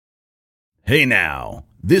Hey now,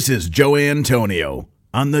 this is Joe Antonio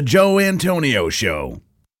on The Joe Antonio Show.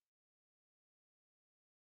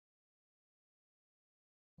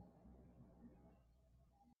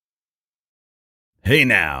 Hey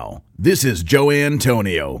now, this is Joe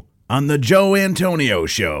Antonio on The Joe Antonio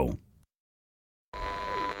Show.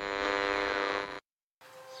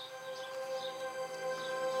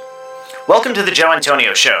 Welcome to The Joe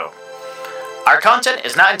Antonio Show. Our content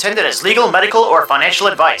is not intended as legal, medical, or financial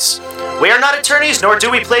advice. We are not attorneys, nor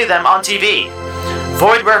do we play them on TV.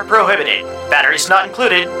 Void where prohibited. Batteries not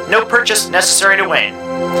included. No purchase necessary to win.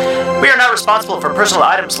 We are not responsible for personal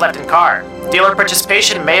items left in car. Dealer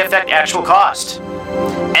participation may affect actual cost.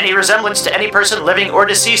 Any resemblance to any person living or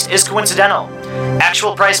deceased is coincidental.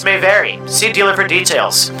 Actual price may vary. See dealer for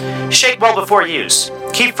details. Shake well before use.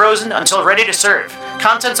 Keep frozen until ready to serve.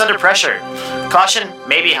 Contents under pressure. Caution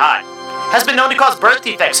may be hot. Has been known to cause birth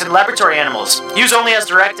defects in laboratory animals. Use only as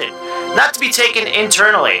directed. Not to be taken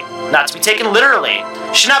internally. Not to be taken literally.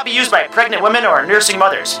 Should not be used by pregnant women or nursing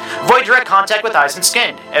mothers. Avoid direct contact with eyes and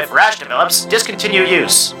skin. If rash develops, discontinue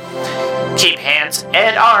use. Keep hands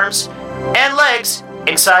and arms and legs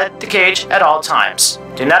inside the cage at all times.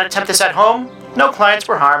 Do not attempt this at home. No clients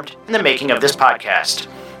were harmed in the making of this podcast.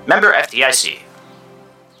 Member FDIC.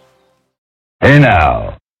 Hey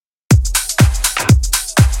now.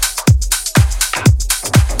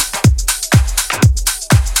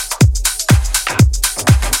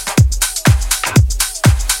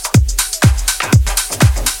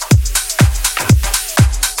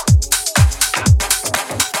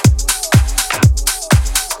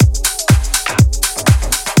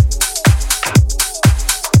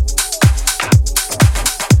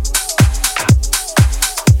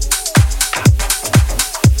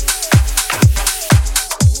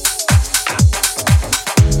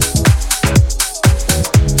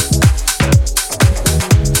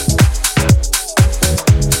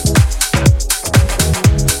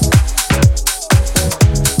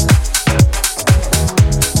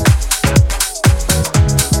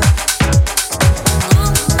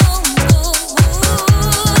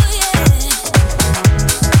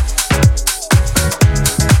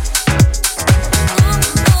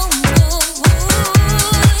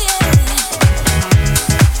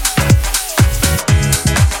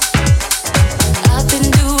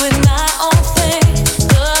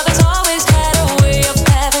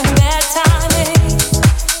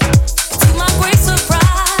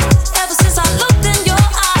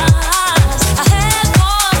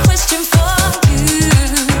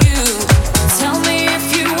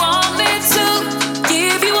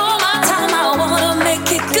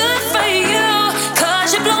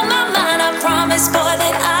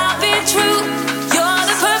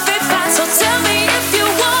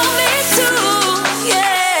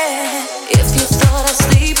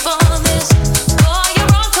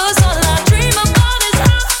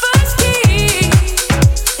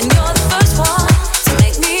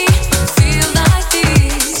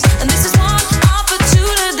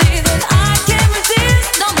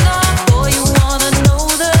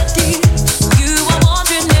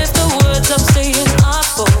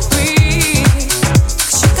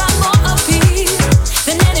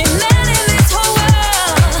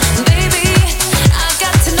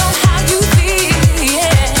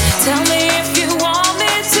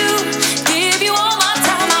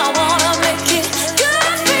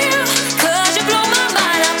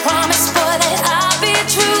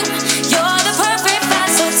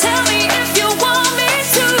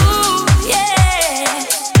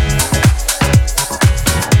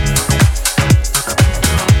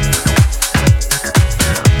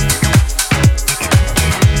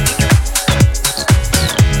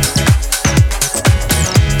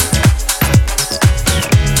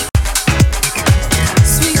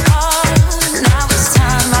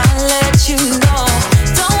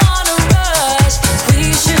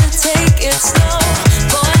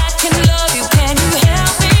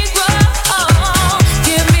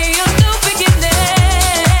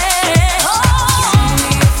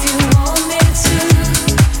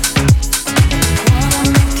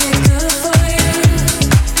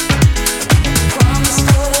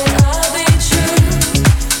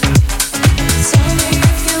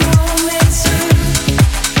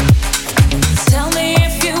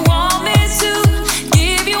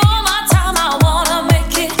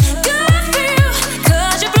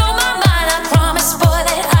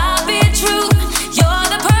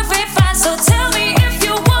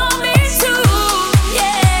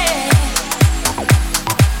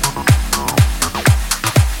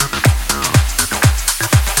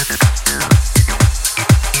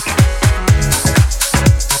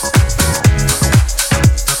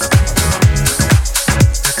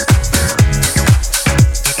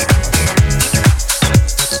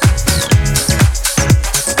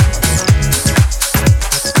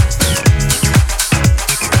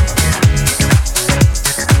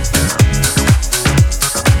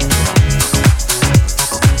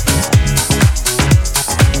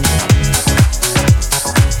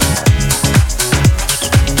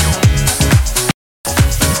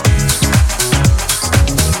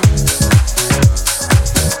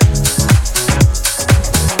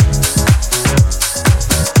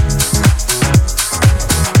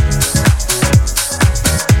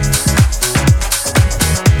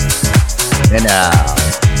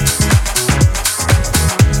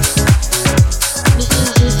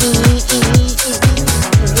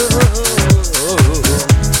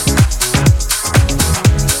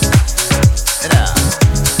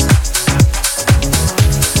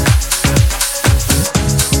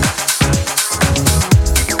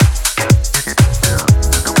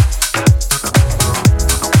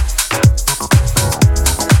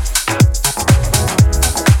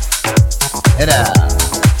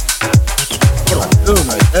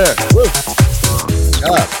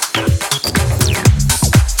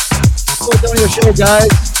 Antonio Show, guys.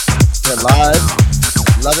 We're live.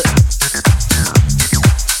 Love it.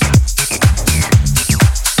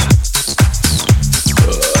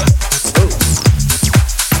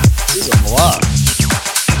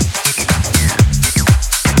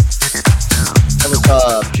 That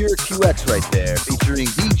was Pure QX right there, featuring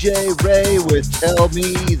DJ Ray with Tell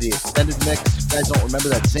Me, the extended mix. You guys don't remember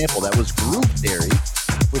that sample. That was Groove Theory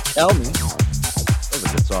with Tell Me. That was a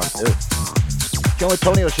good song, too. Joe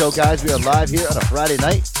Antonio Show, guys. We are live here on a Friday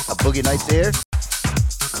night. A Boogie Night's here.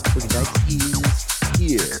 Boogie Nights is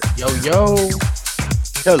here. Yo, yo.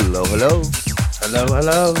 Hello, hello. Hello,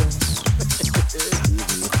 hello.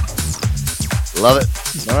 Love it.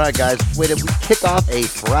 All right, guys. Wait, we kick off a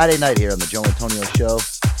Friday night here on the Joe Antonio Show.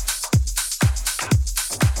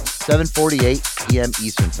 7:48 p.m.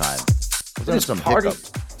 Eastern Time. There's some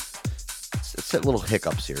hiccups. It's little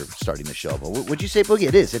hiccups here starting the show. But what'd you say, Boogie?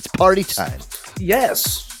 It is. It's party time.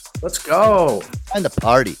 Yes. Let's go. Time to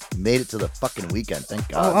party. We made it to the fucking weekend. Thank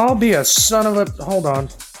God. I'll be a son of a... Hold on.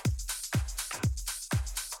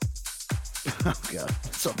 Oh, God.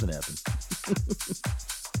 Something happened.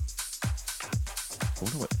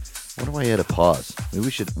 What do I add a pause? Maybe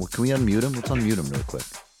we should... Well, can we unmute him? Let's unmute him real quick.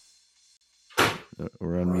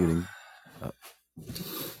 We're unmuting.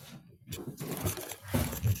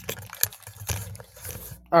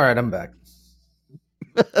 All right, I'm back.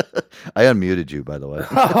 I unmuted you, by the way.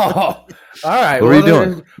 Oh, all right. What were you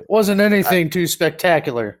doing? Wasn't anything too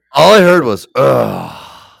spectacular. All I heard was, ugh.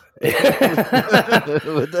 What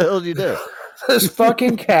the hell did you do? This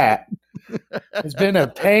fucking cat has been a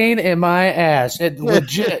pain in my ass. It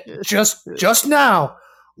legit just now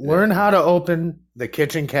learned how to open the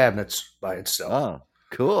kitchen cabinets by itself. Oh,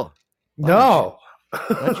 cool. No.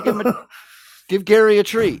 Why don't you give Gary a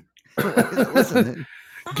treat? Listen,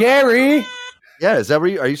 Gary. yeah, is that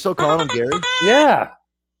where are you still calling him Gary? Yeah.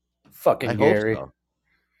 Fucking I Gary. hope so.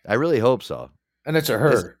 I really hope so. And it's a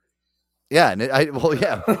her. Yeah, and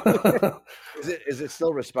yeah. Is it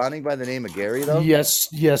still responding by the name of Gary though? Yes,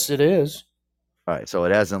 it is. All right, so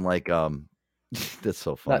it hasn't like that's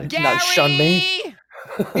so funny. Not shun me.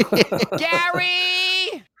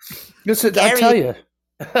 Gary! Listen,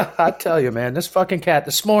 I tell you, man, this fucking cat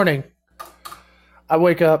this morning, I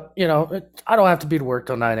wake up, I don't have to be to work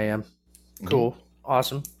till 9 a.m. Cool.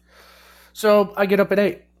 Awesome. So I get up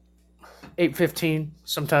at 8:15,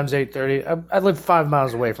 sometimes 8:30. I live 5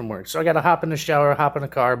 miles away from work. So I got to hop in the shower, hop in the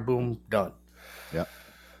car, boom, done. Yeah.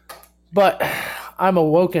 But I'm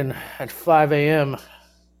awoken at 5 a.m.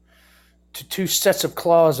 to 2 sets of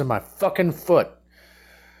claws in my fucking foot.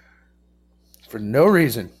 For no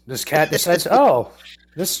reason. This cat decides,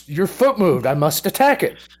 your foot moved. I must attack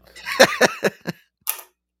it.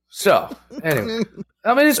 So, anyway.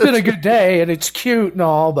 I mean, it's been a good day, and it's cute and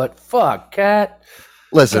all, but fuck, cat.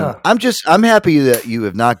 Listen, I'm happy that you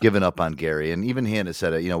have not given up on Gary, and even Hannah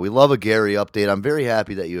said it. We love a Gary update. I'm very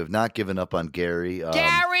happy that you have not given up on Gary.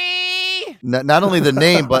 Gary! Not only the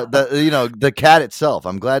name, but the cat itself.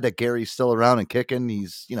 I'm glad that Gary's still around and kicking.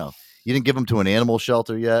 He's, you didn't give him to an animal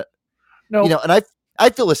shelter yet. No, and I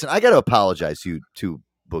feel. Listen, I got to apologize to you too,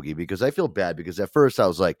 Boogie, because I feel bad because at first I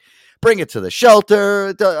was like, bring it to the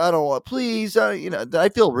shelter. I don't want, please. I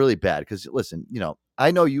feel really bad because listen,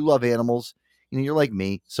 I know you love animals. You're like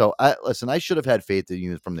me. So I should have had faith in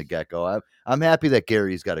you from the get-go. I'm happy that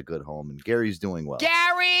Gary's got a good home and Gary's doing well.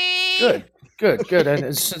 Gary! Good.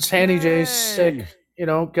 And since Hanny J's sick,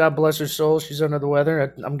 God bless her soul, she's under the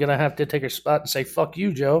weather. I'm going to have to take her spot and say, fuck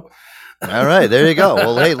you, Joe. All right, there you go.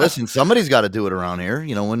 Well, hey, listen, somebody's got to do it around here.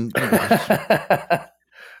 When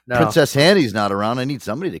No. Princess Hanny's not around, I need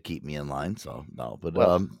somebody to keep me in line. So no, but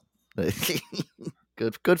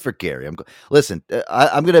good for Gary. Listen.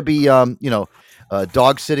 I'm going to be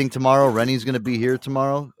dog sitting tomorrow. Rennie's going to be here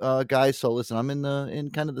tomorrow, guys. So listen, I'm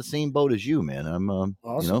in kind of the same boat as you, man. I'm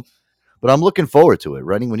awesome. But I'm looking forward to it.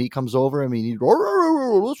 Rennie, when he comes over, I mean,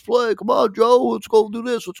 let's play. Come on, Joe. Let's go do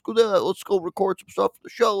this. Let's go that. Let's go record some stuff for the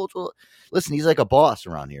show. Listen, he's like a boss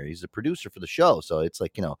around here. He's a producer for the show. So it's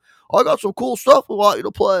like, I got some cool stuff we want you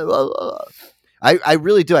to play. I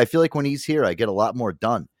really do. I feel like when he's here, I get a lot more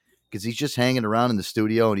done because he's just hanging around in the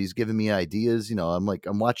studio and he's giving me ideas.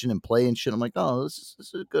 I'm watching him play and shit. I'm like, oh, this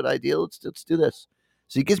is a good idea. Let's do this.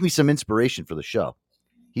 So he gives me some inspiration for the show.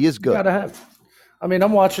 He is good.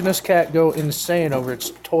 I'm watching this cat go insane over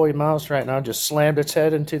its toy mouse right now. Just slammed its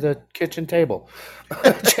head into the kitchen table,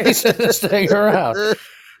 chasing this thing around.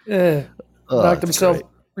 Yeah, knocked himself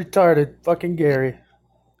retarded. Fucking Gary.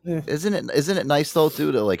 Yeah. Isn't it nice though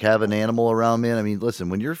too to like have an animal around, man? I mean, listen,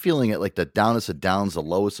 when you're feeling it like the downest of downs, the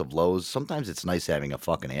lowest of lows, sometimes it's nice having a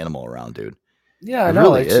fucking animal around, dude. Yeah, I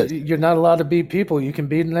know. You're not allowed to beat people. You can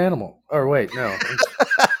beat an animal. Or wait, no.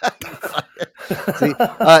 See,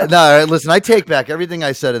 no, listen, I take back everything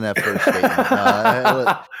I said in that first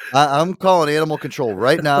statement. I'm calling animal control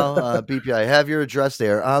right now. BP, I have your address. They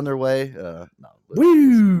are on their way. No,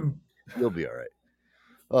 Woo! You'll be all right.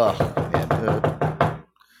 Oh, man.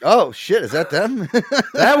 Oh, shit. Is that them?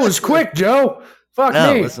 That was quick, Joe. Fuck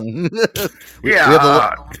me. Listen. we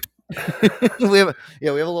have a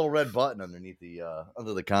little red button underneath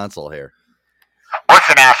under the console here.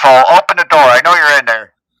 Listen, asshole, open the door. I know you're in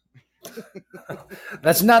there.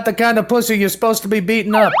 That's not the kind of pussy you're supposed to be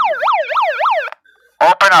beating up.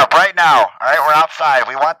 Open up right now. All right, we're outside.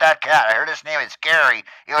 We want that cat. I heard his name is Gary,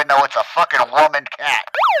 even though it's a fucking woman cat.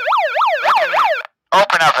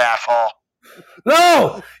 Open up, asshole.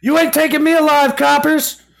 No! You ain't taking me alive,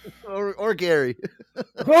 coppers! Or Gary.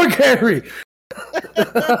 Or Gary.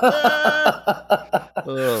 Oh,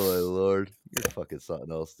 my Lord. You're fucking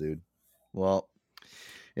something else, dude. Well,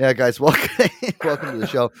 yeah, guys, welcome to the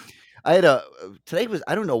show. Today was,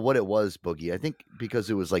 I don't know what it was, Boogie. I think because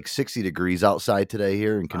it was like 60 degrees outside today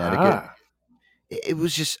here in Connecticut. It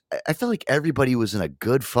was just, I felt like everybody was in a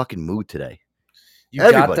good fucking mood today. You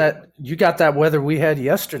got that weather we had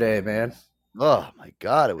yesterday, man. Oh my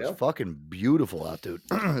God. It was fucking beautiful out, dude.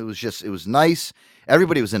 It was nice.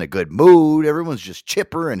 Everybody was in a good mood. Everyone's just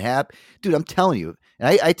chipper and happy. Dude, I'm telling you.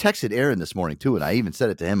 And I texted Aaron this morning too. And I even said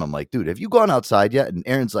it to him. I'm like, dude, have you gone outside yet? And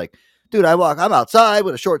Aaron's like, dude, I'm outside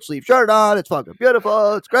with a short sleeve shirt on. It's fucking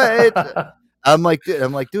beautiful. It's great. I'm like,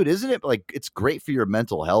 dude, isn't it like, it's great for your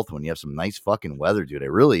mental health when you have some nice fucking weather, dude.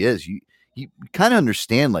 It really is. You kind of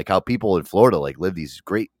understand like how people in Florida like live these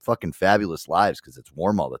great fucking fabulous lives because it's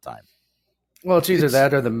warm all the time. Well, it's either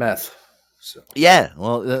that or the meth. So. Yeah,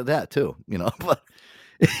 well, that too, you know.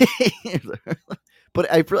 But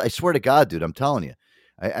I swear to God, dude, I'm telling you,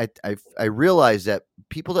 I realize that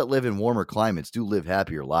people that live in warmer climates do live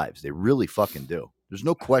happier lives. They really fucking do. There's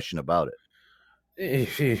no question about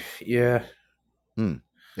it. Yeah.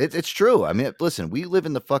 It's true. I mean, listen, we live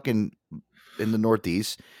in the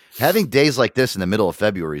Northeast. Having days like this in the middle of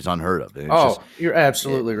February is unheard of. You're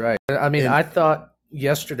absolutely right. I mean, I thought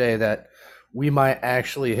yesterday that we might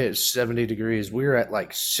actually hit 70 degrees. We were at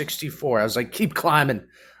like 64. I was like, keep climbing.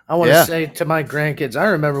 I want to say to my grandkids, I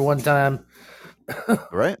remember one time.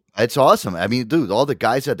 Right. It's awesome. I mean, dude, all the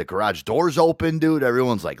guys had the garage doors open, dude.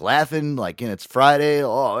 Everyone's like laughing, like, it's Friday.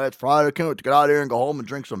 Oh, it's Friday. Can't wait to get out here and go home and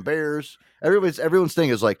drink some beers. Everyone's thing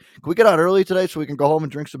is like, can we get out early today so we can go home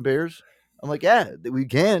and drink some beers? I'm like, yeah, we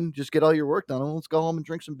can. Just get all your work done and let's go home and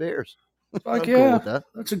drink some beers. Fuck yeah. Cool with that.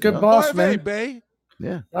 That's a good boss, man. Bay.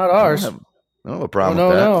 Yeah. Not ours. I don't have a problem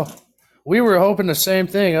with that. No. We were hoping the same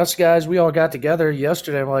thing. Us guys, we all got together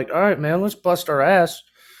yesterday. We're like, all right, man, let's bust our ass.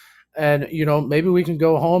 And, maybe we can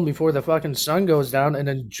go home before the fucking sun goes down and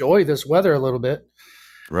enjoy this weather a little bit.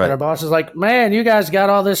 Right. And our boss is like, man, you guys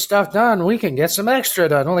got all this stuff done. We can get some extra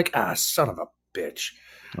done. I'm like, son of a bitch.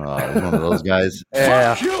 Oh, one of those guys.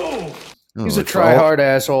 Yeah. Fuck you. He's a try-hard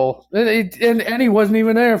asshole. And he wasn't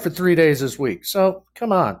even there for 3 days this week. So,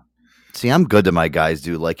 come on. See, I'm good to my guys,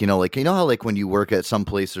 dude. Like, how like when you work at some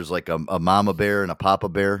place, there's like a mama bear and a papa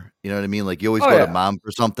bear. You know what I mean? Like you always go to mom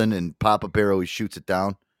for something and papa bear always shoots it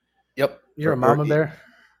down. Yep. You're a mama bear?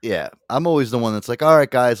 Yeah. I'm always the one that's like, all right,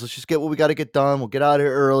 guys, let's just get what we got to get done. We'll get out of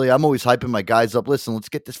here early. I'm always hyping my guys up. Listen, let's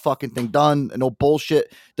get this fucking thing done. No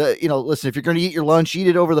bullshit. Listen, if you're going to eat your lunch, eat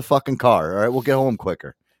it over the fucking car. All right. We'll get home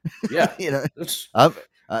quicker. Yeah.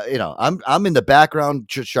 I'm in the background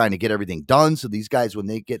just trying to get everything done. So these guys, when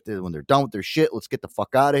they're done with their shit, let's get the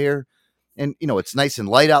fuck out of here. And it's nice and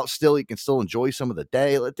light out still. You can still enjoy some of the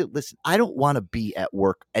day. Listen, I don't want to be at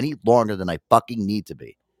work any longer than I fucking need to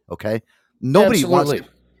be. Okay. Nobody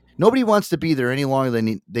wants to be there any longer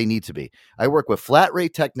than they need to be. I work with flat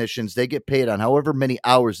rate technicians. They get paid on however many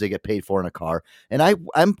hours they get paid for in a car. And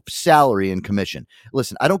I'm salary and commission.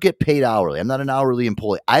 Listen, I don't get paid hourly. I'm not an hourly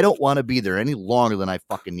employee. I don't want to be there any longer than I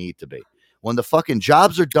fucking need to be. When the fucking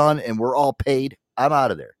jobs are done and we're all paid, I'm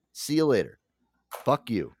out of there. See you later. Fuck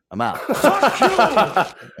you. I'm out. Fuck you.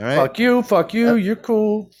 All right? Fuck you. You're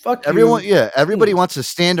cool. Fuck everyone. Yeah. Everybody wants to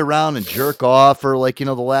stand around and jerk off for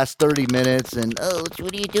the last 30 minutes. And,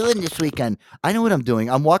 what are you doing this weekend? I know what I'm doing.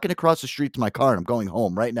 I'm walking across the street to my car and I'm going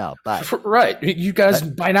home right now. Bye. Right. You guys,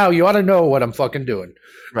 by now, you ought to know what I'm fucking doing.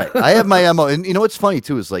 Right. I have my MO. And what's funny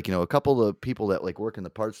too is a couple of people that work in the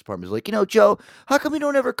parts department is like, Joe, how come you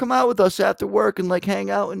don't ever come out with us after work and hang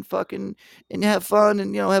out and fucking and have fun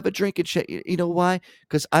and, have a drink and shit? You know why?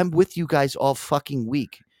 Because I'm with you guys all fucking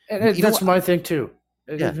week. And that's my thing too.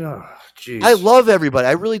 Yeah. Oh, I love everybody.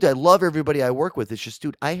 I really do. I love everybody I work with. It's just,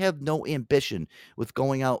 dude, I have no ambition with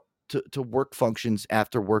going out to work functions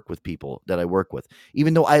after work with people that I work with.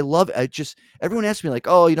 Even though everyone asks me like,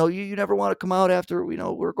 oh, you never want to come out after,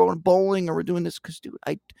 we're going bowling or we're doing this. Cause dude,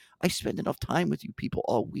 I spend enough time with you people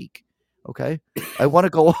all week. Okay. I want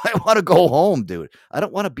to go home, dude. I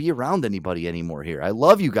don't want to be around anybody anymore here. I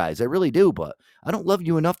love you guys. I really do. But I don't love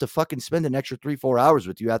you enough to fucking spend an extra 3-4 hours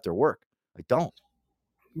with you after work. I don't.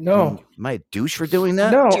 No. Am I a douche for doing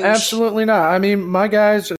that? No, Douche. Absolutely not. I mean, my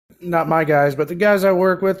guys, not my guys, but the guys I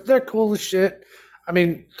work with, they're cool as shit. I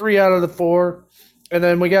mean, 3 out of the 4. And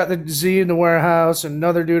then we got the Z in the warehouse and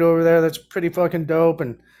another dude over there that's pretty fucking dope.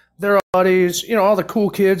 And they're buddies. All the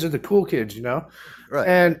cool kids are the cool kids,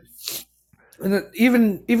 Right. And then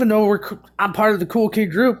even though I'm part of the cool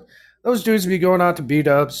kid group, those dudes be going out to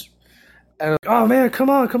B-dubs. And, oh, man,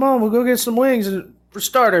 come on, we'll go get some wings. And for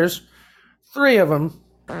starters, 3 of them,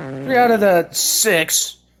 3 out of the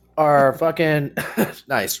 6 are fucking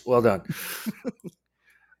nice. Well done.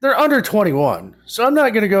 They're under 21, so I'm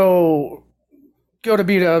not gonna go to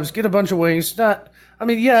B-dubs, get a bunch of wings.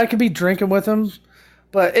 I could be drinking with them,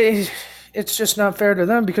 but it's just not fair to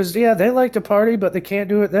them because they like to party, but they can't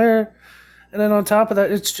do it there. And then on top of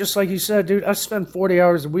that, it's just like you said, dude. I spend 40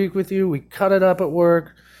 hours a week with you. We cut it up at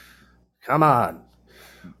work. Come on.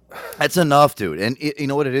 That's enough, dude. And you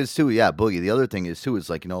know what it is too? Yeah, Boogie. The other thing is too is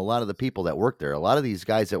like, a lot of the people that work there, a lot of these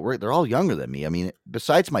guys that work, they're all younger than me. I mean,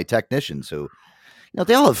 besides my technicians who,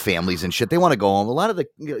 they all have families and shit. They want to go home. A lot of the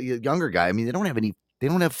younger guy, I mean, they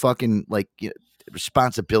don't have fucking like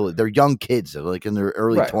responsibility. They're young kids. They're like in their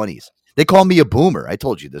early 20s. They call me a boomer. I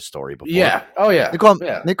told you this story before. Yeah. Oh yeah.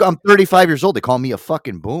 I'm 35 years old. They call me a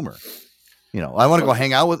fucking boomer. I want to go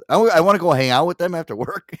hang out with. I want to go hang out with them after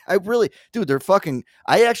work. I really, dude. They're fucking.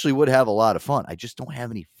 I actually would have a lot of fun. I just don't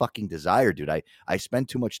have any fucking desire, dude. I spend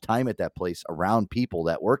too much time at that place around people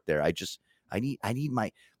that work there. I need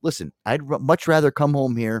my. Listen, I'd much rather come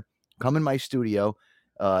home here, come in my studio,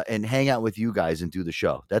 and hang out with you guys and do the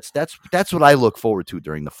show. That's what I look forward to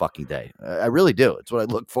during the fucking day. I really do. It's what I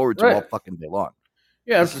look forward to all fucking day long.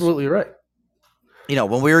 Yeah, absolutely right.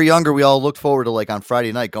 When we were younger, we all looked forward to like on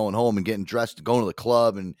Friday night going home and getting dressed, going to the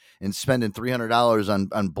club and spending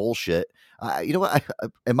 $300 on bullshit. You know what?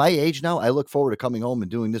 At my age now, I look forward to coming home and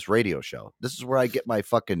doing this radio show. This is where I get my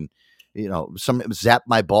fucking, zap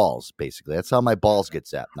my balls. Basically, that's how my balls get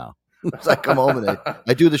zapped now. So I come home and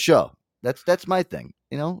I do the show. That's my thing,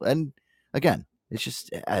 And again, it's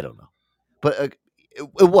just I don't know, but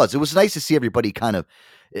it was nice to see everybody kind of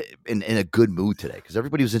in a good mood today because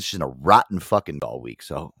everybody was just in a rotten fucking all week.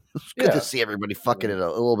 So it's good to see everybody fucking in a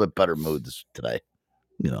little bit better mood today.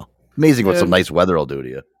 Amazing what some nice weather will do to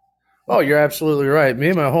you. Oh, you're absolutely right. Me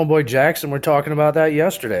and my homeboy Jackson were talking about that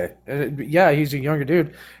yesterday. Yeah, he's a younger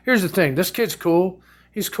dude. Here's the thing. This kid's cool.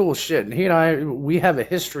 He's cool as shit. And he and I, we have a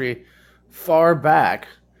history far back,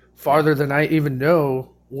 farther than I even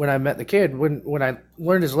know when I met the kid. When I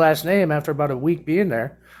learned his last name after about a week being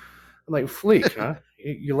there, I'm like, Fleek, huh?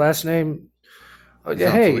 Your last name? Oh, yeah,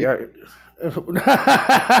 hey.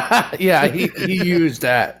 Yeah, he used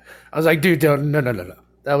that. I was like, dude, no.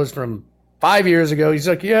 That was from 5 years ago. He's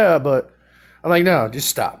like, yeah, but I'm like, no, just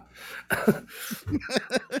stop.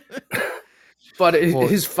 But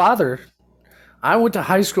his father, I went to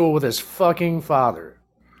high school with his fucking father.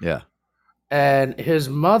 Yeah. And his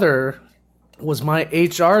mother was my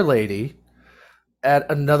HR lady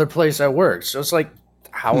at another place I worked. So it's like,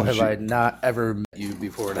 how have I not ever met you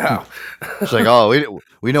before now? It's like, oh,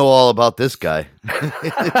 we know all about this guy.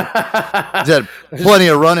 He's had plenty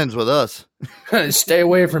of run-ins with us. Stay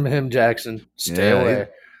away from him, Jackson. Stay away.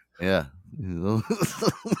 Yeah. No,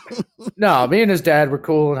 me and his dad were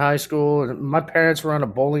cool in high school. And my parents were on a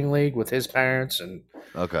bowling league with his parents. And,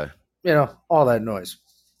 all that noise.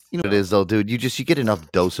 You know what it is, though, dude? You get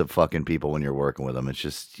enough dose of fucking people when you're working with them. It's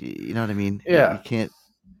just, you know what I mean? Yeah. You can't.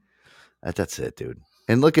 That's it, dude.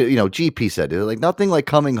 And look at, GP said, like, nothing like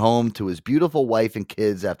coming home to his beautiful wife and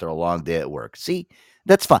kids after a long day at work. See,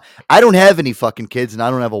 that's fine. I don't have any fucking kids and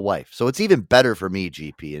I don't have a wife. So it's even better for me,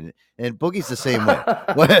 GP. And Boogie's the same way.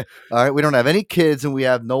 All right. We don't have any kids and we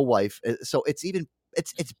have no wife. So it's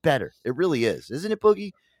better. It really is. Isn't it,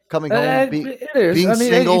 Boogie? Coming home, being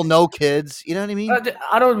single, no kids. You know what I mean?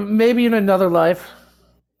 I don't, maybe in another life.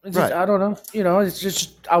 Right. I don't know. It's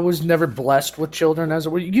just I was never blessed with children as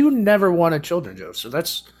you never wanted children, Joe. So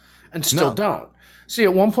still don't. See,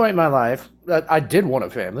 at one point in my life, I did want a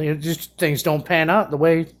family. It just things don't pan out the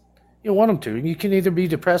way you want them to. You can either be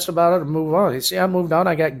depressed about it or move on. You see, I moved on.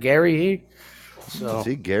 I got Gary. So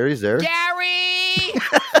see, Gary's there. Gary.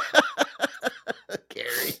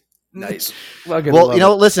 Gary. Nice.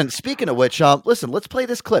 Well, listen, speaking of which, let's play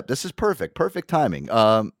this clip. This is perfect timing.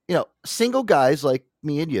 Single guys like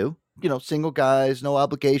me and you, single guys, no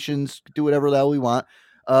obligations, do whatever the hell we want,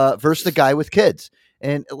 versus the guy with kids.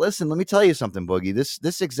 And listen, let me tell you something, Boogie.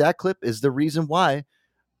 This exact clip is the reason why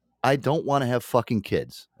I don't want to have fucking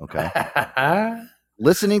kids. Okay.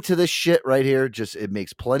 Listening to this shit right here, it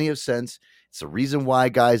makes plenty of sense. It's the reason why,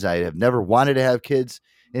 guys, I have never wanted to have kids.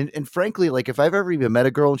 And frankly, like if I've ever even met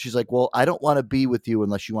a girl and she's like, well, I don't want to be with you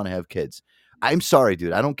unless you want to have kids. I'm sorry,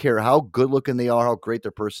 dude. I don't care how good looking they are, how great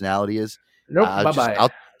their personality is. Nope. Bye-bye.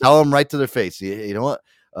 I'll tell them right to their face. You know what?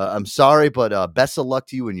 I'm sorry, but best of luck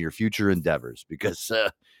to you in your future endeavors, because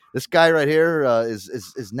this guy right here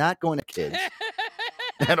is not going to kids.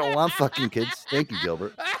 I don't want fucking kids. Thank you,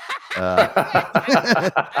 Gilbert.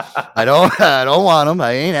 I don't want them.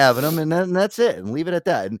 I ain't having them, and that's it. And leave it at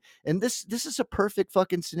that. And this is a perfect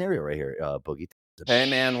fucking scenario right here, Boogie. Hey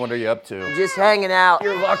man, what are you up to? Just hanging out.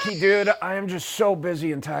 You're lucky, dude. I am just so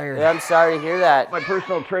busy and tired. Yeah, I'm sorry to hear that. My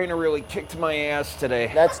personal trainer really kicked my ass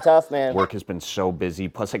today. That's tough, man. Work has been so busy.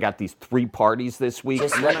 Plus, I got these 3 parties this week.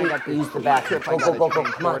 Just let me use the bathroom. Go.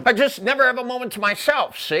 Come on. I just never have a moment to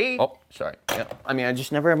myself, see? Oh, sorry. Yeah. I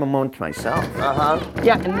just never have a moment to myself.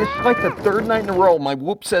 Yeah, and this is like the 3rd night in a row. My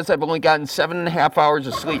whoop says I've only gotten 7.5 hours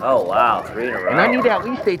of sleep. Oh, wow. 3 in a row. And I need at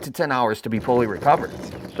least 8 to 10 hours to be fully recovered.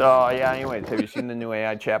 So, yeah, anyways, have you seen the new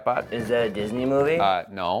AI chatbot? Is that a Disney movie?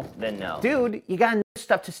 No. Then no. Dude, you got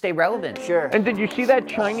stuff to stay relevant. Sure. And did you see that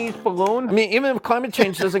Chinese balloon? Even if climate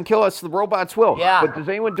change doesn't kill us, the robots will. Yeah. But does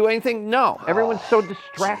anyone do anything? No. Everyone's so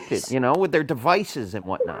distracted, with their devices and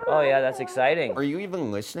whatnot. Oh, yeah, that's exciting. Are you even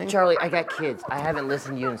listening? Charlie, I got kids. I haven't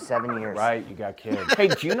listened to you in 7 years. Right, you got kids. Hey,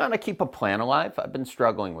 do you know how to keep a plan alive? I've been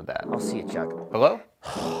struggling with that. I'll see you, Chuck. Hello?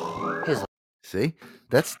 See,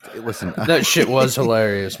 listen. That shit was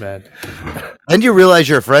hilarious, man. And you realize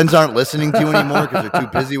your friends aren't listening to you anymore because they're too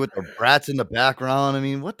busy with their brats in the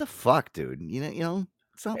background. What the fuck, dude?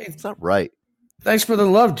 It's not right. Thanks for the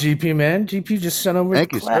love, GP, man. GP just sent over.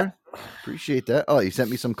 Thank you, sir. Appreciate that. Oh, you sent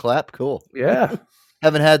me some clap. Cool. Yeah.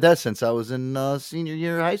 Haven't had that since I was in senior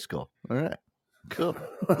year of high school. All right. Cool.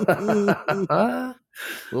 Little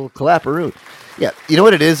clapperoo. Yeah. You know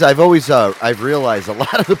what it is? I've realized a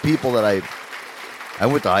lot of the people that I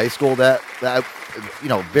went to high school that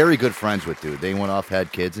very good friends with, dude. They went off,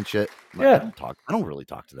 had kids and shit. Yeah. I don't really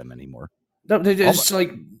talk to them anymore. No, it's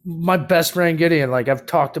like my best friend Gideon. Like I've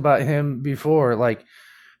talked about him before. Like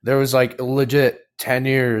there was like legit 10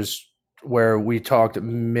 years where we talked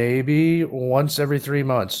maybe once every 3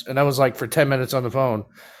 months, and that was like for 10 minutes on the phone.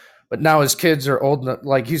 But now his kids are old enough.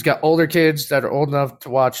 Like he's got older kids that are old enough to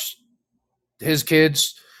watch his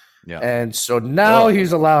kids. Yeah. And so now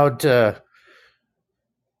he's allowed to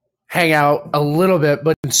hang out a little bit,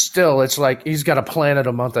 but still it's like he's got to plan it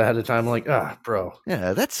a month ahead of time. I'm like, bro.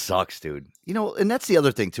 Yeah, that sucks, dude. And that's the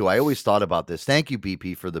other thing too. I always thought about this. Thank you,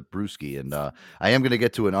 BP, for the brewski. And I am going to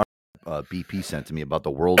get to an BP sent to me about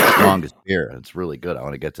the world's strongest beer. It's really good. I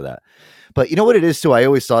want to get to that. But you know what it is too? I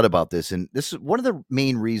always thought about this. And this is one of the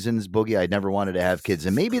main reasons, Boogie, I never wanted to have kids.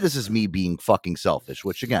 And maybe this is me being fucking selfish,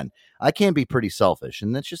 which again, I can be pretty selfish.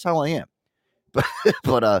 And that's just how I am. But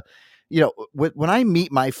when I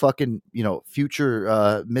meet my fucking, future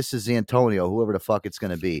Mrs. Antonio, whoever the fuck it's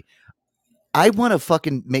going to be, I want to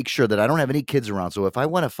fucking make sure that I don't have any kids around. So if I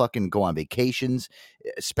want to fucking go on vacations,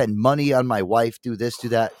 spend money on my wife, do this, do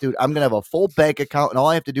that, dude, I'm going to have a full bank account and all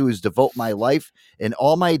I have to do is devote my life and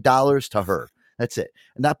all my dollars to her. That's it.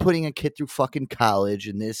 I'm not putting a kid through fucking college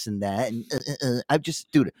and this and that. And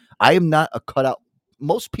dude, I am not a cutout.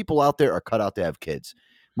 Most people out there are cut out to have kids.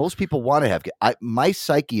 Most people want to have kids. My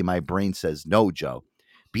psyche, my brain says, no, Joe,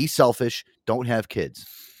 be selfish. Don't have kids.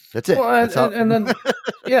 That's it. Well, and then,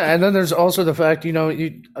 yeah. And then there's also the fact,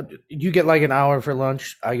 you get like an hour for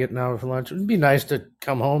lunch. I get an hour for lunch. It'd be nice to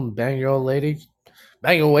come home, bang your old lady,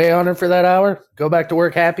 bang away on her for that hour, go back to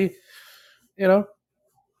work happy, That's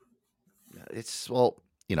what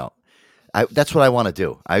I want to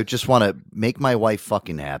do. I just want to make my wife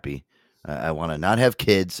fucking happy. I want to not have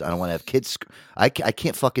kids. I don't want to have kids. I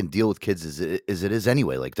can't fucking deal with kids as it is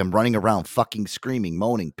anyway. Like them running around, fucking screaming,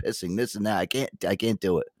 moaning, pissing, this and that. I can't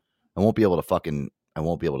do it. I won't be able to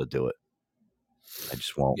do it. I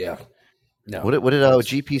just won't. Yeah. No. What did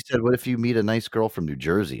GP said? What if you meet a nice girl from New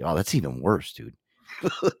Jersey? Oh, that's even worse, dude.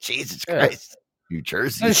 Jesus Christ. New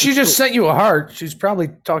Jersey. And she just sent you a heart. She's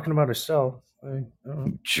probably talking about herself.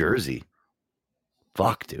 New Jersey.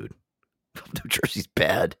 Fuck, dude. New Jersey's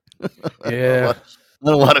bad. Yeah. I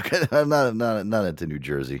don't want to. I'm not into New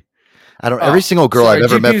Jersey. I don't. Every single girl I've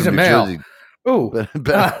ever met from New Jersey. Ooh,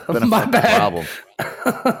 been my bad. Problem.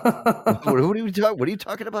 What are you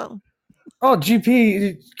talking about? Oh,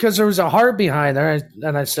 GP, because there was a heart behind there,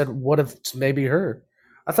 and I said, "What if it's maybe her?"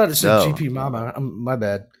 I thought it said GP Mama. My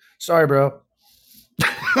bad. Sorry, bro.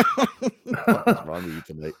 What's wrong with you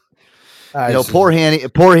tonight? I Poor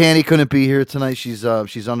Hanny couldn't be here tonight. She's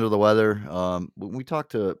under the weather. When we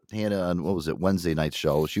talked to Hannah on what was it, Wednesday night's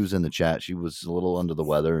show, she was in the chat. She was a little under the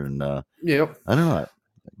weather, and Yep. I don't know.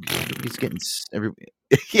 He's getting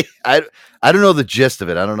I don't know the gist of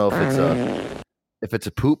it. I don't know if it's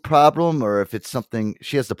a poop problem or if it's something.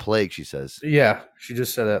 She has the plague, she says. Yeah, she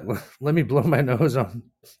just said that. Let me blow my nose on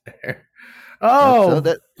there. Oh,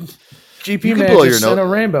 GP man just sent a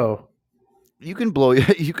rainbow. You can blow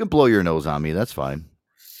your nose on me. That's fine.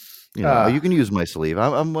 You can use my sleeve.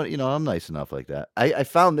 I'm nice enough like that. I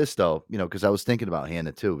found this though, because I was thinking about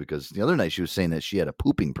Hannah too, because the other night she was saying that she had a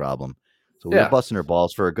pooping problem. So we were busting her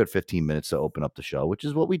balls for a good 15 minutes to open up the show, which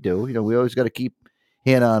is what we do. We always got to keep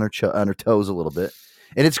Hannah on her toes a little bit.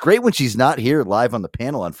 And it's great when she's not here live on the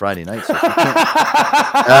panel on Friday night. So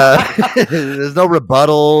there's no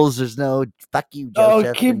rebuttals. There's no fuck you, Joseph.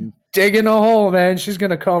 Oh, keep digging a hole, man. She's going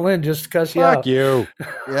to call in just to cuss you out. Fuck you.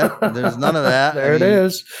 Yeah, there's none of that. It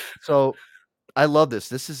is. So I love this.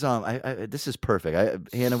 This is this is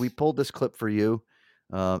perfect. Hannah, we pulled this clip for you.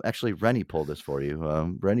 Actually, Rennie pulled this for you.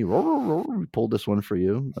 Rennie, we pulled this one for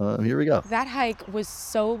you. Here we go. That hike was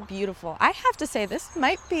so beautiful. I have to say, this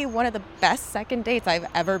might be one of the best second dates I've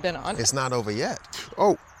ever been on. It's not over yet.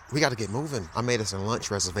 Oh, we got to get moving. I made us a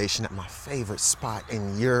lunch reservation at my favorite spot,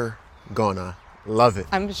 and you're gonna love it.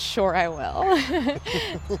 I'm sure I will.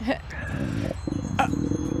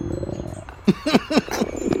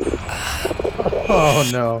 Oh,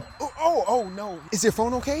 no. Oh, no. Is your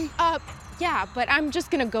phone okay? Yeah, but I'm just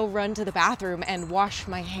gonna go run to the bathroom and wash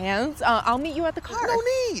my hands. I'll meet you at the car. No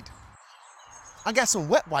need. I got some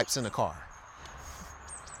wet wipes in the car.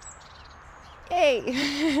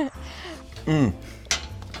 Hey.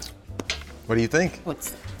 What do you think?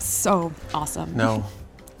 What's so awesome? No,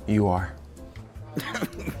 you are.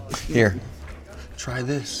 Here, try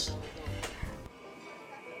this.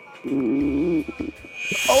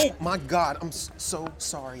 Oh my God, I'm so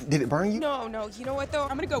sorry. Did it burn you? No, you know what though?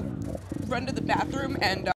 I'm gonna go run to the bathroom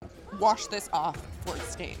and wash this off before it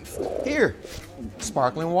stains. Here,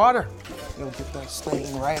 sparkling water. You'll get that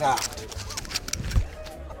stain right out.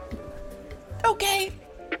 Okay.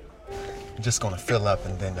 Just gonna fill up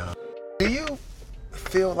and then, do you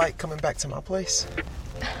feel like coming back to my place?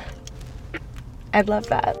 I'd love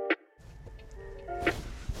that.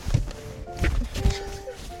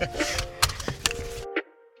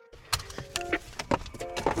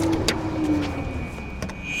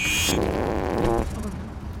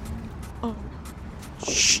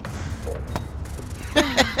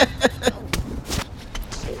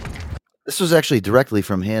 This was actually directly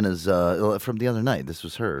from Hannah's from the other night. This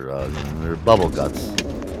was her bubble guts.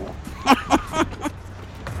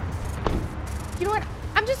 You know what?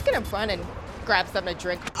 I'm just gonna run and grab something to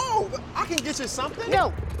drink. Oh, I can get you something.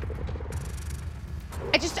 No.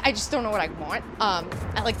 I just don't know what I want.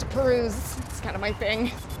 I like to peruse. It's kind of my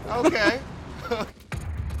thing. Okay.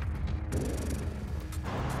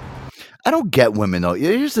 I don't get women though.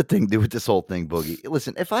 Here's the thing, dude, with this whole thing, Boogie.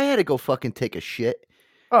 Listen, if I had to go fucking take a shit,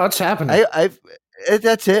 oh, it's happening.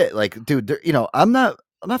 That's it. Like, dude, I'm not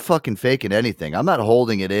fucking faking anything. I'm not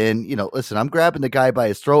holding it in. Listen, I'm grabbing the guy by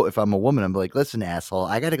his throat. If I'm a woman, I'm like, listen, asshole,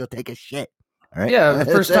 I gotta go take a shit. All right. Yeah, the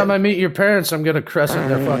first time I meet your parents, I'm gonna crescent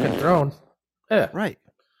their fucking throne. Yeah. Right.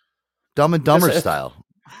 Dumb and Dumber style.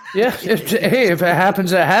 Yeah. If it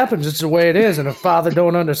happens, it happens. It's the way it is. And if father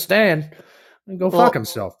don't understand, then go fuck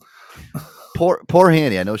himself. Poor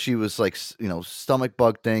Hanny. I know she was like, stomach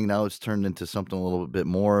bug thing. Now it's turned into something a little bit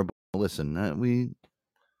more. But listen, we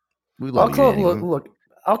love you. Look,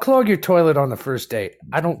 I'll clog your toilet on the first date.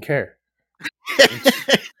 I don't care.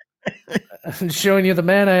 Showing you the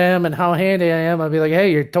man I am and how handy I am. I'll be like,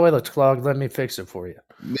 hey, your toilet's clogged. Let me fix it for you.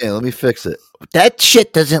 Yeah, let me fix it. That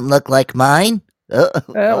shit doesn't look like mine.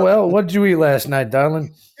 Well, what did you eat last night,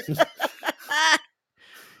 darling?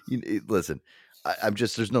 Listen, I'm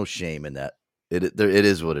just, there's no shame in that. It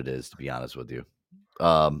is what it is, to be honest with you.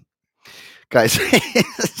 Guys,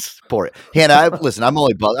 poor Hannah. Listen, I'm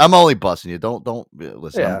only busting you. Don't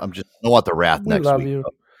listen. Yeah. I'm just, I don't want the wrath next week. You.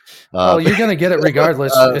 You're gonna get it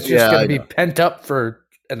regardless. It's just gonna be pent up for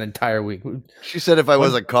an entire week. She said if I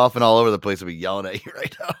wasn't coughing all over the place, I'd be yelling at you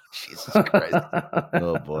right now. Jesus Christ.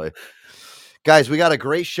 Oh boy. Guys, we got a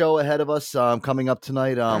great show ahead of us coming up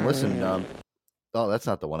tonight. Listen, oh, that's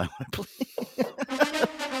not the one I want to play.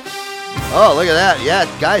 Oh, look at that. Yeah,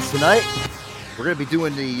 guys, tonight we're going to be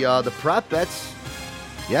doing the prop bets.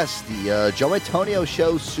 Yes, the Joe Antonio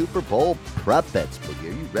Show Super Bowl prop bets. Boogie,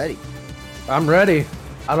 are you ready? I'm ready.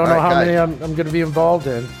 I don't know how many I'm going to be involved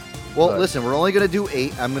in. Well, But- listen, we're only going to do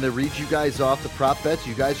 8. I'm going to read you guys off the prop bets.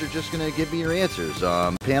 You guys are just going to give me your answers.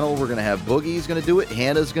 Panel, we're going to have Boogie's going to do it.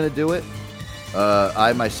 Hannah's going to do it.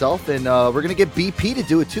 I myself, and we're going to get BP to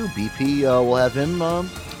do it too. BP, we'll have him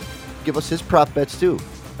give us his prop bets too.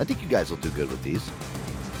 I think you guys will do good with these.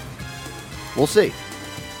 We'll see.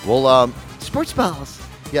 We'll sports balls.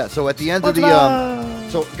 Yeah. So at the end of the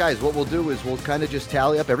so guys, what we'll do is we'll kind of just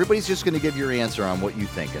tally up. Everybody's just going to give your answer on what you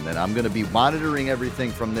think, and then I'm going to be monitoring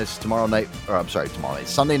everything from this tomorrow night. Or I'm sorry, tomorrow night,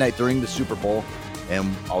 Sunday night during the Super Bowl.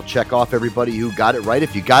 And I'll check off everybody who got it right.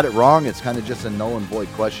 If you got it wrong, it's kind of just a null and void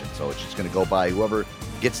question. So it's just going to go by whoever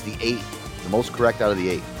gets the 8, the most correct out of the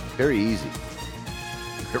 8. Very easy.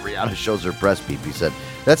 Rihanna shows her breast, BP said.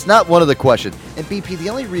 That's not one of the questions. And BP, the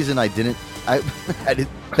only reason I didn't,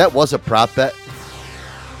 that was a prop bet.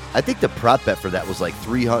 I think the prop bet for that was like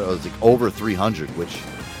 300, it was like over 300, which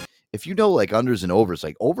if you know like unders and overs,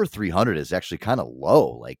 like over 300 is actually kind of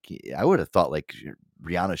low. Like I would have thought like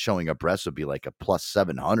Rihanna showing a breast would be like a plus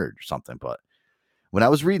 700 or something. But when I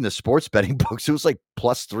was reading the sports betting books, it was like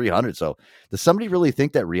plus 300. So does somebody really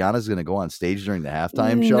think that Rihanna's going to go on stage during the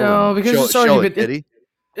halftime show? No, because it's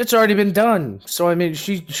it's already been done. So, I mean,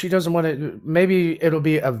 she doesn't want to. Maybe it'll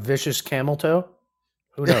be a vicious camel toe.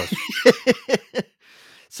 Who knows?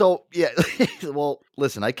 So, yeah, well,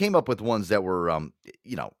 listen, I came up with ones that were,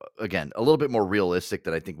 again, a little bit more realistic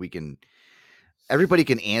that I think everybody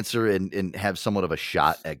can answer and have somewhat of a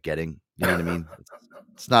shot at getting. You know what I mean?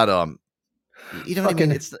 It's not, you know what I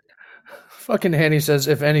mean? It's fucking Hanny says,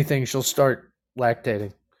 if anything, she'll start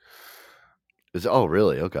lactating. Oh,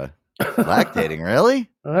 really? Okay. Lactating, really?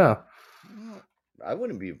 Yeah. I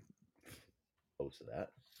wouldn't be opposed to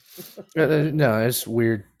that. No, it's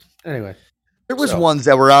weird. Anyway. There was ones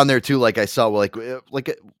that were on there too, like I saw, like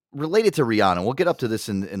related to Rihanna. We'll get up to this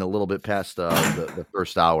in a little bit past the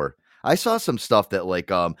first hour. I saw some stuff that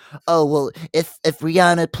like, oh well, if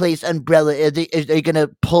Rihanna plays Umbrella, are they gonna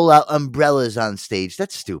pull out umbrellas on stage?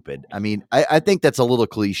 That's stupid. I mean, I think that's a little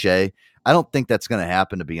cliche. I don't think that's gonna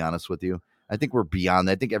happen, to be honest with you. I think we're beyond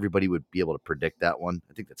that. I think everybody would be able to predict that one.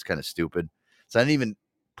 I think that's kind of stupid. So I didn't even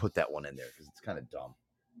put that one in there because it's kind of dumb.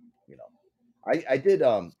 You know, I did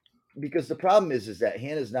because the problem is that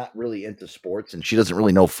Hannah's not really into sports and she doesn't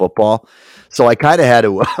really know football. So I kind of had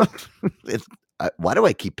to. Why do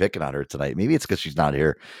I keep picking on her tonight? Maybe it's because she's not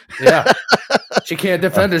here. Yeah, she can't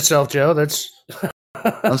defend herself, Joe. That's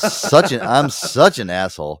I'm such an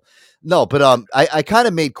asshole. No, but I kind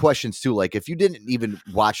of made questions too. Like if you didn't even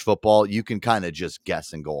watch football, you can kind of just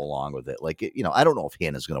guess and go along with it. Like I don't know if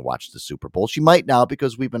Hannah's going to watch the Super Bowl. She might now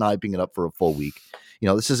because we've been hyping it up for a full week.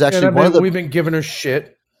 This is actually we've been giving her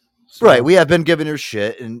shit. So. Right, we have been giving her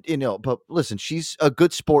shit, and but listen, she's a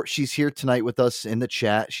good sport. She's here tonight with us in the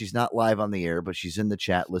chat. She's not live on the air, but she's in the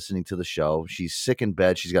chat listening to the show. She's sick in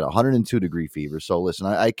bed. She's got 102-degree fever. So listen,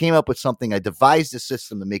 I came up with something. I devised a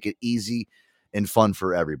system to make it easy and fun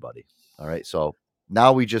for everybody. All right, so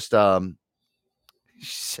now we just she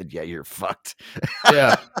said, "Yeah, you're fucked."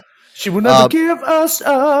 Yeah, she will never give us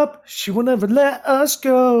up. She will never let us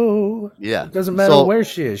go. Yeah, it doesn't matter where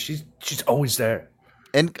she is. She's always there.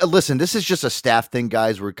 And listen, this is just a staff thing,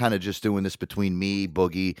 guys. We're kind of just doing this between me,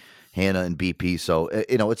 Boogie, Hannah, and BP. So,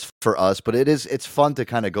 it's for us, but it's fun to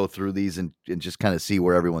kind of go through these and just kind of see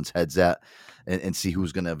where everyone's head's at and see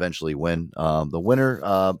who's going to eventually win. The winner,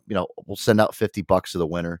 we'll send out $50 to the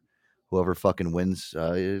winner. Whoever fucking wins,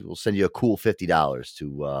 we'll send you a cool $50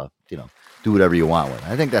 to, do whatever you want with.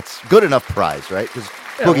 I think that's good enough prize, right? Because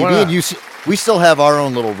Boogie, me and you, we still have our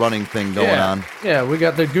own little running thing going on. Yeah, we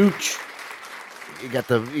got the gooch. You got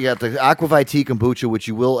the Aquavite kombucha, which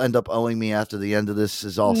you will end up owing me after the end of this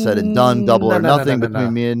is all said and done. Double or nothing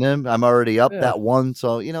between me and him. I'm already up that one.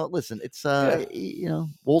 So, listen, it's,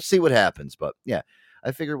 we'll see what happens. But yeah,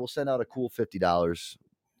 I figure we'll send out a cool $50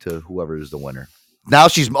 to whoever is the winner. Now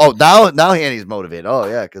now Hanny's motivated. Oh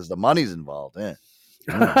yeah, because the money's involved. Yeah.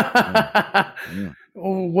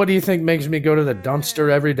 What do you think makes me go to the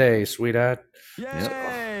dumpster every day, sweetheart?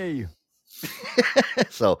 Yay!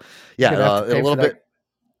 So yeah, a little bit.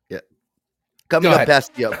 Yeah, coming up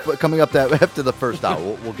after the first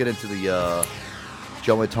hour, we'll get into the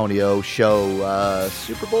Joe Antonio show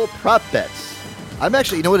Super Bowl prop bets. I'm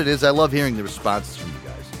actually, you know what it is? I love hearing the responses from you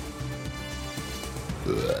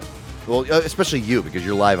guys. Well, especially you, because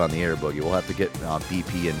you're live on the air, Boogie. We'll have to get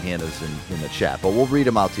BP and Hannah's in the chat, but we'll read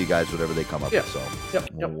them out to you guys, whatever they come up with. So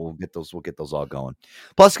we'll get those all going.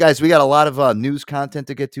 Plus, guys, we got a lot of news content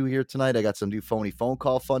to get to here tonight. I got some new phony phone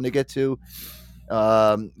call fun to get to.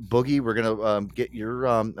 Boogie, we're gonna get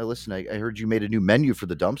your listen. I heard you made a new menu for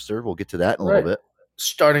the dumpster. We'll get to that in a little bit.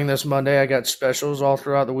 Starting this Monday, I got specials all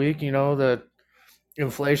throughout the week.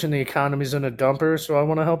 inflation, the economy's in a dumper, so I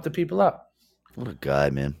want to help the people out. What a guy,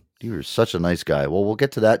 man. You were such a nice guy. Well, we'll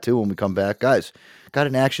get to that too when we come back. Guys, got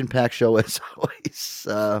an action-packed show as always.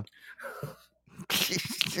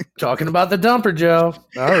 Talking about the dumper, Joe.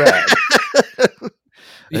 All right.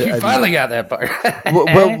 You finally got that part.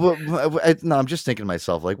 No, I'm just thinking to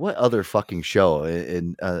myself, like, what other fucking show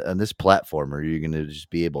on this platform are you going to just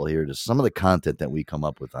be able to hear some of the content that we come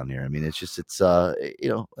up with on here? I mean, that's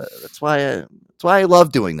why I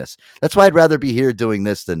love doing this. That's why I'd rather be here doing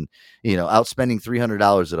this than, out spending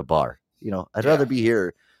 $300 at a bar. I'd rather be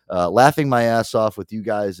here laughing my ass off with you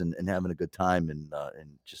guys and having a good time and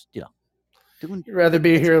just, doing. You'd rather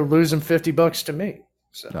be here losing $50 to me.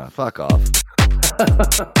 So. No, fuck off.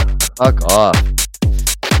 Fuck off.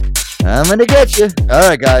 I'm gonna get you. All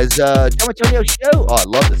right, guys. Joe Antonio Show. Oh, I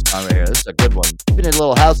love this song right here. This is a good one. Been in a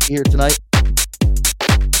little house here tonight.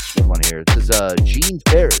 Good one here. This is Gene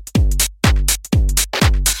Ferris.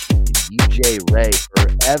 DJ Ray.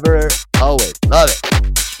 Forever. Always. Love it.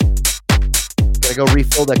 Gotta go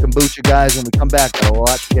refill that kombucha, guys. When we come back, got a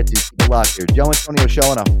lot to get to. Keep it locked here. Joe Antonio Show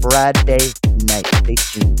on a Friday night. Stay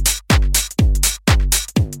tuned.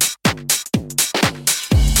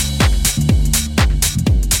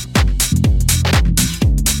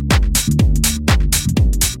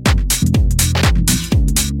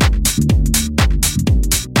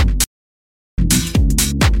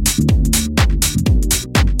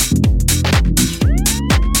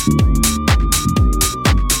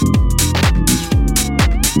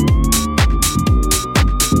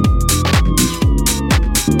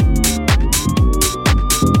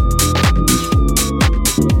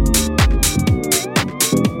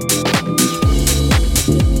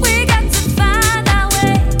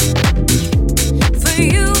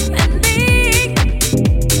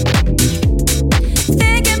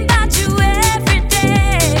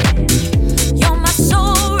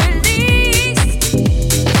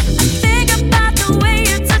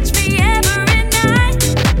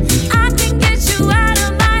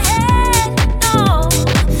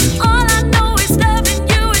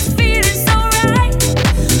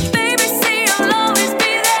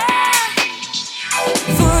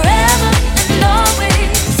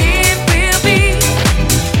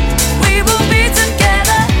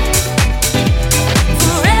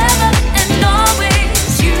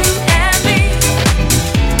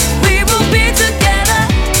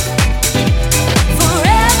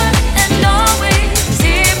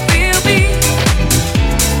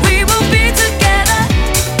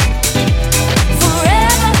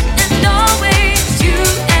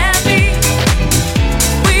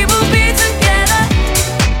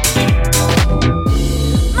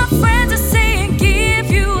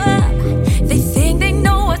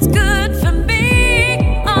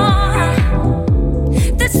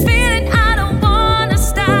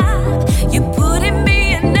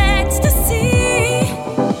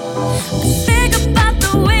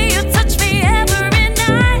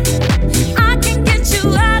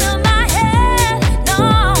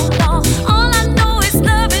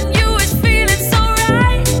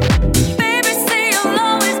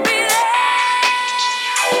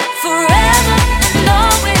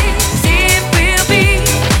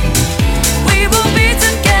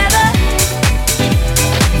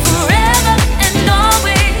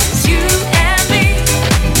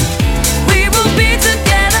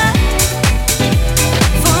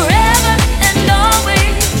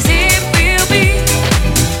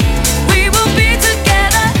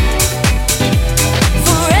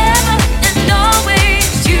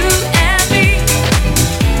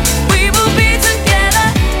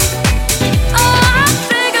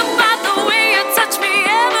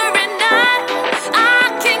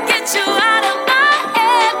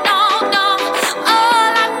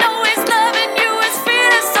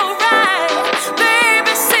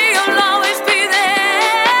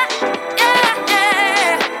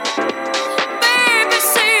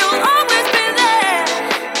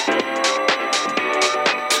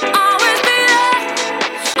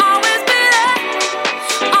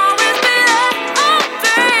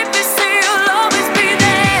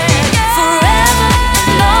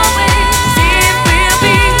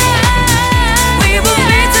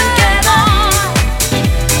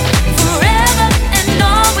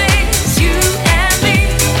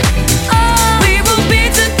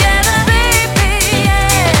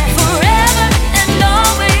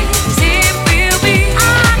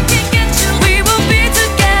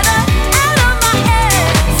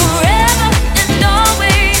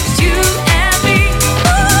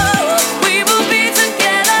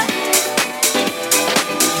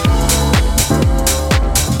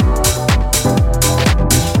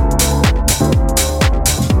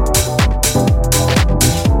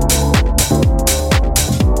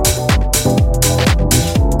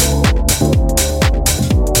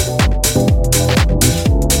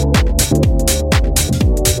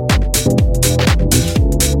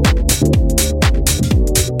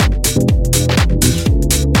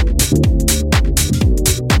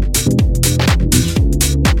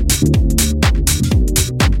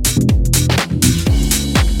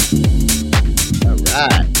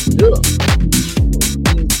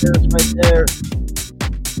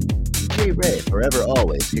 forever,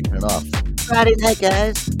 always. Kicking it off. Friday night,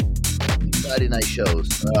 guys. Friday night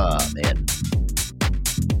shows. Oh, man.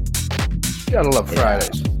 You gotta love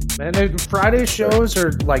Fridays. Man, Friday shows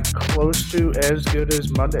are like close to as good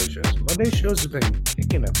as Monday shows. Monday shows have been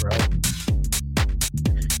kicking it, bro.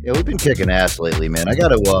 Yeah, we've been kicking ass lately, man. I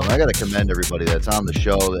gotta commend everybody that's on the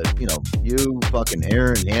show. That you, fucking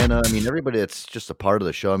Aaron, Hannah. I mean, everybody that's just a part of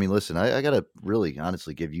the show. I mean, listen, I gotta really,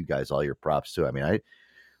 honestly, give you guys all your props too. I mean,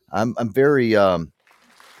 I'm very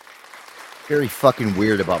very fucking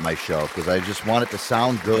weird about my show because I just want it to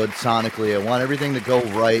sound good sonically. I want everything to go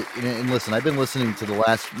right. And listen, I've been listening to the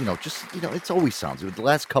last, it's always sounds good. The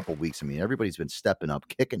last couple weeks, I mean, everybody's been stepping up,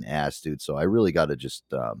 kicking ass, dude. So I really got to just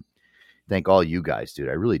thank all you guys, dude.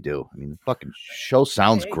 I really do. I mean, the fucking show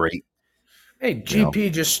sounds great. Hey,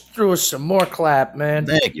 GP just threw us some more clap, man.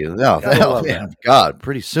 Thank you. Oh, man. God,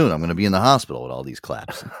 pretty soon I'm going to be in the hospital with all these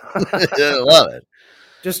claps. I love it.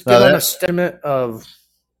 Just give them a statement of,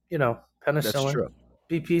 penicillin. That's true.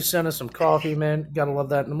 BP sent us some coffee, man. Gotta love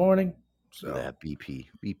that in the morning. So that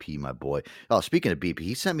BP, my boy. Oh, speaking of BP,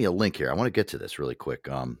 he sent me a link here. I want to get to this really quick.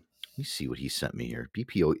 Let me see what he sent me here.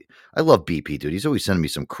 BP, I love BP, dude. He's always sending me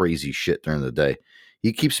some crazy shit during the day.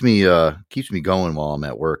 He keeps me going while I'm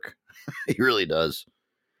at work. He really does.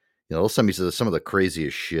 He'll send me some of the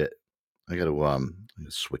craziest shit. I got to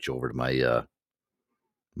switch over to my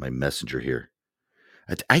my messenger here.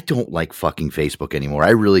 I don't like fucking Facebook anymore. I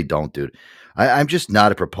really don't, dude. I'm just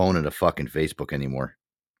not a proponent of fucking Facebook anymore.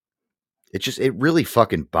 It really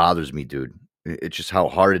fucking bothers me, dude. It's just how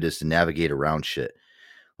hard it is to navigate around shit.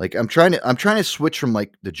 Like I'm trying to switch from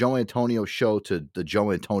like the Joe Antonio show to the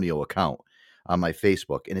Joe Antonio account on my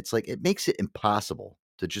Facebook, and it's like it makes it impossible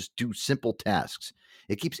to just do simple tasks.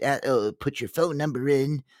 It keeps put your phone number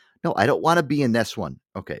in. No, I don't want to be in this one.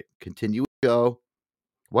 Okay, continue show.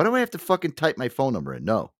 Why do I have to fucking type my phone number in?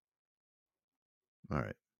 No. All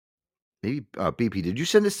right. Maybe BP, did you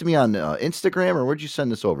send this to me on Instagram or where'd you send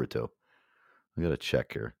this over to? I gotta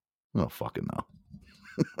check here. Oh, fucking no.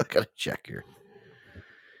 I gotta check here.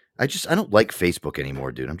 I don't like Facebook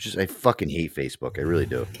anymore, dude. I fucking hate Facebook. I really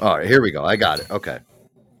do. All right, here we go. I got it. Okay.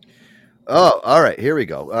 Oh, all right. Here we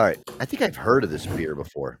go. All right. I think I've heard of this beer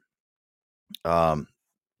before.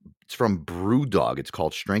 It's from Brewdog. It's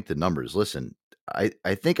called Strength in Numbers. Listen,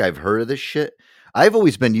 I think I've heard of this shit. I've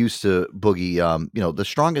always been used to Boogie. The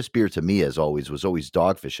strongest beer to me, as always, was always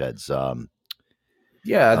Dogfish Head's. The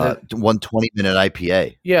 120-minute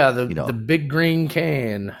IPA. Yeah, the big green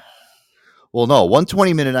can. Well, no,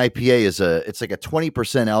 120-minute IPA it's like a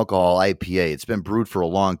 20% alcohol IPA. It's been brewed for a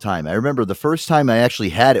long time. I remember the first time I actually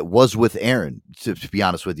had it was with Aaron, to be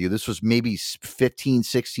honest with you. This was maybe 15,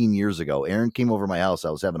 16 years ago. Aaron came over to my house. I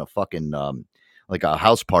was having a fucking like a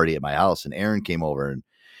house party at my house, and Aaron came over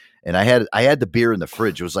and I had the beer in the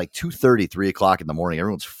fridge. It was like 2:30, 3 o'clock in the morning.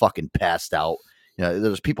 Everyone's fucking passed out.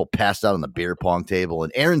 There's people passed out on the beer pong table,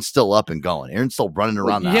 and Aaron's still up and going. Aaron's still running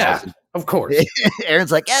around the house. Of course.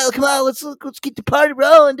 Aaron's like, "Oh, come on, let's keep the party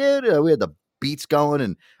rolling, dude." We had the beats going,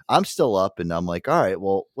 and I'm still up, and I'm like, "All right,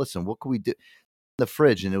 well, listen, what can we do?" In the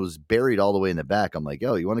fridge, and it was buried all the way in the back. I'm like,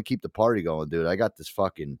 "Yo, you want to keep the party going, dude? I got this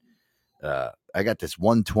fucking, I got this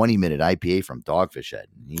 120-minute IPA from Dogfish Head."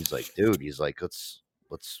 And he's like, "Dude," he's like, "Let's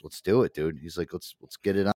do it, dude." He's like, "Let's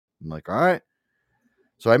get it on." I'm like, "All right."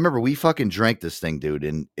 So I remember we fucking drank this thing, dude,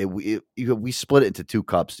 and we split it into 2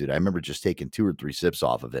 cups, dude. I remember just taking 2 or 3 sips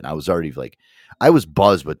off of it, and I was already like, I was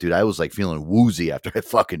buzzed, but dude, I was like feeling woozy after I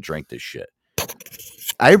fucking drank this shit.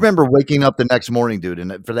 I remember waking up the next morning, dude,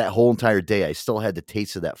 and for that whole entire day, I still had the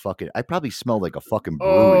taste of that fucking. I probably smelled like a fucking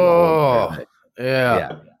brewery. Oh,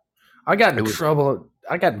 yeah. I got in trouble.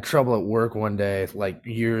 I got in trouble at work one day, like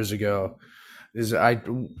years ago.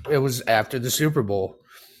 It was after the Super Bowl.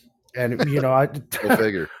 And, I go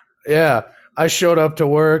figure. Yeah. I showed up to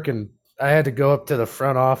work and I had to go up to the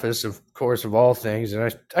front office, of course, of all things.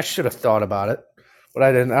 And I should have thought about it, but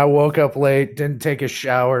I didn't. I woke up late, didn't take a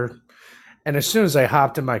shower. And as soon as I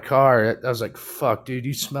hopped in my car, I was like, fuck, dude,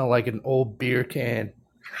 you smell like an old beer can.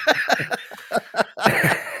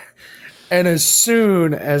 And as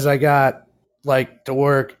soon as I got to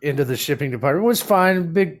work into the shipping department, it was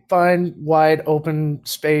fine. Big, fine, wide open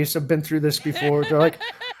space. I've been through this before. They're like,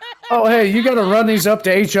 "Oh, hey, you got to run these up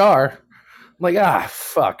to HR." I'm like,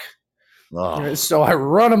 fuck. Oh. So I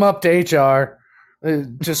run them up to HR,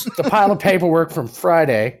 just the pile of paperwork from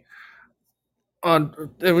Friday.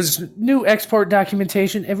 There was new export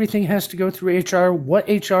documentation. Everything has to go through HR. What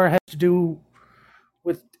HR has to do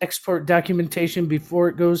with export documentation before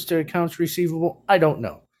it goes to accounts receivable, I don't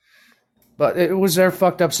know. But it was their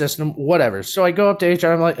fucked up system, whatever. So I go up to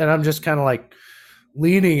HR, I'm just kind of like,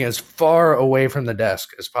 leaning as far away from the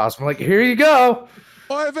desk as possible. I'm like, here you go.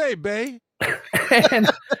 Oy vey, and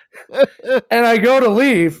I go to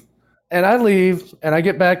leave, and I leave, and I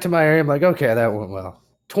get back to my area. I'm like, okay, that went well.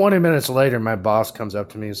 20 minutes later, my boss comes up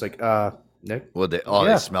to me. He's like, Nick. Well,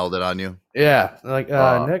 they smelled it on you. Yeah. They're like,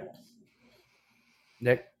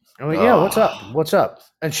 Nick. I'm like, yeah, what's up? What's up?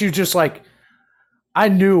 And she was just like, I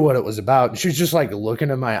knew what it was about. And she was just like looking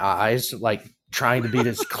in my eyes, like trying to be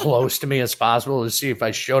as close to me as possible to see if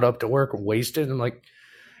I showed up to work wasted. I'm like,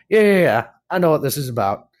 yeah, I know what this is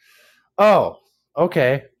about. Oh,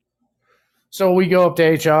 okay. So we go up to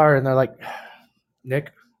HR and they're like,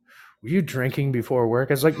 Nick, were you drinking before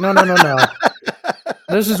work? I was like, no.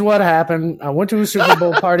 This is what happened. I went to a Super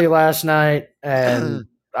Bowl party last night and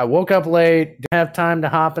I woke up late, didn't have time to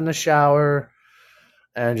hop in the shower,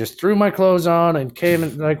 and just threw my clothes on and came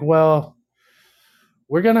and like, well,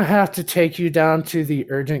 we're going to have to take you down to the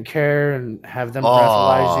urgent care and have them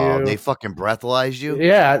breathalyze you. They fucking breathalyze you?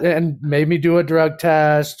 Yeah, and made me do a drug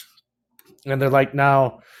test. And they're like,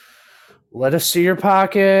 now, let us see your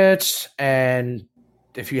pockets, and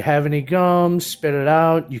if you have any gum, spit it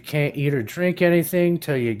out. You can't eat or drink anything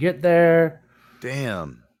till you get there.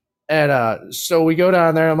 Damn. And so we go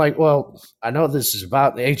down there. I'm like, well, I know this is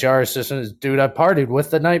about the HR assistant, is dude I partied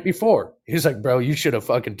with the night before. He's like, bro, you should have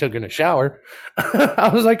fucking taken a shower. I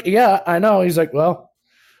was like, yeah, I know. He's like, well,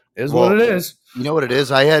 what it is. You know what it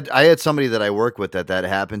is? I had somebody that I work with that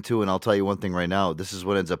happened to, and I'll tell you one thing right now. This is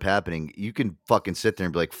what ends up happening. You can fucking sit there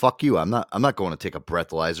and be like, fuck you. I'm not going to take a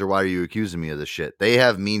breathalyzer. Why are you accusing me of this shit? They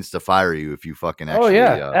have means to fire you if you fucking actually. Oh,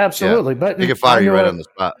 yeah, absolutely. Yeah. But they can fire you right on the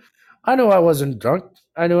spot. I knew I wasn't drunk.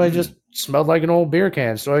 I knew I just smelled like an old beer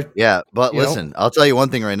can. So but listen, I'll tell you one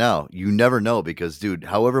thing right now. You never know because, dude,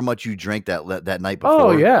 however much you drank that night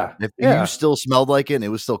before, if you still smelled like it and it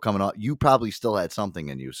was still coming out, you probably still had something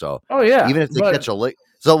in you. So, even if they catch a lick.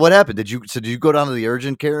 So what happened? Did you go down to the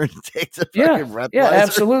urgent care and take the fucking breathalyzer? Yeah,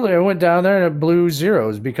 absolutely. I went down there and it blew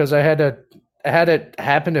zeros because I had it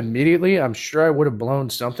happen immediately. I'm sure I would have blown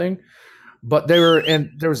something, but there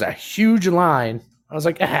was a huge line. I was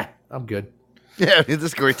like, I'm good. Yeah, this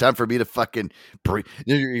is a great time for me to fucking breathe.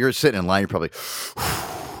 You're sitting in line. You're probably.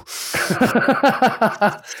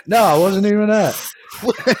 No, it wasn't even that.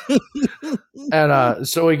 And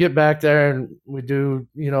so we get back there and we do,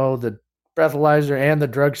 the breathalyzer and the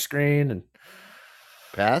drug screen and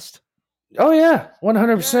passed. Oh yeah,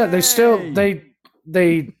 100%. They still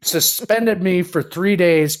they suspended me for 3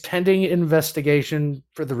 days pending investigation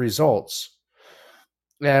for the results.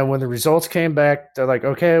 And when the results came back, they're like,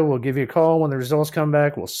 okay, we'll give you a call. When the results come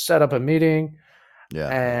back, we'll set up a meeting. Yeah.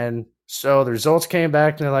 And so the results came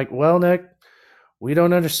back and they're like, well, Nick, we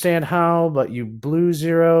don't understand how, but you blew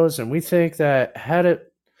zeros. And we think that had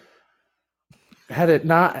it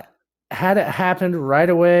happened right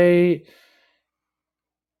away,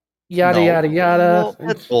 yada, yada. Well,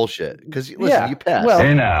 that's bullshit. Because listen, you passed. Well,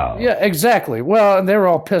 yeah, exactly. Well, and they were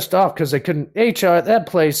all pissed off because they couldn't. That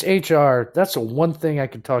place, HR, that's the one thing I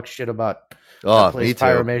could talk shit about. Oh, me too.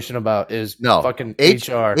 Pyramation about is fucking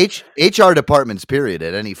HR. HR departments, period,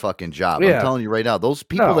 at any fucking job. Yeah. I'm telling you right now, those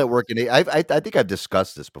people that work in I think I've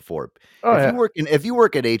discussed this before. If you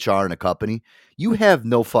work at HR in a company, you have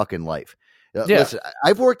no fucking life. Listen,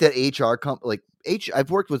 I've worked at HR I've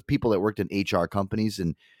worked with people that worked in HR companies,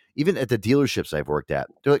 and even at the dealerships I've worked at,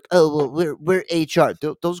 they're like, "Oh, well, we're HR."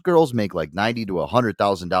 Those girls make like $90,000 to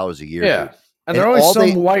 $100,000 a year. Yeah, and they're always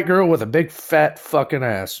some white girl with a big fat fucking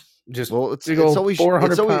ass. Just it's always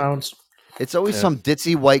 400 pounds. It's always some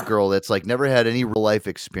ditzy white girl that's like never had any real life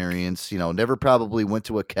experience. Never probably went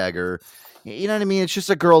to a kegger. You know what I mean? It's just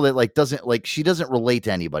a girl that she doesn't relate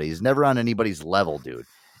to anybody. Is never on anybody's level, dude.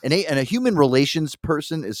 And a human relations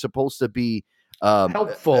person is supposed to be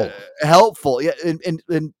helpful, yeah,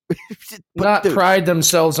 and not pride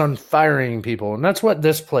themselves on firing people, and that's what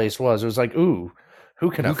this place was. It was like, ooh, who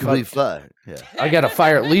can I fire? Yeah, I got to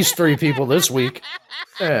fire at least 3 people this week.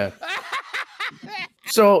 Yeah.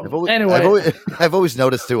 So I've always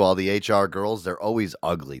noticed too, all the HR girls, they're always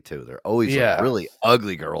ugly too. They're always really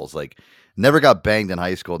ugly girls. Like never got banged in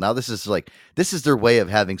high school. Now this is their way of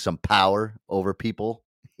having some power over people.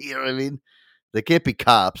 You know what I mean? They can't be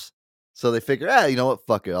cops. So they figure, you know what?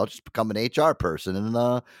 Fuck it. I'll just become an HR person and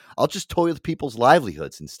I'll just toy with people's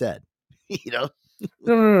livelihoods instead. No.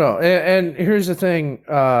 And here's the thing,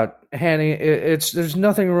 Hanny, there's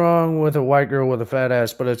nothing wrong with a white girl with a fat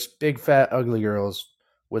ass, but it's big, fat, ugly girls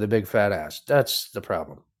with a big, fat ass. That's the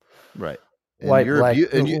problem. Right. White, black.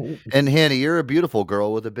 And Hanny, you're a beautiful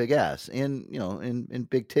girl with a big ass and, and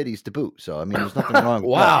big titties to boot. So, I mean, there's nothing wrong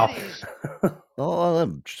with that. Wow. Oh,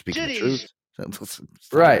 I'm speaking the truth.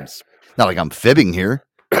 Right. It's not like I'm fibbing here.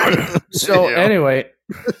 So anyway,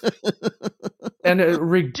 and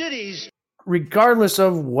regardless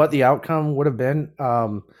of what the outcome would have been,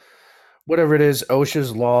 whatever it is,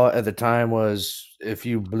 OSHA's law at the time was if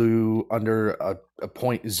you blew under a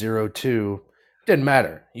 0.02, didn't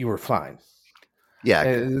matter. You were fine. Yeah.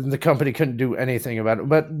 And the company couldn't do anything about it.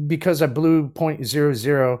 But because I blew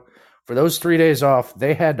 0.00 for those 3 days off,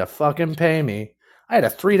 they had to fucking pay me. I had a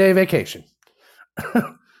 3-day vacation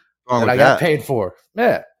that I got paid for.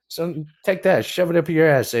 Yeah. So take that. Shove it up your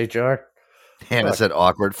ass, HR. Hannah said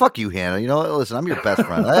awkward. Fuck you, Hannah. You know what? Listen, I'm your best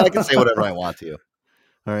friend. I can say whatever I want to you.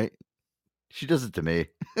 All right. She does it to me.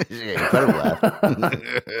 Yeah, you better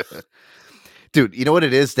laugh. Dude, you know what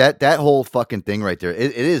it is? That whole fucking thing right there.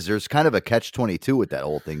 It is. There's kind of a catch-22 with that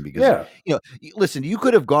whole thing because, you know, listen, you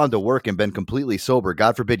could have gone to work and been completely sober.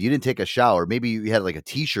 God forbid you didn't take a shower. Maybe you had like a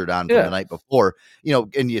t-shirt on from the night before, you know,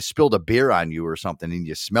 and you spilled a beer on you or something and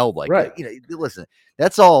you smelled like it. You know, listen,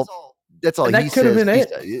 that's all and that he could have says. been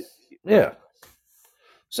it. Yeah.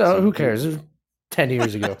 So who cares? It was 10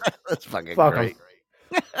 years ago. That's fucking Fuck great.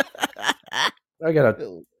 I got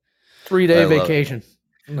a 3-day vacation.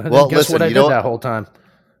 Well, guess listen, what I did that whole time?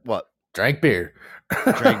 What? Drank beer.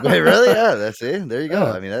 Drank beer? Really? Yeah, that's it. There you go.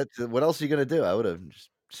 I mean, that's what else are you gonna do? I would have just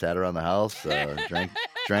sat around the house,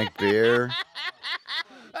 drank beer.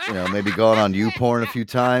 You know, maybe going on YouPorn a few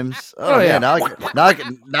times. Oh yeah, now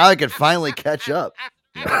I can finally catch up.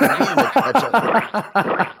 You know,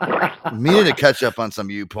 meaning to catch up on some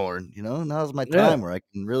YouPorn. You know, now's my time where I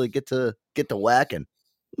can really get to whacking.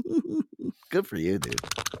 Good for you, dude.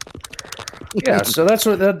 Yeah, so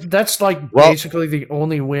that's like basically the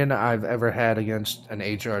only win I've ever had against an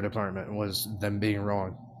HR department was them being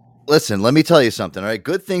wrong. Listen, let me tell you something. All right,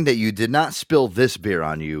 good thing that you did not spill this beer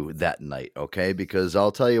on you that night, okay? Because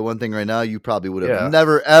I'll tell you one thing right now, you probably would have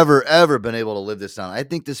never, ever, ever been able to live this down. I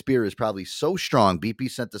think this beer is probably so strong.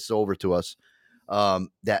 BP sent this over to us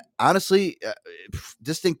that honestly,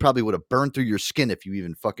 this thing probably would have burned through your skin if you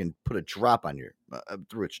even fucking put a drop on your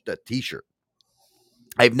through a t-shirt.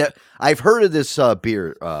 I've heard of this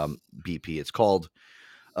beer, BP. It's called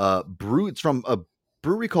Brew. It's from a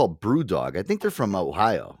brewery called Brewdog. I think they're from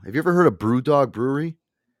Ohio. Have you ever heard of Brewdog Brewery?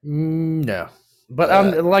 No, but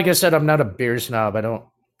I'm like I said, I'm not a beer snob. I'm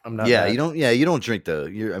not. Yeah, you don't drink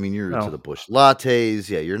you're into the Busch lattes.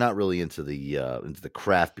 Yeah, you're not really into the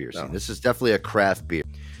craft beer scene. No. This is definitely a craft beer.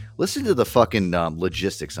 Listen to the fucking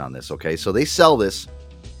logistics on this. Okay, so they sell this.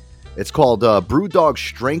 It's called Brewdog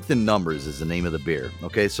Strength in Numbers is the name of the beer.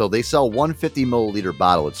 Okay, so they sell 150 milliliter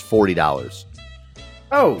bottle. It's $40.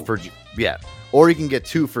 Oh, or you can get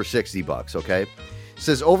 2 for $60. Okay, it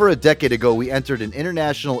says over a decade ago we entered an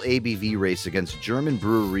international ABV race against German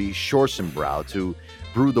brewery Schorzenbrau to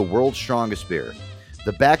brew the world's strongest beer.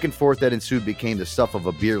 The back and forth that ensued became the stuff of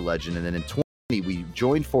a beer legend, and then in 2020 we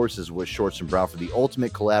joined forces with Schorzenbrau for the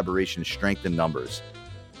ultimate collaboration, Strength in Numbers.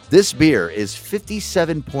 This beer is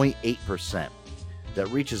 57.8% that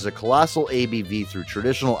reaches a colossal ABV through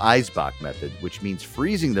traditional Eisbach method, which means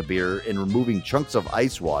freezing the beer and removing chunks of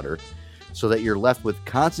ice water so that you're left with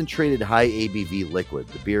concentrated high ABV liquid.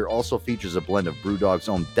 The beer also features a blend of Brewdog's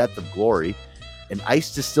own Death of Glory, an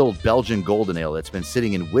ice-distilled Belgian golden ale that's been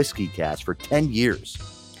sitting in whiskey casks for 10 years.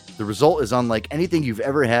 The result is unlike anything you've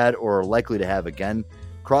ever had or are likely to have again.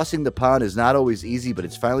 Crossing the pond is not always easy, but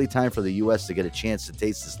it's finally time for the U.S. to get a chance to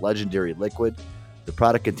taste this legendary liquid. The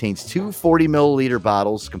product contains 2 40-milliliter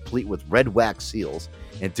bottles, complete with red wax seals,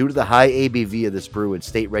 and due to the high ABV of this brew and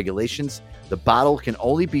state regulations, the bottle can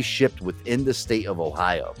only be shipped within the state of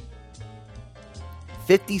Ohio.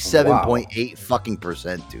 57.8 fucking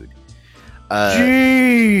percent, dude.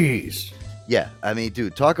 Jeez. Yeah, I mean,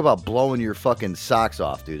 dude, talk about blowing your fucking socks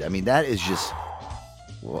off, dude. I mean, that is just...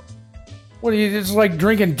 What are you? It's like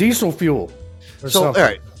drinking diesel fuel. So, all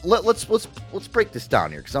right, let's break this down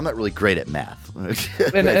here because I'm not really great at math.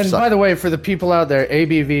 and by the way, for the people out there,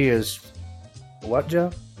 ABV is what, Joe?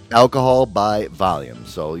 Alcohol by volume.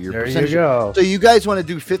 So your there you go. So you guys want to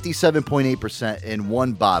do 57.8% in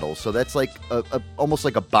one bottle. So that's like almost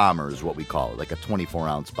like a bomber is what we call it, like a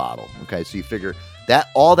 24-ounce bottle. Okay, so you figure that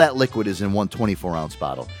all that liquid is in one 24-ounce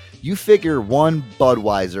bottle. You figure one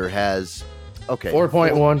Budweiser has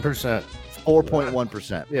 4.1%.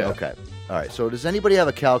 4.1%. Yeah. Okay. All right. So does anybody have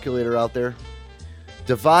a calculator out there?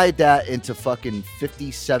 Divide that into fucking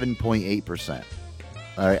 57.8%.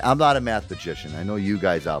 All right. I'm not a math magician. I know you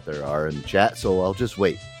guys out there are in the chat, so I'll just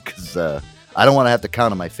wait because I don't want to have to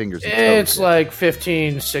count on my fingers. It's like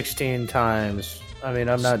 15, 16 times. I mean,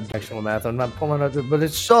 I'm not actual math. I'm not pulling up, but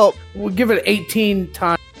it's so we'll give it 18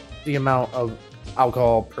 times the amount of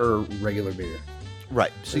alcohol per regular beer.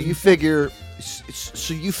 Right. So you figure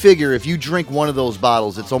So you figure if you drink one of those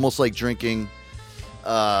bottles, it's almost like drinking,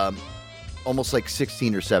 almost like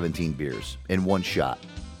 16 or 17 beers in one shot.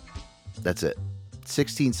 That's it.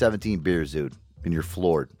 16, 17 beers, dude, and you're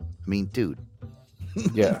floored. I mean, dude.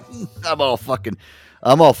 Yeah. I'm all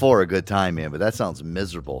for a good time, man, but that sounds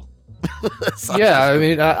miserable. I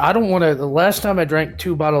mean, I don't want to. The last time I drank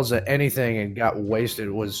 2 bottles of anything and got wasted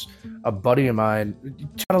was a buddy of mine.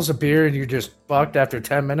 2 bottles of beer and you're just fucked after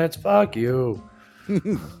 10 minutes? Fuck you.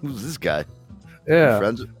 Who's this guy? Yeah.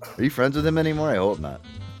 Are you friends with him anymore? I hope not.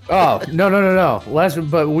 Oh, no.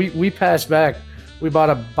 But we passed back. We bought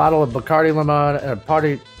a bottle of Bacardi Limon and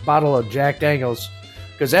a bottle of Jack Daniels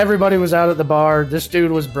because everybody was out at the bar. This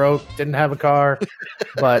dude was broke, didn't have a car,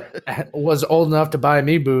 but was old enough to buy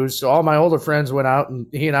me booze. So all my older friends went out, and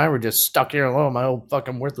he and I were just stuck here alone. My old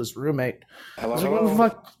fucking worthless roommate. Hello. Oh,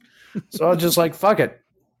 fuck. So I was just like, fuck it.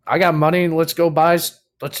 I got money, and let's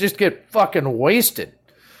just get fucking wasted.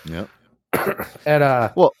 Yep.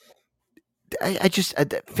 And well, I just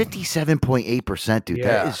 57.8%, dude. Yeah.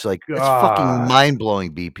 That is like that's fucking mind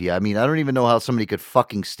blowing. BP. I mean, I don't even know how somebody could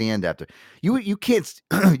fucking stand after you can't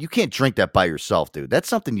you can't drink that by yourself, dude. That's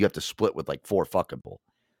something you have to split with like 4 fucking people.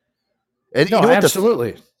 And no, you know what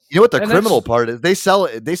absolutely. You know what the criminal part is? They sell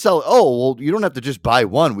it. Oh, well, you don't have to just buy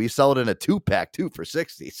one. We sell it in a 2-pack too for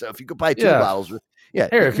 $60. So if you could buy 2 bottles, here,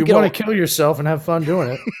 if you want to kill yourself and have fun doing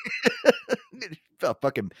it,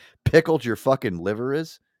 fucking pickled your fucking liver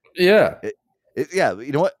is. Yeah. Yeah,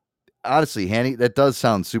 you know what? Honestly, Hanny, that does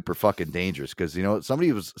sound super fucking dangerous because, you know,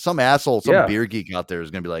 some asshole, beer geek out there is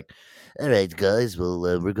going to be like, all right, guys, well,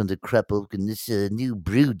 we're going to crap open this new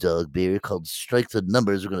brew dog beer called Strike the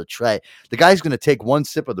Numbers. We're going to try it. The guy's going to take one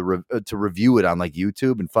sip of to review it on like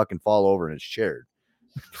YouTube and fucking fall over in his chair.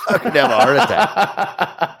 Fucking have a heart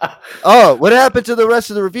attack. Oh, what happened to the rest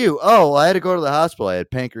of the review? Oh, I had to go to the hospital. I had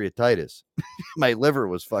pancreatitis. My liver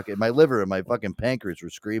and my fucking pancreas were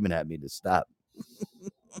screaming at me to stop.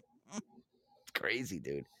 Crazy,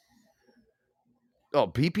 dude. Oh,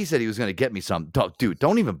 BP said he was going to get me some. Dude,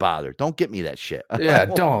 don't even bother. Don't get me that shit. Yeah,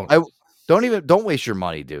 don't waste your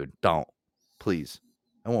money, dude. Don't. Please.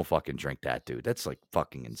 I won't fucking drink that, dude. That's like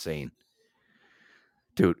fucking insane.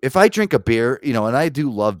 Dude, if I drink a beer, you know, and I do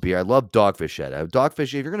love beer. I love Dogfish Head. I have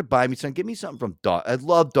Dogfish Head. If you're going to buy me something, give me something from I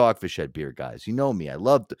love Dogfish Head beer, guys. You know me. I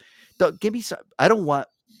love give me some. I don't want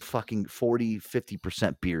fucking 40,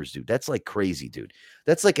 50% beers, dude. That's like crazy, dude.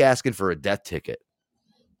 That's like asking for a death ticket.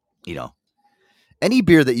 You know, any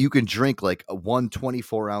beer that you can drink like a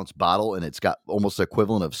 124-ounce bottle and it's got almost the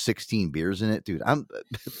equivalent of 16 beers in it, dude. I'm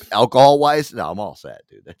alcohol wise, no, I'm all set,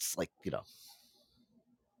 dude. That's like, you know,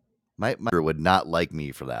 my liver would not like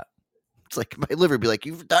me for that. It's like my liver would be like,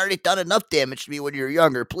 you've already done enough damage to me when you were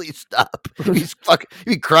younger. Please stop. He's fucking,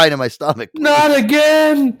 you'd be crying in my stomach. Please. Not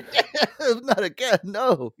again. Not again.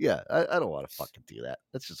 No. Yeah. I don't want to fucking do that.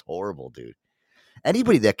 That's just horrible, dude.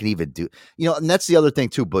 Anybody that can even do, you know, and that's the other thing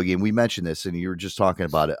too, Boogie. And we mentioned this and you were just talking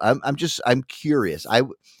about it. I'm curious.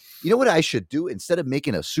 You know what I should do? Instead of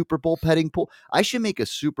making a Super Bowl betting pool, I should make a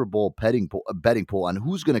Super Bowl betting pool on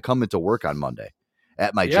who's going to come into work on Monday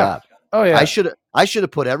at my job. Oh yeah. I should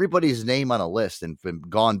have put everybody's name on a list and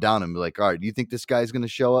gone down and be like, all right, do you think this guy's going to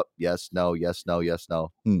show up? Yes, no, yes, no, yes,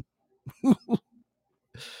 no.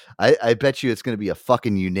 I bet you it's going to be a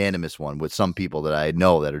fucking unanimous one with some people that I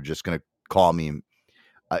know that are just going to call me.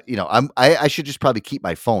 You know, I should just probably keep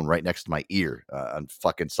my phone right next to my ear on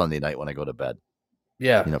fucking Sunday night when I go to bed.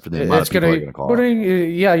 Yeah, you know, for the amount of people are going to call.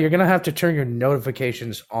 Yeah, you're going to have to turn your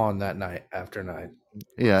notifications on that night after night.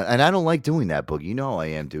 Yeah, and I don't like doing that, Boogie. You know how I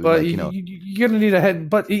am, dude. But like, you know, you're going to need a head.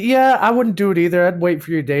 But yeah, I wouldn't do it either. I'd wait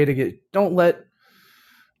for your day to get. Don't let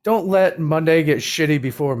Monday get shitty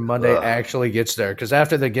before Monday actually gets there. Because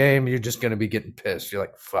after the game, you're just going to be getting pissed. You're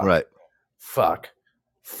like, fuck, right? Fuck.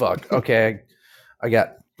 Okay, I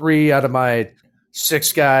got 3 out of my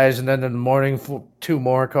 6 guys, and then in the morning 2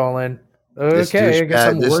 more call in. Okay, I guess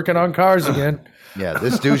I'm working on cars again. Yeah,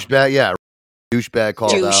 this douchebag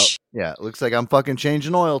called out. Yeah, it looks like I'm fucking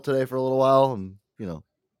changing oil today for a little while. And, you know,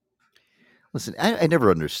 listen, I never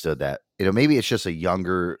understood that. You know, maybe it's just a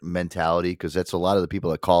younger mentality because that's a lot of the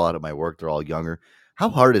people that call out at my work. They're all younger. How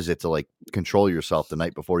hard is it to like control yourself the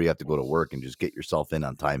night before you have to go to work and just get yourself in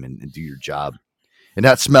on time and do your job? And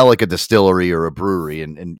not smell like a distillery or a brewery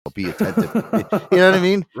and be attentive. You know what I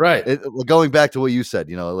mean? Right. Going back to what you said,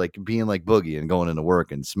 you know, like being like Boogie and going into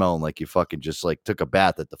work and smelling like you fucking just like took a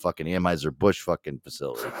bath at the fucking Anheuser-Busch fucking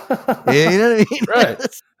facility. You know what I mean? Right.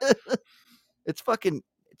 It's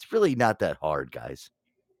really not that hard, guys.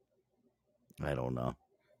 I don't know.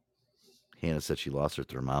 Hannah said she lost her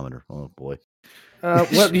thermometer. Oh boy.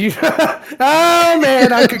 What you? Oh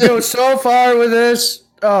man, I could go so far with this.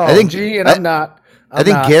 Oh, I think, I'm not. I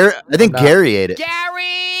think Gary ate it.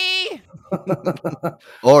 Gary!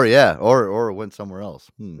 Or or went somewhere else.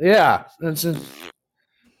 Yeah, it's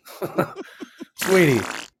sweetie,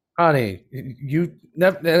 honey, you.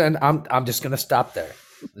 And I'm just gonna stop there.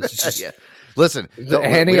 It's just, Yeah. Listen,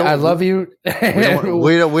 Annie, I love you.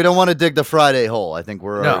 We don't want to dig the Friday hole. I think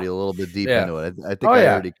we're already a little bit deep into it. I think I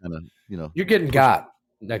already kind of, You're getting got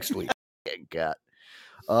next week. Getting got.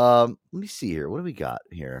 Let me see here. What do we got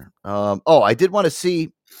here? I did want to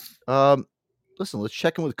see. Listen, let's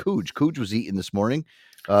check in with Cooj. Cooj was eating this morning.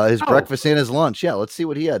 His breakfast and his lunch. Yeah, let's see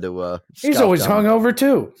what he had to. He's always hungover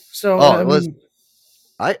too. So listen.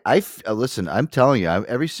 I'm telling you,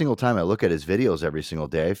 every single time I look at his videos every single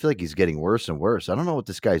day, I feel like he's getting worse and worse. I don't know what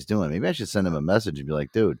this guy's doing. Maybe I should send him a message and be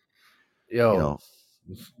like, dude,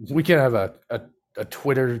 we can have a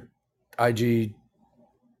Twitter, IG,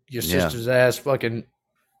 your sister's ass fucking.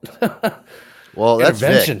 Well, that's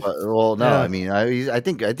Vic. No, I mean, I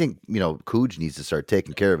think Cooj needs to start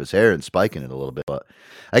taking care of his hair and spiking it a little bit. But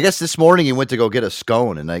I guess this morning he went to go get a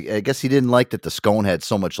scone, and I guess he didn't like that the scone had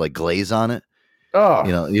so much like glaze on it. Oh,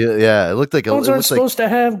 it looked like scones aren't supposed to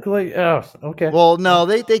have glaze. Oh, okay. Well, no,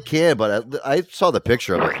 they can, but I saw the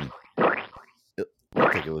picture of it. And it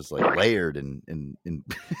looked like it was like layered and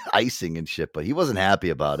icing and shit, but he wasn't happy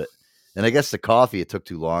about it. And I guess the coffee, it took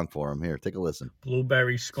too long for him. Here, take a listen.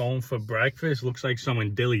 Blueberry scone for breakfast. Looks like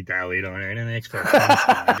someone dilly-dallied on it. I didn't ask for a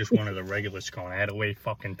scone. I just wanted a regular scone. I had to wait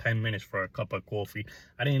fucking 10 minutes for a cup of coffee.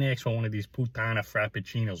 I didn't ask for one of these putana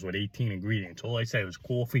frappuccinos with 18 ingredients. All I said was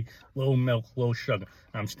coffee, little milk, little sugar.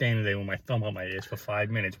 I'm standing there with my thumb up my ass for 5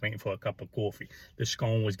 minutes waiting for a cup of coffee. The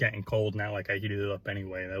scone was getting cold now, like I heated it up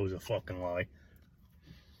anyway. That was a fucking lie.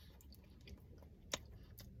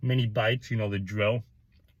 Mini bites, the drill.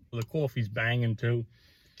 The coffee's banging too.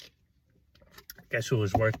 Guess it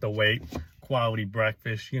was worth the wait. Quality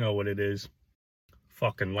breakfast, you know what it is.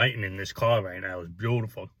 Fucking lighting in this car right now is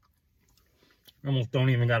beautiful. I almost don't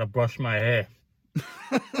even gotta brush my hair.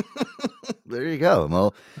 There you go.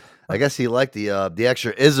 Well, I guess he liked the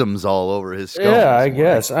extra isms all over his skull. Yeah, I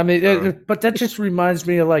guess. I mean, but that just reminds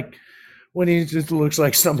me of like when he just looks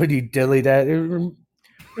like somebody dilly that. It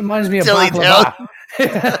reminds me of baklava.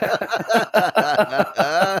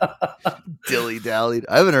 Dilly dallied.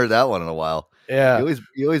 I haven't heard that one in a while. Yeah,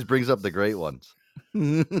 he always brings up the great ones.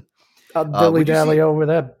 I'll dilly dally over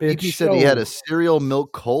that bitch. He said he had a cereal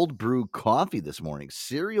milk cold brew coffee this morning.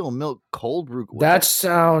 Cereal milk cold brew. That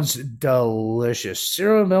sounds delicious.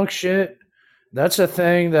 Cereal milk shit. That's a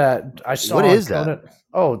thing that I saw. What is that?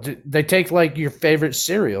 Oh, they take like your favorite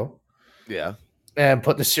cereal. Yeah. And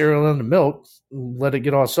put the cereal in the milk, let it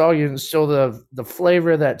get all soggy, and still the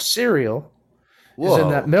flavor of that cereal is in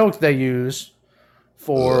that milk they use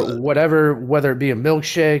for whatever, whether it be a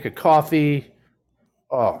milkshake, a coffee.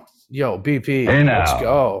 Oh, BP, let's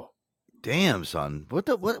go. Damn, son,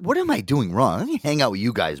 what am I doing wrong? Let me hang out with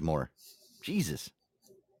you guys more. Jesus,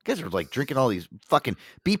 you guys are like drinking all these fucking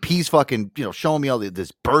BP's fucking, showing me all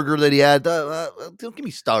this burger that he had. Don't get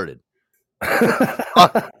me started.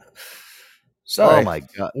 Sorry. Oh my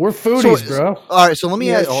god, we're foodies, bro. All right, so let me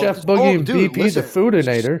ask Chef Boogie and BP, the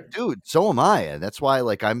foodinator, dude. So am I, and that's why,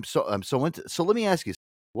 like, I'm so into. So let me ask you,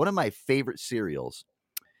 one of my favorite cereals,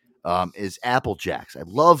 is Apple Jacks. I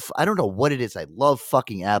don't know what it is. I love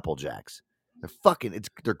fucking Apple Jacks.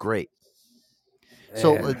 They're great.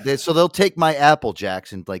 So they'll take my Apple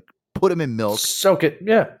Jacks and like put them in milk, soak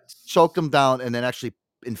them down, and then actually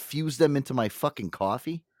infuse them into my fucking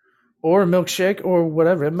coffee. Or a milkshake or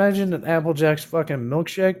whatever. Imagine an Apple Jack's fucking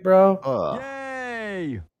milkshake, bro.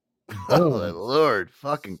 Yay! Oh, Lord.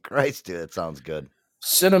 Fucking Christ, dude. That sounds good.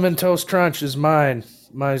 Cinnamon Toast Crunch is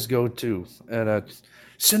mine's go-to. And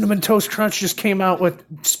Cinnamon Toast Crunch just came out with,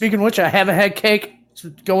 speaking of which, I haven't had cake. It's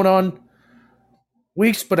going on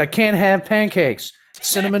weeks, but I can't have pancakes.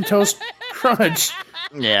 Cinnamon Toast Crunch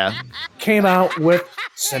came out with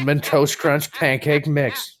Cinnamon Toast Crunch pancake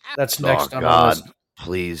mix. That's next on the list.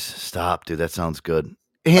 Please stop, dude. That sounds good.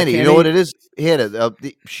 Handy, you know what it is? Hannah,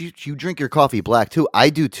 you drink your coffee black too. I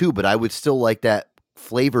do too, but I would still like that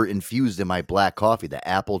flavor infused in my black coffee. The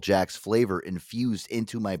Apple Jacks flavor infused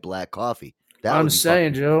into my black coffee. I'm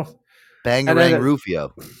saying, Joe. Bangarang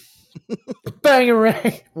Rufio.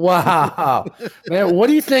 Bangarang. Wow. Man, what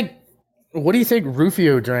do you think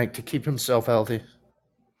Rufio drank to keep himself healthy?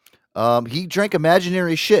 He drank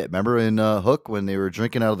imaginary shit. Remember in Hook when they were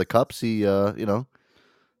drinking out of the cups? He,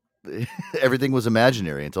 everything was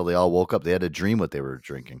imaginary until they all woke up. They had to dream what they were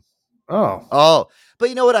drinking. Oh, but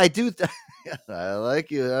you know what? I do. I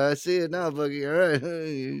like you. I see it now, Boogie. All right,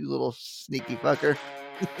 you little sneaky fucker.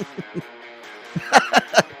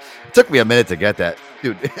 It took me a minute to get that,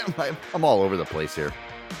 dude. I'm all over the place here.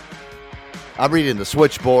 I'm reading the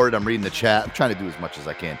switchboard. I'm reading the chat. I'm trying to do as much as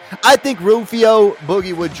I can. I think Rufio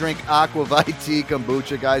Boogie would drink Aqua Vitae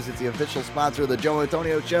Kombucha, guys. It's the official sponsor of the Joe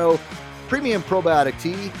Antonio Show. Premium probiotic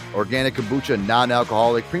tea, organic kombucha,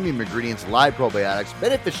 non-alcoholic, premium ingredients, live probiotics,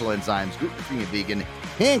 beneficial enzymes, gluten-free and vegan,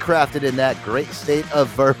 handcrafted in that great state of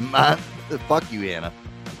Vermont. Fuck you, Anna.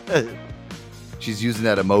 She's using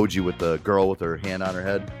that emoji with the girl with her hand on her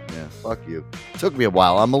head. Yeah, fuck you. Took me a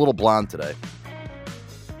while. I'm a little blonde today.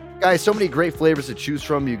 Guys, so many great flavors to choose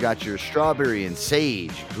from. You got your strawberry and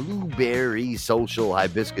sage, blueberry, social,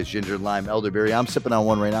 hibiscus, ginger, lime, elderberry. I'm sipping on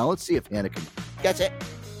one right now. Let's see if Hannah can catch it.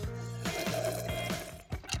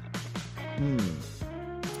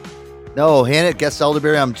 No, Hannah guessed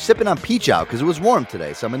elderberry. I'm sipping on peach out because it was warm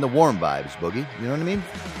today, so I'm in the warm vibes, Boogie. You know what I mean?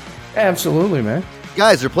 Absolutely, man.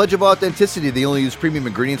 Guys, their pledge of authenticity, they only use premium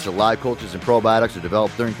ingredients or live cultures and probiotics are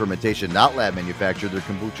developed during fermentation, not lab manufactured. Their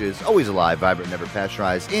kombucha is always alive, vibrant, never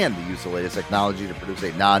pasteurized, and they use the latest technology to produce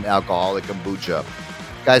a non-alcoholic kombucha.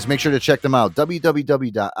 Guys, make sure to check them out.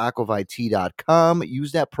 www.aquavite.com.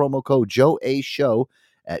 Use that promo code JOEASHOW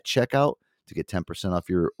at checkout to get 10% off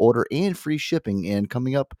your order and free shipping. And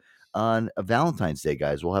coming up on Valentine's Day,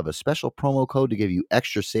 guys, we'll have a special promo code to give you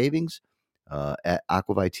extra savings at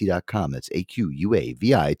aquavite.com. That's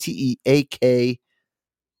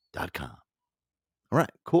AQUAVITEAK.com. All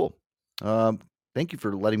right, cool. Thank you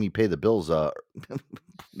for letting me pay the bills. I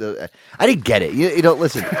didn't get it. You know,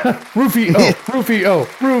 listen. Rufio.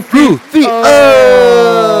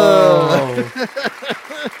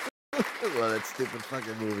 Well, that stupid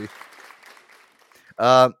fucking movie.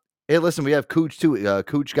 Hey, listen, we have Cooch too.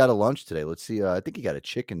 Cooch got a lunch today. Let's see. I think he got a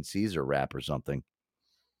chicken Caesar wrap or something.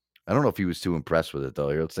 I don't know if he was too impressed with it though.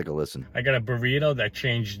 Here, let's take a listen. I got a burrito that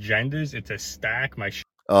changed genders. It's a stack.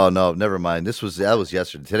 Oh no, never mind. That was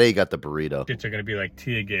yesterday. Today you got the burrito. Shits are gonna be like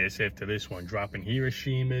tear gas after this one. Dropping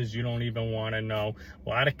Hiroshimas, you don't even want to know. A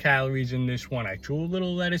lot of calories in this one. I threw a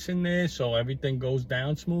little lettuce in there so everything goes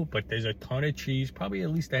down smooth, but there's a ton of cheese, probably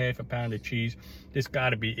at least a half a pound of cheese. This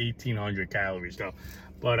got to be 1,800 calories though.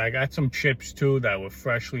 But I got some chips too that were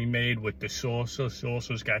freshly made with the salsa.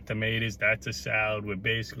 Salsa's got tomatoes. That's a salad. We're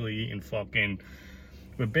basically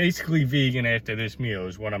vegan after this meal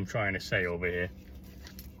is what I'm trying to say over here.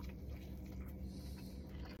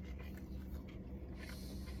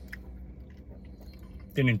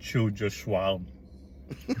 Didn't chew, just swallowed.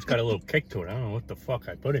 It's got a little kick to it. I don't know what the fuck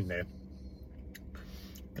I put in there.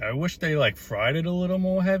 I wish they like fried it a little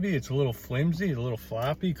more heavy. It's a little flimsy, a little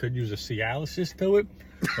floppy. Could use a Cialis to it.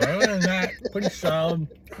 But other than that, pretty solid.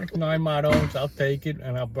 Like 9 Madones, I'll take it,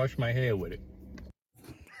 and I'll brush my hair with it.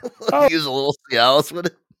 Use a little Cialis with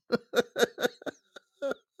it.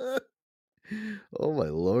 Oh my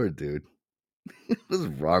lord, dude. What's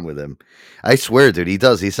wrong with him? I swear, dude, he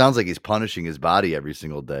does. He sounds like he's punishing his body every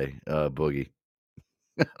single day, Boogie.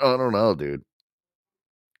 I don't know, dude.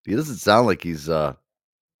 He doesn't sound like he's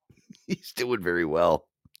doing very well,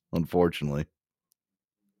 unfortunately.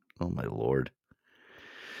 Oh my lord.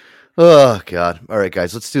 Oh god. All right,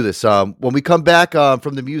 guys, let's do this. When we come back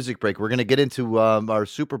from the music break, we're gonna get into our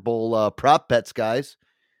Super Bowl prop bets, guys.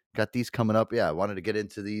 Got these coming up. Yeah, I wanted to get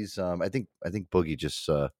into these. I think Boogie just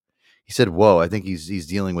he said, "Whoa!" I think he's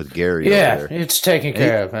dealing with Gary. Yeah, it's taken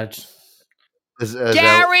care of. Gary,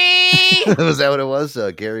 was that what it was?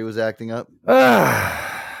 Gary was acting up.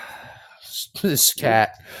 This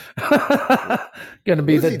cat gonna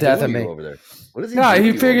be the death of me. Over there? What is he? No,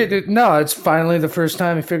 he figured it. No, it's finally the first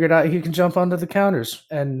time he figured out he can jump onto the counters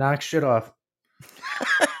and knock shit off.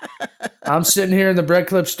 I'm sitting here in the Bread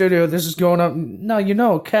Clip studio. This is going up. No, you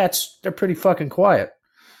know, cats, they're pretty fucking quiet.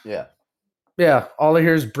 Yeah. Yeah. All I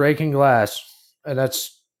hear is breaking glass. And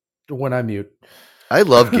that's when I mute. I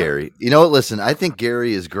love Gary. You know what? Listen, I think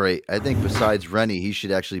Gary is great. I think besides Rennie, he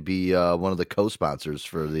should actually be one of the co-sponsors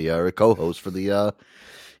for the co-host for the,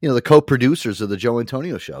 the co-producers of the Joe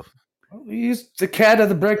Antonio Show. He's the cat of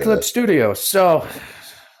the Bread Clip studio. So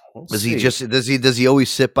does he always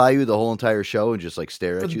sit by you the whole entire show and just like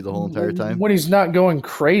stare at you the whole entire time? When he's not going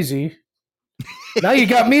crazy. Now you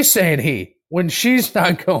got me saying he when she's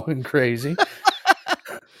not going crazy.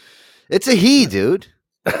 It's a he, dude.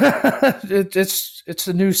 It's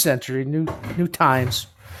a new century, new times.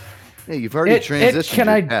 Yeah, you've already transitioned. Can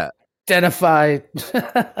identify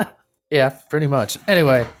Yeah, pretty much.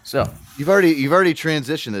 Anyway, so you've already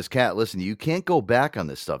transitioned this cat. Listen, you can't go back on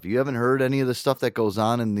this stuff. You haven't heard any of the stuff that goes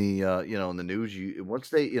on in the in the news. Once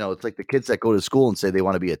they it's like the kids that go to school and say they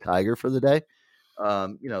want to be a tiger for the day.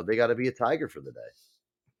 They got to be a tiger for the day.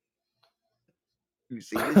 You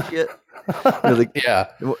see this shit? Yeah.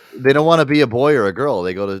 They don't want to be a boy or a girl.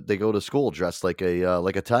 They go to school dressed like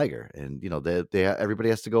a tiger, and everybody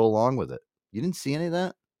has to go along with it. You didn't see any of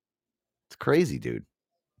that? It's crazy, dude.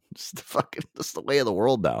 It's the way of the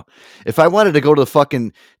world now. If I wanted to go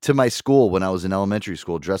to my school when I was in elementary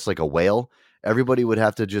school dressed like a whale, everybody would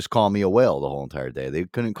have to just call me a whale the whole entire day. They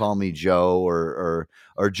couldn't call me Joe or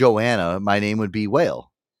Joanna. My name would be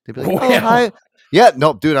Whale. They'd be like, "Oh, hi." Yeah,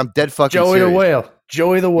 no, dude, I'm dead fucking Joey serious. the Whale.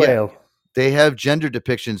 Joey the Whale. Yeah. They have gender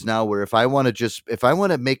depictions now where if I want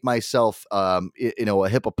to make myself a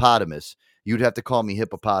hippopotamus, you'd have to call me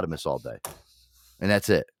hippopotamus all day. And that's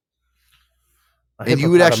it. And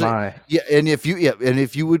you would actually, you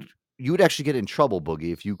would actually get in trouble,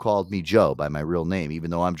 Boogie, if you called me Joe by my real name,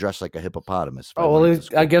 even though I'm dressed like a hippopotamus. Oh, well,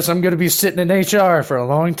 I guess I'm going to be sitting in HR for a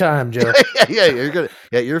long time, Joe.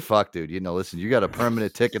 You're fucked, dude. Listen, you got a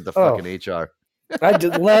permanent ticket to fucking HR.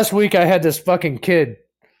 Last week I had this fucking kid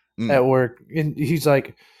at work, and he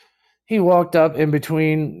walked up in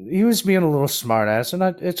between. He was being a little smart ass, and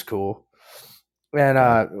it's cool.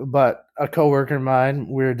 And but a coworker of mine,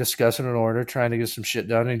 we were discussing an order, trying to get some shit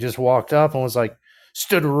done, and he just walked up and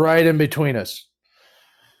stood right in between us.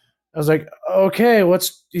 I was like, okay,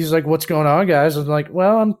 he's like, what's going on, guys? I was like,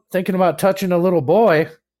 well, I'm thinking about touching a little boy.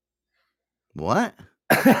 What?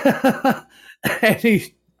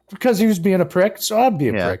 And because he was being a prick, so I'd be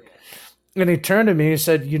a prick. And he turned to me and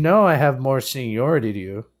said, I have more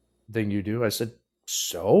seniority than you do. I said,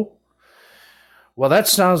 so? Well, that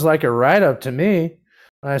sounds like a write-up to me.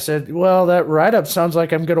 I said, well, that write-up sounds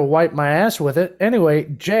like I'm going to wipe my ass with it. Anyway,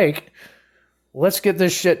 Jake, let's get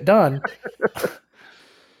this shit done.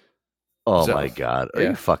 My God. Are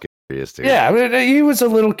you fucking serious, dude? Yeah, I mean, he was a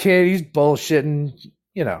little kid. He's bullshitting.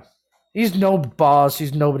 He's no boss.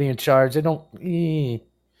 He's nobody in charge. They don't...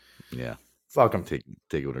 Yeah. Fuck him. Take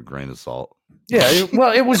it with a grain of salt. Yeah,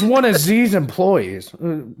 well, it was one of Z's employees,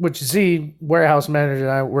 which Z, warehouse manager,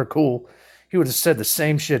 and I were cool. He would have said the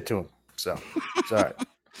same shit to him. So, it's all right.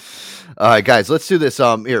 All right, guys, let's do this.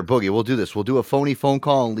 Here, Boogie, we'll do this. We'll do a phony phone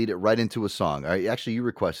call and lead it right into a song. All right, actually, you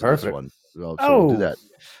requested this one, so we'll do that.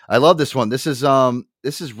 I love this one. This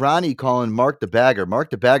is Ronnie calling Mark the Bagger. Mark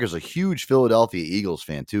the Bagger's a huge Philadelphia Eagles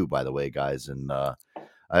fan too, by the way, guys, and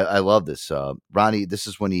I love this. Ronnie, this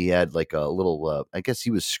is when he had like a little. I guess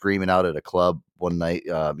he was screaming out at a club one night.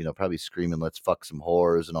 Probably screaming, "Let's fuck some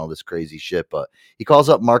whores" and all this crazy shit. But he calls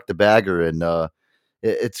up Mark the Bagger, and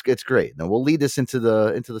it's great. Now we'll lead this into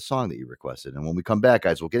the song that you requested, and when we come back,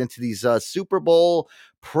 guys, we'll get into these Super Bowl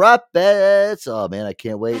prep bets. Oh man, I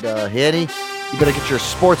can't wait. Hanny, you better get your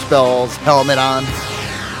sports bells helmet on.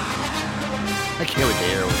 I can't wait to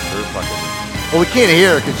hear what her fucking. Well, we can't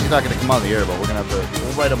hear her because she's not going to come on the air, but we're going to have to.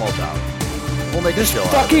 We'll write them all down. We'll make this a show.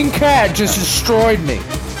 Fucking cat just destroyed me.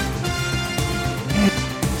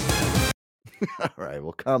 All right,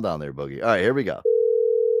 well, calm down there, Boogie. All right, here we go.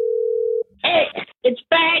 Hey, it's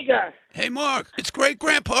Bagger. Hey, Mark, it's Great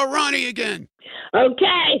Grandpa Ronnie again.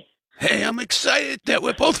 Okay. Hey, I'm excited that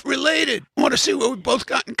we're both related. I want to see what we both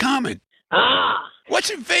got in common. What's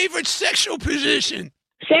your favorite sexual position?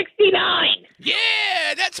 69.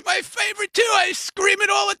 Yeah, that's my favorite too. I scream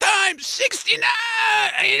it all the time. 69.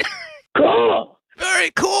 Cool.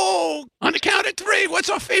 Very cool. On the count of 3,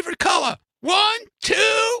 what's our favorite color? 1, 2,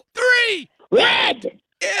 3. Red.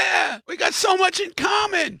 Yeah, we got so much in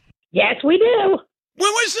common. Yes, we do.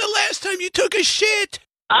 When was the last time you took a shit?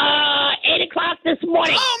 8 o'clock this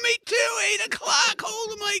morning. Oh, me too. 8 o'clock.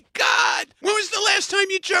 Oh my God. When was the last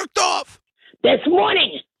time you jerked off? This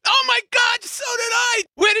morning. Oh my God, so did I!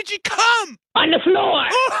 Where did you come? On the floor.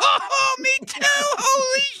 Oh, me too!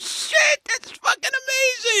 Holy shit, that's fucking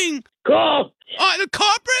amazing! Cool. On the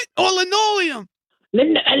carpet or linoleum?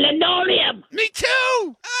 Linoleum. Me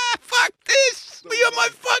too! Fuck this! You're my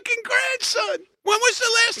fucking grandson! When was the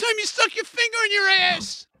last time you stuck your finger in your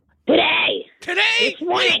ass? Today. Today? This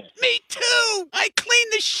morning. Me too! I clean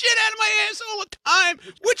the shit out of my ass all the time!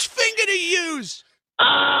 Which finger do you use?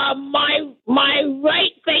 My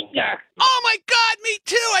right finger. Oh my God, me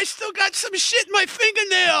too. I still got some shit in my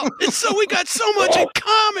fingernail. And so we got so much in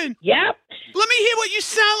common. Yep. Let me hear what you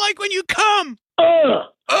sound like when you come. Oh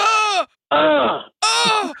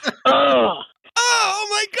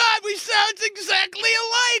my God, we sound exactly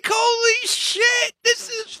alike. Holy shit. This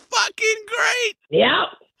is fucking great.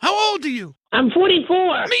 Yep. How old are you? I'm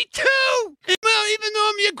 44. Me too. Well, even though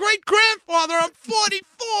I'm your great-grandfather, I'm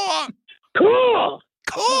 44. Cool.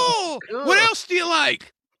 Cool. What else do you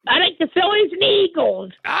like? I like the Phillies and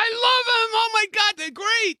Eagles. I love them. Oh, my God, they're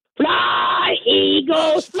great. Fly,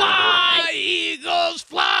 Eagles, fly. Fly, Eagles,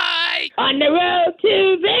 fly. On the road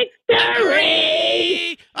to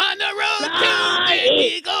victory. On the road Fly, to the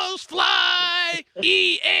Eagles, fly.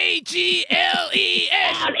 E-A-G-L-E-S.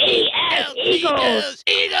 L-E-S, Eagles.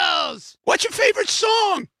 Eagles. What's your favorite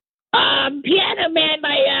song? Piano Man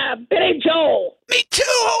by Billy Joel. Me too.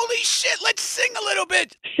 Holy shit. Let's sing a little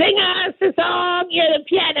bit. Sing us a song, you're the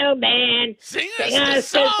piano man. Sing us the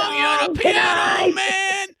song, you're the piano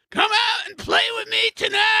man. Come out and play with me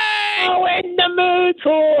tonight. Oh, in the mood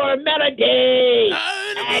for melody.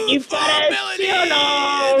 And you've got to feel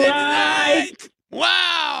all right.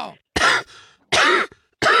 Wow.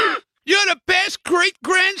 You're the best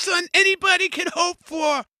great-grandson anybody could hope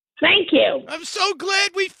for. Thank you. I'm so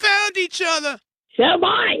glad we found each other. So am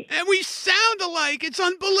I. And we sound alike. It's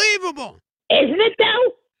unbelievable. Isn't it,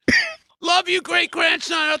 though? Love you,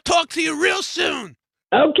 great-grandson. I'll talk to you real soon.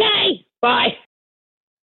 Okay. Bye.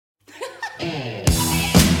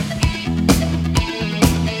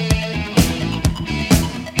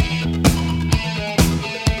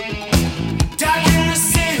 Dark in the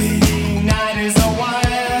city, night is a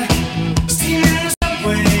wire. Steam in the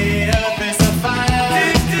subway, earth is a fire.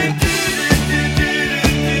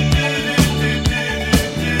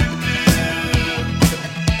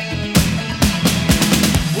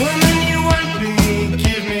 Woman, you want me,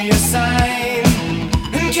 give me a sign.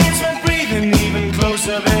 And catch my breathing even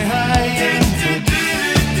closer behind.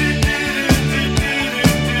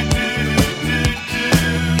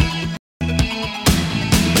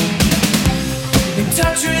 In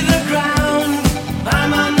touch with the ground,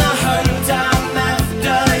 I'm on the hunt, I'm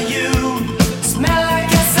after you. Smell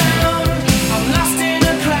like a sound, I'm lost in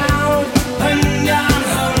a crowd, and I'm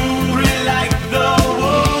hungry like the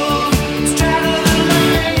wolf. Straddle the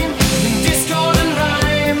line, in discord and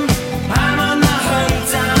rhyme, I'm on the hunt,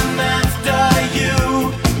 I'm after you.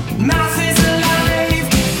 Mouth is alive,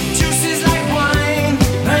 juice is like wine,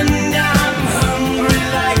 and I'm hungry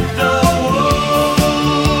like the wolf.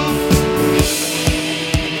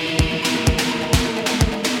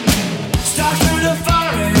 Stalk through the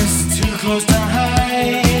forest, too close to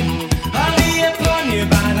hide. I'll be upon you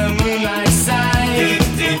by the moonlight side.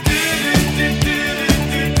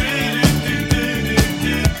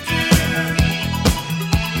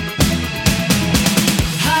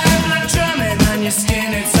 High blood drumming on your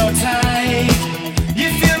skin, it's so tight. You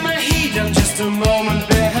feel my heat, I'm just a moment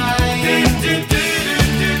behind.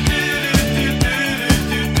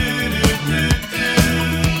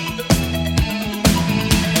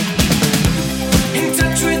 In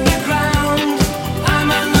touch with the ground,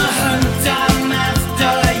 I'm on the hunt, I'm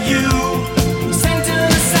after you. Center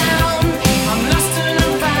the sound, I'm lost and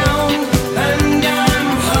I'm found, and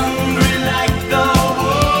I'm hungry like the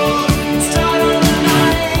wolf. Stride on the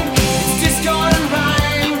line, it's discord and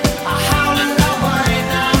rhyme. I howl and I whine,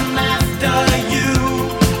 I'm after you.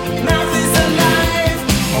 Mouth is alive,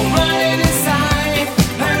 I'm running inside,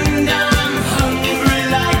 and I'm hungry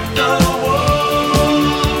like the wolf.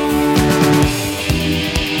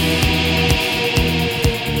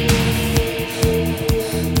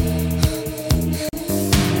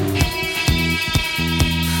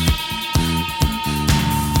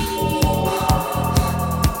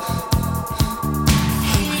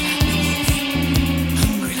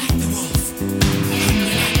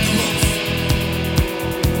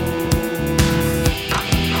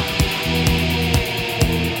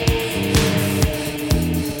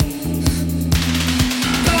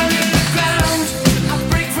 Burn in the ground, I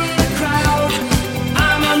break from the crowd.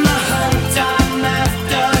 I'm on the hunt, I'm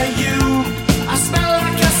after you. I smell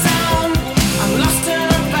like a sound, I'm lost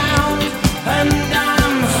and I'm found, and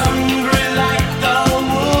I'm hungry like the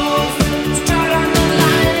wolf. Stride on the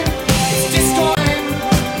line, it's discord.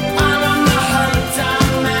 I'm on the hunt,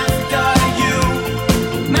 I'm after you.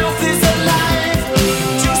 Mouth is alive,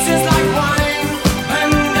 juice is like wine,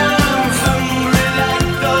 and I'm hungry like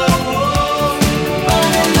the wolf.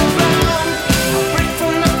 Burn in the ground, I break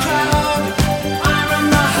from the crowd. I'm on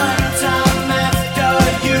the hunt, I'm after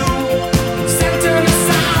you. Center the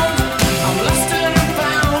sound, I'm lost and I'm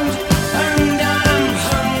found, and I'm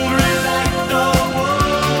hungry like the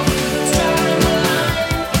wolf. Stride on the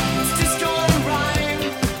line, it's discord and rhyme.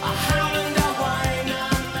 I howl and I whine,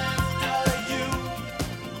 I'm after you.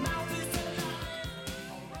 Mouth is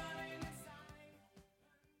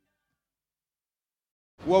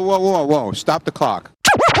Whoa, whoa, whoa, whoa. Stop the clock.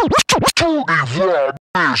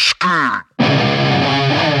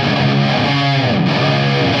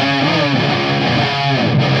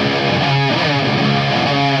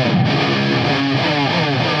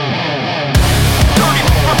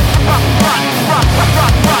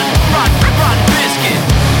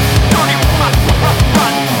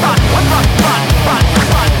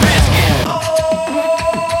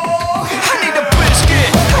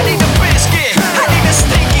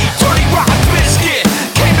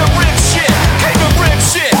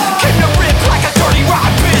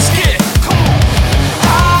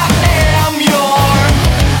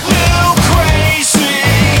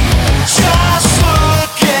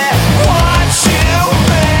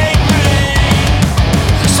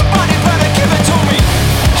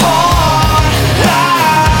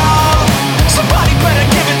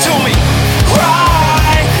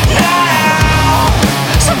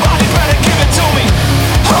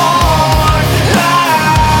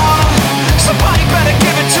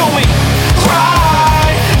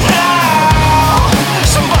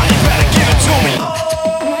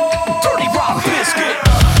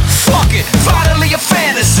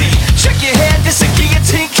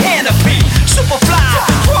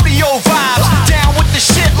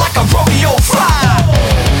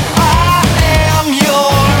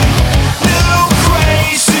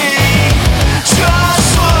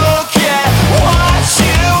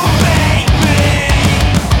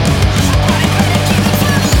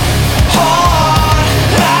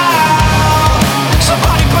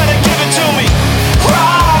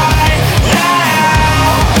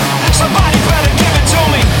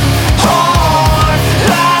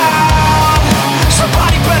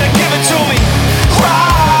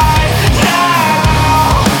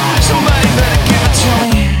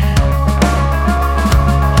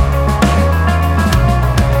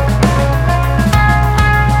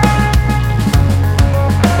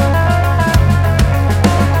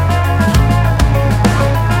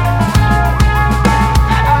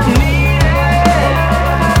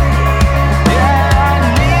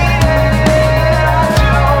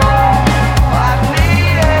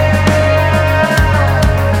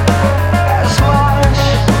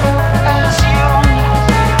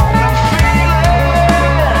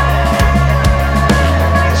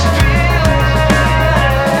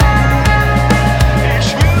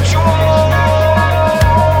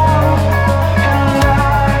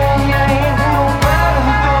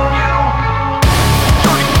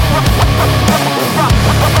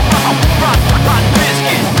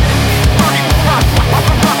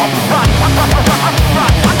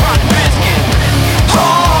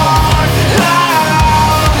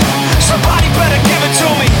 Somebody better give it to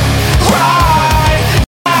me right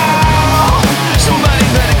now. Somebody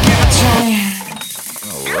better give it to me.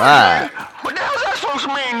 All right. What the hell's that supposed to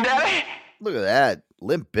mean, Daddy? Look at that.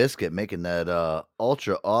 Limp Bizkit making that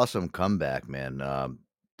ultra awesome comeback, man.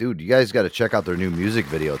 Dude, you guys got to check out their new music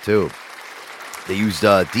video, too. They used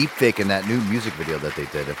deepfake in that new music video that they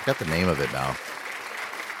did. I forgot the name of it now.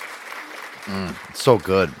 It's so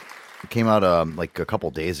good. It came out like a couple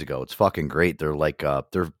days ago. It's fucking great. They're like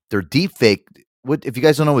they're deepfake. What if you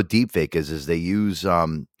guys don't know what deepfake is they use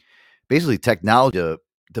basically technology.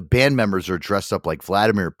 The band members are dressed up like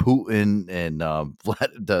Vladimir Putin and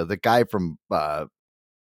the guy from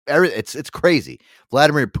it's crazy.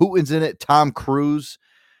 Vladimir Putin's in it. Tom Cruise.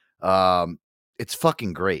 It's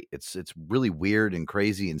fucking great. It's really weird and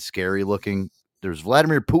crazy and scary looking. There's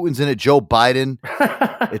Vladimir Putin's in it. Joe Biden.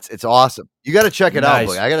 It's awesome. You got to check it out.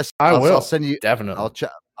 Boy. I'll send you definitely.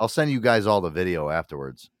 I'll send you guys all the video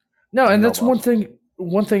afterwards. No, and that's one thing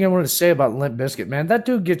I wanted to say about Limp Bizkit, man. That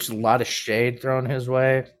dude gets a lot of shade thrown his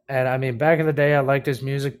way. And I mean, back in the day, I liked his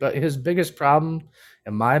music, but his biggest problem,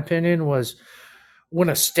 in my opinion, was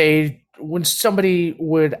when somebody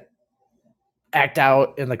would act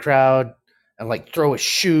out in the crowd and like throw a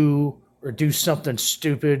shoe or do something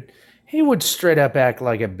stupid, he would straight up act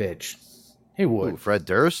like a bitch. He would. Ooh, Fred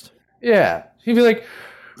Durst? Yeah. He'd be like,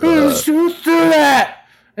 who threw that?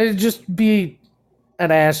 And just be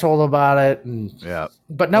an asshole about it. And yeah.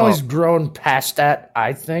 But now he's grown past that,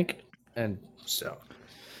 I think. And so.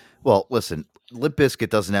 Well, listen, Limp Bizkit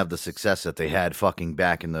doesn't have the success that they had fucking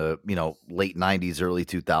back in the, late 90s, early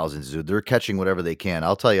 2000s, dude. They're catching whatever they can.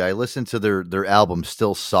 I'll tell you, I listened to their album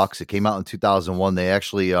Still Sucks. It came out in 2001. They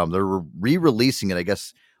actually, they're re-releasing it. I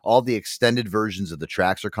guess all the extended versions of the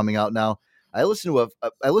tracks are coming out now. I listened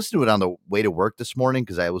to it on the way to work this morning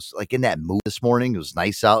because I was like in that mood this morning. It was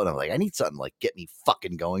nice out, and I'm like, I need something like get me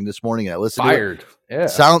fucking going this morning. And I listened to it. Yeah.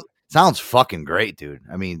 Sounds fucking great, dude.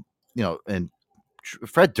 I mean, and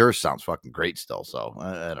Fred Durst sounds fucking great still. So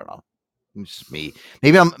I don't know. It's just me.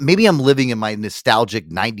 Maybe I'm living in my nostalgic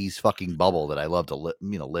 '90s fucking bubble that I love to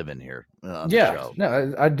live in here. Yeah,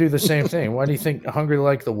 no, I'd do the same thing. Why do you think "Hungry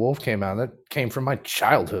Like the Wolf" came out? That came from my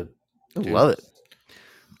childhood. I love it.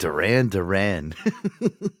 Duran.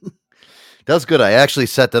 That's good. I actually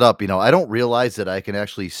set that up. I don't realize that I can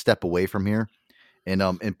actually step away from here and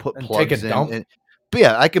put plugs take a in. dump? But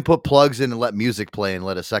yeah, I can put plugs in and let music play and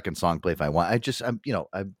let a second song play if I want. I'm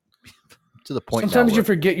to the point. Sometimes you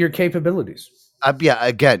forget your capabilities. Yeah,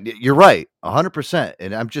 again, you're right, 100%.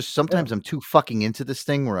 And I'm just sometimes I'm too fucking into this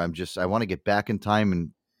thing where I want to get back in time and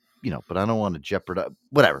but I don't want to jeopardize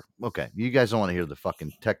whatever. Okay, you guys don't want to hear the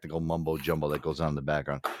fucking technical mumbo jumbo that goes on in the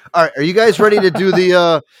background. All right, are you guys ready to do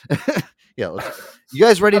the? You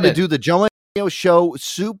guys ready to do the Joe Antonio Show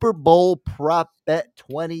Super Bowl prop bet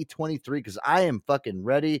 2023? Because I am fucking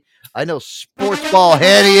ready. I know sports ball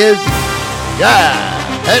Hattie is. Yeah,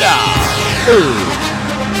 head on.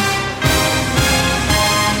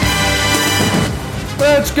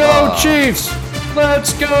 Let's go, Chiefs!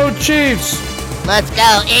 Let's go, Chiefs! Let's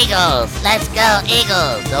go, Eagles! Let's go,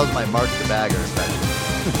 Eagles! That was my Mark the Bagger impression.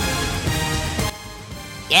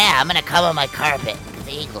 Yeah, I'm gonna cover my carpet because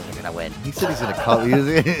the Eagles are gonna win. He said he's gonna cover.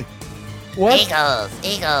 What?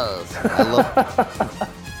 Eagles! I love.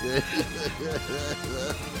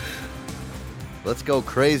 Let's go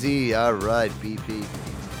crazy! All right, BP.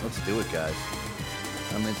 Let's do it, guys.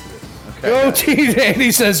 I'm into this. Okay. Go team!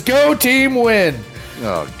 Andy says, "Go team, win."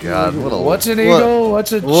 Oh God! What's an eagle?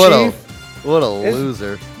 What's a chief? What a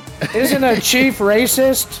loser! Isn't a chief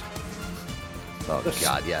racist? Oh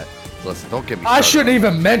God! Yeah. Listen, don't get me. I shouldn't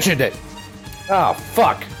even mentioned it. Oh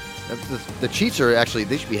fuck! The Chiefs are actually.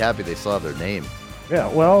 They should be happy they still have their name. Yeah.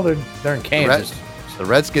 Well, they're in Kansas. The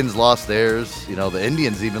Redskins lost theirs. The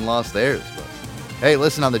Indians even lost theirs. But, hey,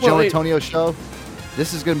 listen, on the Joe Antonio Show,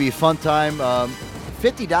 this is going to be a fun time.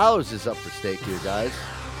 $50 is up for stake here, guys.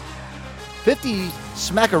 50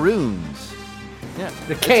 smackaroons. Yeah,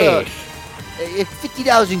 the cash.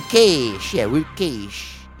 $50 in cash. Yeah, we're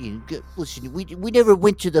cash. Listen, we never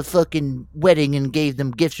went to the fucking wedding and gave them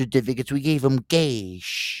gift certificates. We gave them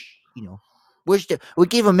cash. We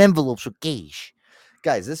gave them envelopes with cash.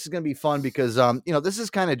 Guys, this is going to be fun because, this is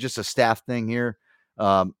kind of just a staff thing here.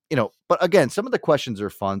 But again, some of the questions are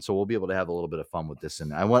fun, so we'll be able to have a little bit of fun with this.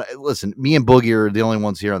 And listen, me and Boogie are the only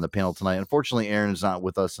ones here on the panel tonight. Unfortunately, Aaron's not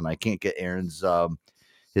with us, and I can't get Aaron's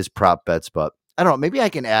his prop bets, but I don't know. Maybe I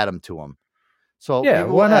can add them to him. So yeah,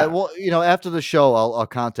 why not? Well, after the show, I'll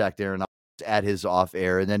contact Aaron. I'll add his off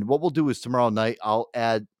air, and then what we'll do is tomorrow night I'll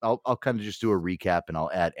kind of just do a recap, and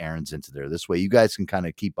I'll add Aaron's into there. This way you guys can kind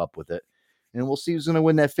of keep up with it, and we'll see who's going to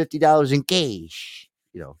win that $50 in cash.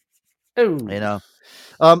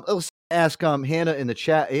 Let's ask Hannah in the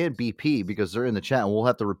chat and BP because they're in the chat, and we'll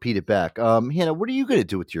have to repeat it back. Hannah, what are you going to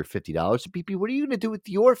do with your $50? BP, what are you going to do with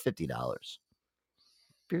your $50?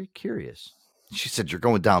 Very curious. She said, "You're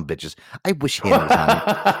going down, bitches." I wish Hannah was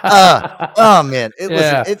on. Oh man,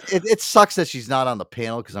 it sucks that she's not on the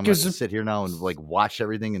panel because I'm going to sit here now and like watch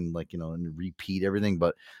everything and and repeat everything.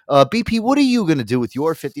 But BP, what are you going to do with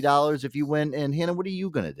your $50 if you win? And Hannah, what are you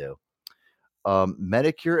going to do?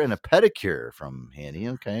 Medicure and a pedicure from Hanny.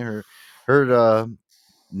 Okay, her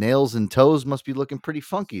nails and toes must be looking pretty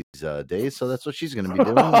funky these days, so that's what she's going to be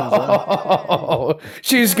doing.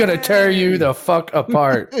 She's going to tear you the fuck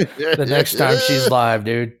apart the next time she's live,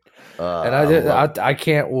 dude. And I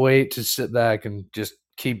can't wait to sit back and just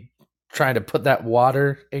keep trying to put that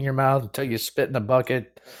water in your mouth until you spit in a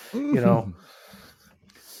bucket, And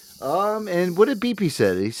what did BP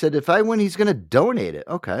said? He said if I win, he's going to donate it.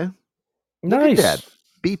 Okay. Nice. Look at that.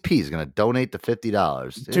 BP is going to donate the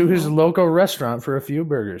 $50 to his local restaurant for a few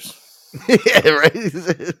burgers. Yeah, right.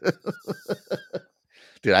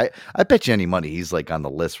 Dude, I bet you any money he's like on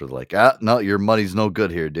the list for like, no, your money's no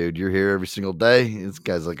good here, dude. You're here every single day. This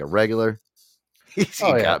guy's like a regular. He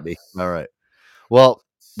got me. All right. Well,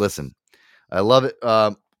 listen, I love it.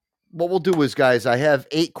 What we'll do is, guys, I have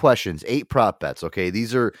 8 questions, 8 prop bets. Okay,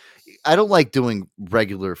 I don't like doing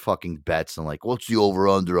regular fucking bets and like, what's the over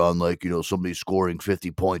under on like somebody scoring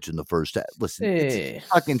 50 points in the first half? Listen, it's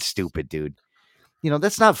fucking stupid, dude.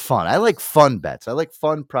 That's not fun. I like fun bets. I like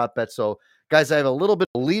fun prop bets. So, guys, I have a little bit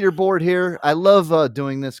of leaderboard here. I love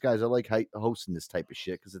doing this, guys. I like hosting this type of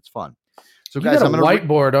shit because it's fun. So, you guys, got I'm a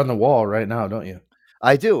whiteboard on the wall right now, don't you?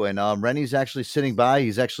 I do, and Rennie's actually sitting by.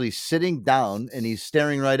 He's actually sitting down, and he's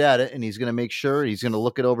staring right at it, and he's going to make sure he's going to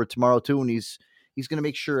look it over tomorrow too, and he's going to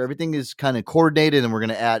make sure everything is kind of coordinated, and we're going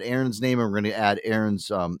to add Aaron's name, and we're going to add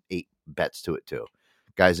Aaron's 8 bets to it too.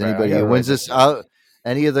 Guys, anybody who wins this,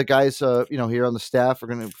 any of the guys here on the staff are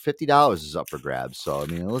going to $50 is up for grabs. So I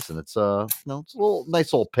mean, listen, it's it's a little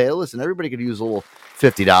nice little pay. Listen, everybody could use a little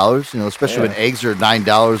 $50, especially when eggs are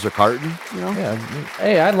 $9 a carton. Yeah.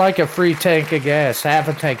 Hey, I'd like a free tank of gas, half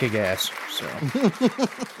a tank of gas. So,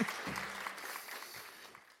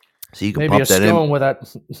 so you can maybe pump a that scone in. with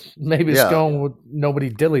that. Maybe a scone with nobody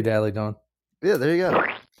dilly dallied on. Yeah, there you go.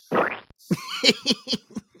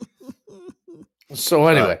 So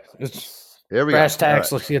anyway, here we brass go.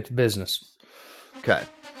 tacks. Right. Let's get to business. Okay.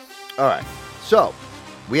 All right. So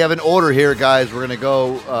we have an order here, guys. We're going to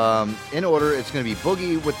go in order. It's going to be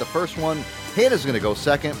Boogie with the first one. Hannah's going to go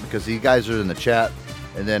second because these guys are in the chat.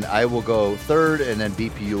 And then I will go third, and then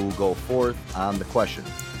BPU will go fourth on the question.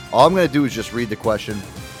 All I'm going to do is just read the question.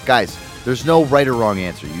 Guys, there's no right or wrong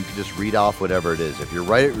answer. You can just read off whatever it is. If you're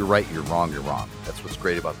right, you're right. You're wrong, you're wrong. That's what's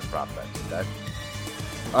great about the prop bets. Okay?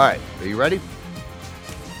 All right. Are you ready?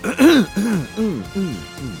 All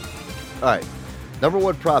right. Number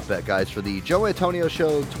 1 prop bet, guys, for the Joe Antonio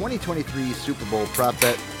Show 2023 Super Bowl prop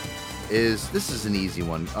bet this is an easy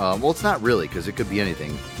one. Well, it's not really because it could be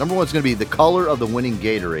anything. Number 1 is going to be the color of the winning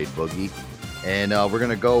Gatorade, Boogie. And we're going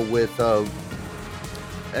to go with, Boogie,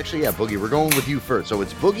 we're going with you first. So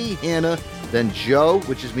it's Boogie, Hannah, then Joe,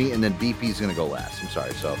 which is me, and then BP is going to go last. I'm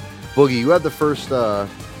sorry. So, Boogie, you have the first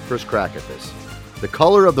crack at this. The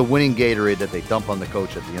color of the winning Gatorade that they dump on the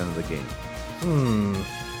coach at the end of the game.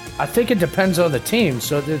 I think it depends on the team.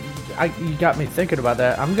 So you got me thinking about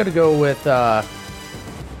that. I'm going to go with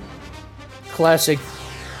classic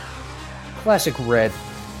red.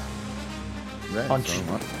 Red. On So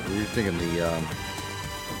what are you thinking? The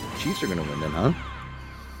Chiefs are going to win then, huh?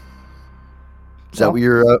 Is that what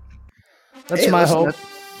you're... That's my hope.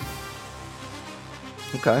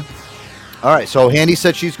 Okay. All right. So Handy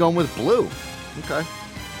said she's going with blue. Okay.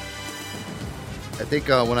 I think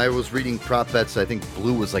when I was reading prop bets, I think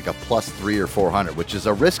blue was like a +3 or 400, which is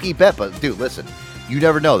a risky bet. But dude, listen, you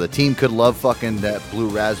never know. The team could love fucking that blue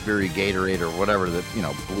raspberry Gatorade or whatever the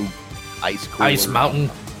blue ice cooler. Ice Mountain.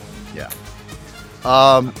 Yeah.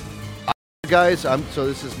 Guys, so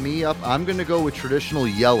this is me up. I'm gonna go with traditional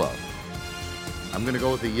yellow. I'm gonna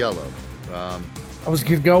go with the yellow. I was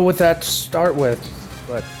gonna go with that to start with,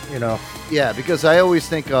 but Yeah, because I always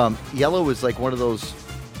think yellow is like one of those.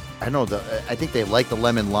 I don't know. I think they like the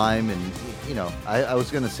lemon lime, and I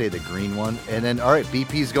was gonna say the green one, and then all right,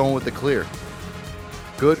 BP's going with the clear.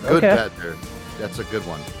 Good bet there. That's a good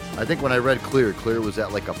one. I think when I read clear was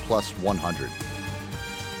at like a +100.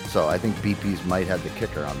 So I think BP's might have the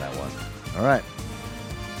kicker on that one. All right.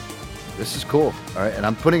 This is cool. All right, and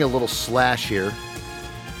I'm putting a little slash here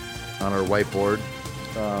on our whiteboard.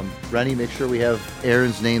 Rennie, make sure we have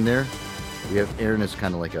Aaron's name there. We have Aaron as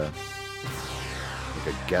kind of like a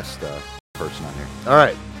guest person on here. All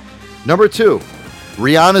right, number 2,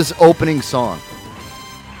 Rihanna's opening song.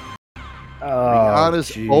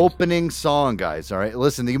 Rihanna's opening song, guys. All right,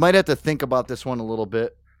 listen, you might have to think about this one a little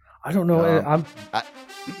bit. I don't know.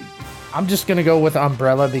 I'm just gonna go with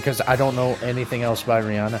Umbrella because I don't know anything else by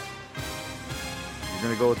Rihanna. You're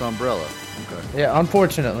gonna go with Umbrella. Okay. Yeah,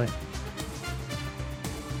 unfortunately.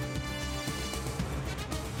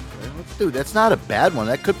 Dude, that's not a bad one.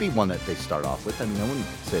 That could be one that they start off with. I mean, I wouldn't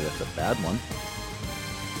say that's a bad one.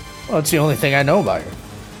 Well, it's the only thing I know about her.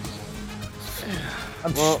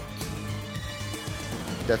 Well,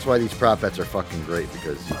 that's why these prop bets are fucking great,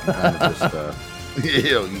 because you can kind of just,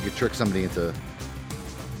 you could trick somebody into.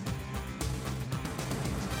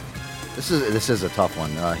 This is a tough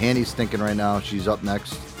one. Hanny's thinking right now. She's up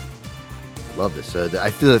next. Love this.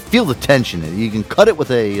 I feel the tension. You can cut it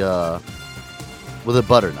with a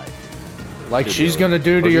butter knife. Like she's gonna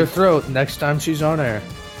do to your throat next time she's on air.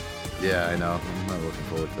 Yeah, I know. I'm not looking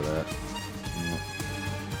forward to that.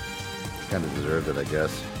 Kind of deserved it, I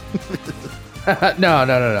guess.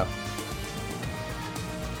 No.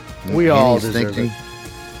 We all deserve it.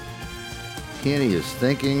 Kenny is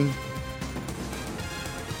thinking.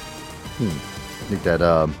 I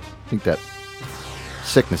think that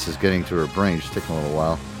sickness is getting to her brain. She's taking a little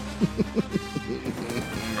while.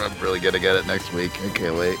 I'm really gonna get it next week. I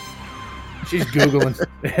can't wait. She's Googling.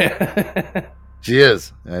 She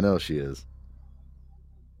is. I know she is.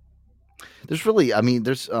 There's really,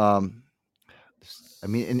 and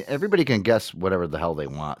everybody can guess whatever the hell they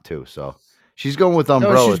want too. So she's going with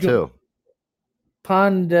Umbrella too.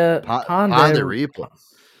 Ponda Replay.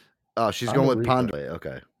 Oh, she's going with Ponda.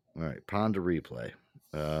 Okay. All right. Ponda Replay.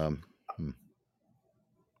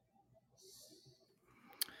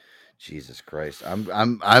 Jesus Christ. I'm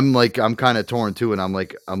kind of torn too, and I'm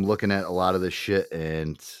looking at a lot of this shit,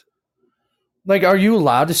 and like, are you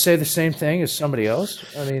allowed to say the same thing as somebody else?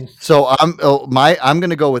 I mean, so I'm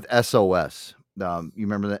gonna go with SOS. You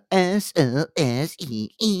remember that SOS?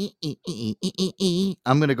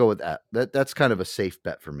 I'm gonna go with that. That's kind of a safe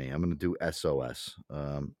bet for me. I'm gonna do SOS.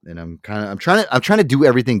 And I'm trying to do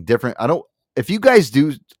everything different. If you guys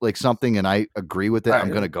do like something and I agree with it,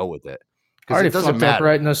 I'm gonna go with it. I already fucked up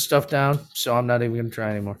writing this stuff down, so I'm not even going to try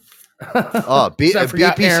anymore. BP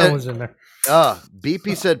Aaron said, was in there.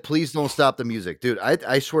 BP said, "Please don't stop the music, dude."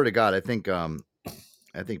 I swear to God, I think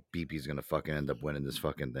BP's going to fucking end up winning this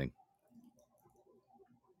fucking thing.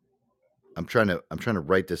 I'm trying to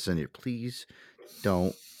write this in here. Please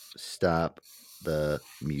don't stop the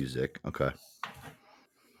music. Okay.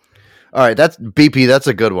 All right, that's BP. That's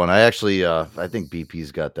a good one. I actually, I think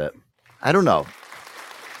BP's got that. I don't know.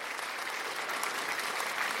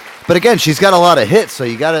 But again, she's got a lot of hits, so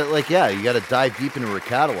you gotta dive deep into her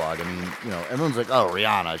catalog. I mean, everyone's like, "Oh,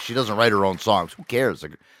 Rihanna, she doesn't write her own songs." Who cares?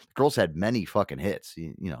 The girl's had many fucking hits,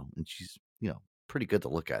 and she's pretty good to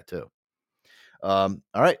look at too. All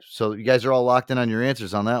right, so you guys are all locked in on your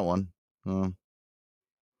answers on that one.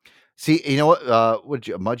 See, you know what?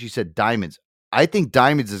 Mudgy said Diamonds. I think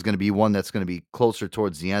Diamonds is going to be one that's going to be closer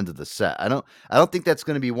towards the end of the set. I don't think that's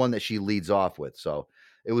going to be one that she leads off with. So.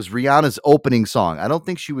 It was Rihanna's opening song. I don't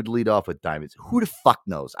think she would lead off with Diamonds. Who the fuck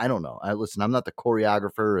knows? I don't know. Listen, I'm not the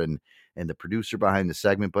choreographer and the producer behind the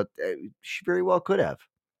segment, but she very well could have.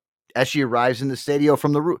 As she arrives in the studio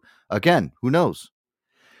from the roof. Again, who knows?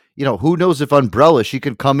 Who knows if Umbrella, she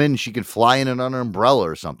could come in, she could fly in on an umbrella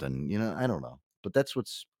or something. I don't know. But that's who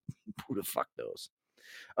the fuck knows?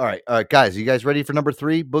 All right, guys. Are you guys ready for number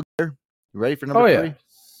 3? Boogie? You ready for number 3? Yeah.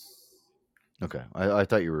 Okay, I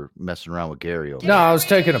thought you were messing around with Gary over No, I was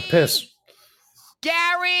taking a piss.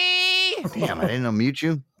 Gary! Damn, I didn't unmute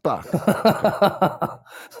you. Fuck. Okay.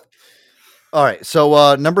 All right,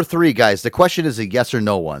 so number 3, guys. The question is a yes or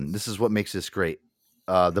no one. This is what makes this great.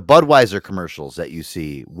 The Budweiser commercials that you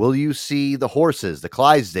see. Will you see the horses, the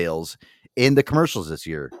Clydesdales, in the commercials this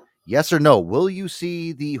year? Yes or no? Will you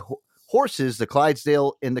see the horses, the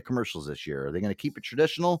Clydesdale, in the commercials this year? Are they going to keep it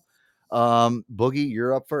traditional? Boogie,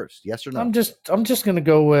 you're up first. Yes or no? I'm just gonna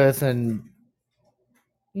go with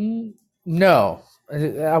no.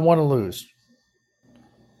 I want to lose.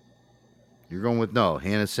 You're going with no.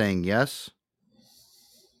 Hannah's saying yes.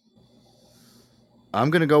 I'm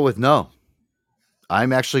gonna go with no.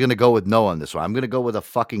 I'm actually going to go with no on this one. I'm going to go with a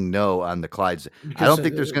fucking no on the Clydes. I don't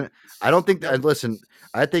think there's going to, I don't think that, listen,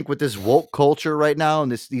 I think with this woke culture right now and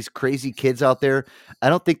these crazy kids out there, I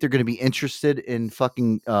don't think they're going to be interested in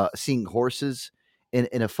fucking seeing horses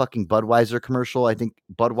in a fucking Budweiser commercial. I think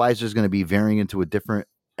Budweiser is going to be veering into a different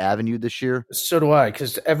avenue this year. So do I,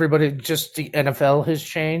 because everybody, just the NFL has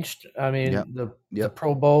changed. I mean, Yep. the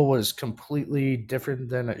Pro Bowl was completely different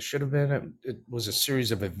than it should have been. It was a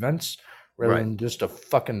series of events rather Right. than just a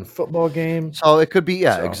fucking football game. So it could be,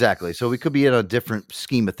 So- exactly. So we could be in a different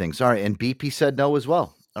scheme of things. All right, and BP said no as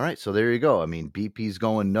well. All right, so there you go. I mean, BP's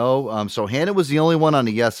going no. So Hannah was the only one on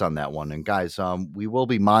a yes on that one. And guys, we will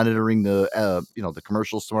be monitoring the the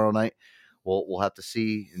commercials tomorrow night. We'll have to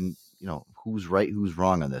see, and who's right, who's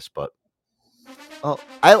wrong on this. But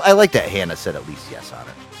I like that Hannah said at least yes on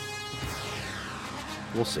it.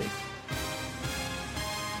 We'll see.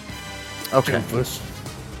 Okay. Doofus.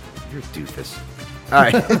 You're a doofus. All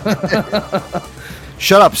right.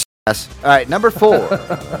 Shut up, ass. All right, number 4.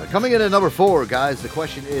 Coming in at number 4, guys, the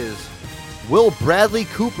question is, will Bradley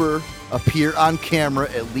Cooper appear on camera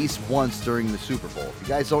at least once during the Super Bowl? If you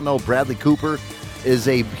guys don't know, Bradley Cooper is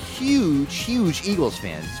a huge Eagles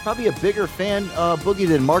fan. He's probably a bigger fan, Boogie,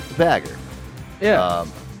 than Mark the Bagger. Yeah.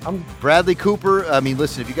 I'm Bradley Cooper. I mean,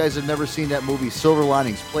 listen, if you guys have never seen that movie, Silver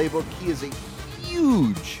Linings Playbook, he is a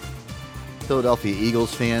huge Philadelphia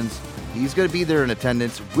Eagles fans. He's going to be there in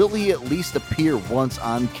attendance. Will he at least appear once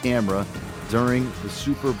on camera during the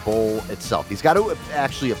Super Bowl itself? He's got to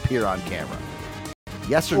actually appear on camera.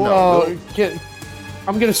 Yes or no?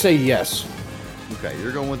 I'm going to say yes. Okay,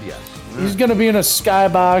 you're going with yes. He's going to be in a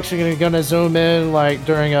skybox. You're going to zoom in like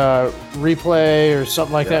during a replay or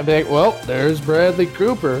something like that. And be like, well, there's Bradley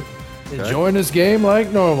Cooper enjoying his game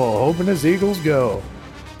like normal, hoping his Eagles go.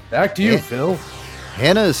 Back to you, Phil.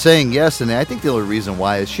 Hannah is saying yes, and I think the only reason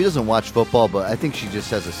why is she doesn't watch football, but I think she just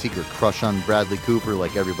has a secret crush on Bradley Cooper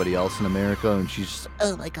like everybody else in America, and she's just,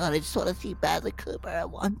 Oh my god, I just want to see Bradley Cooper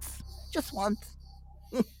once. Just once.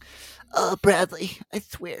 Oh, Bradley, I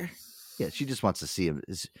swear. yeah, she just wants to see him,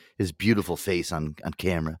 his beautiful face on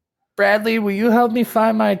camera. Bradley, will you help me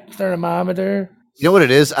find my thermometer? You know what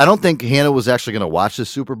it is? I don't think Hannah was actually going to watch the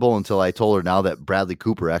Super Bowl until I told her now that Bradley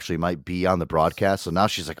Cooper actually might be on the broadcast. So now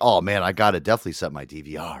she's like, oh, man, I got to definitely set my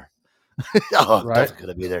DVR. Oh, Right. definitely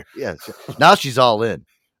going to be there. Yeah. Now she's all in.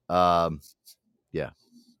 Yeah.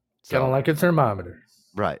 Kind of like a thermometer.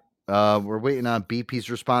 Right. We're waiting on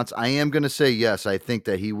BP's response. I am going to say yes. I think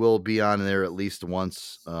that he will be on there at least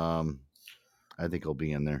once. I think he'll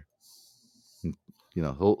be in there.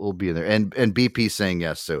 He'll be in there. And BP saying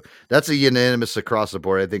yes. So that's a unanimous across the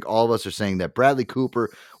board. I think all of us are saying that Bradley Cooper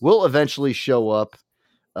will eventually show up.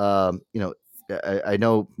 I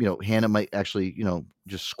know, Hannah might actually,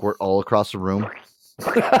 just squirt all across the room.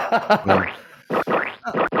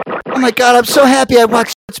 Oh my god, I'm so happy I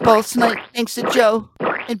watched football tonight thanks to Joe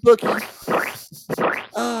and Boogie.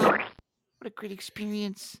 Oh, what a great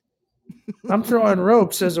experience. I'm throwing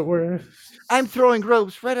ropes, as it were. I'm throwing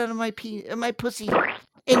ropes right out of my pussy.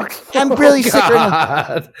 And I'm really sick right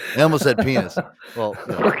now. I almost said penis. Well,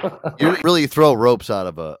 you really throw ropes out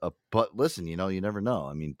of a but listen, you never know.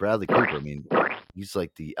 I mean, Bradley Cooper, he's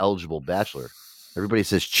like the eligible bachelor. Everybody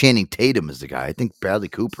says Channing Tatum is the guy. I think Bradley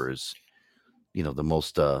Cooper is, the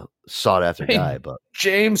most sought after guy. But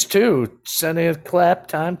James too. Sending a clap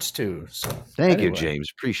times 2. So, thank you, anyway. James.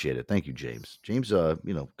 Appreciate it. Thank you, James. James,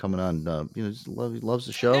 coming on, he loves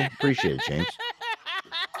the show. Appreciate it, James.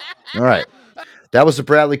 All right. That was the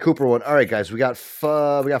Bradley Cooper one. All right, guys, we got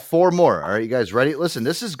 4 more. All right, you guys ready? Listen,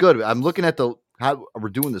 this is good. I'm looking at how we're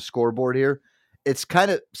doing the scoreboard here. It's kind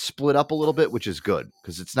of split up a little bit, which is good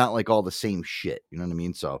because it's not like all the same shit. You know what I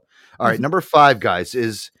mean? So, all right, number 5, guys,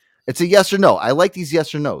 it's a yes or no. I like these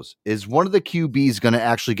yes or no's. Is one of the QBs going to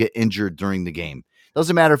actually get injured during the game?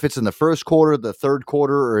 Doesn't matter if it's in the first quarter, the third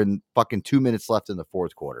quarter, or in fucking 2 minutes left in the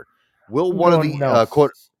fourth quarter. Will one of the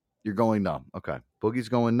quarter? You're going no. Okay, Boogie's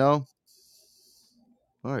going no.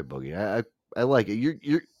 All right, Boogie. I like it.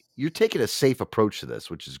 You're taking a safe approach to this,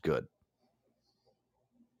 which is good.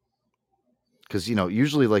 Because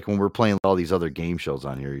usually like when we're playing all these other game shows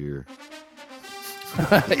on here, you're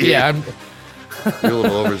yeah, you're a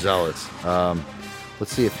little overzealous.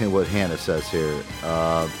 Let's see what Hannah says here.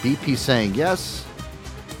 BP saying yes.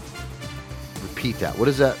 Repeat that. What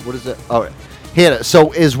is that? All right, Hannah.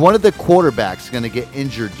 So is one of the quarterbacks going to get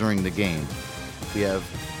injured during the game? We have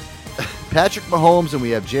Patrick Mahomes and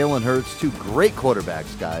we have Jalen Hurts, 2 great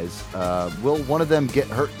quarterbacks, guys. Will one of them get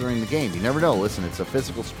hurt during the game? You never know. Listen, it's a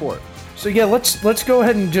physical sport. So yeah, let's go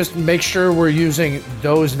ahead and just make sure we're using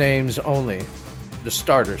those names only, the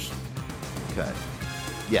starters. Okay.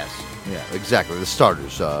 Yes. Yeah. Exactly. The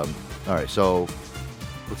starters. All right. So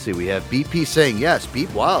let's see. We have BP saying yes.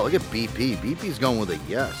 Wow. Look at BP. BP's going with a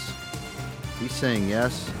yes. He's saying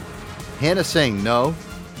yes. Hannah saying no.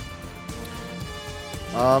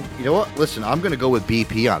 You know what? Listen, I'm gonna go with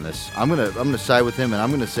BP on this. I'm gonna side with him, and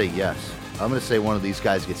I'm gonna say yes. I'm gonna say one of these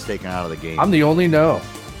guys gets taken out of the game. I'm the only no.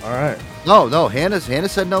 All right. No. Hannah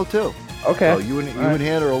said no too. Okay. So you and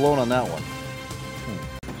Hannah are alone on that one.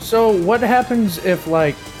 So what happens if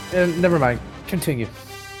never mind. Continue.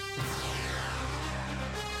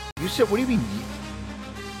 You said, what do you mean?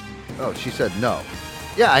 Oh, she said no.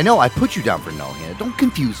 Yeah, I know. I put you down for no, Hannah. Don't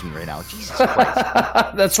confuse me right now. Jesus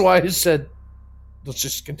Christ. That's why I said, let's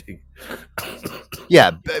just continue.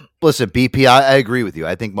 Yeah, listen, BP, I agree with you.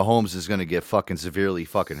 I think Mahomes is going to get fucking severely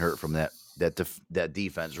fucking hurt from that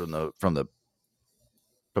defense from the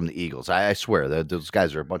Eagles. I swear that those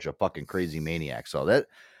guys are a bunch of fucking crazy maniacs. So all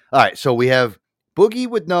right. So we have Boogie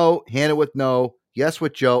with no, Hannah with no, yes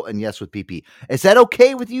with Joe, and yes with BP. Is that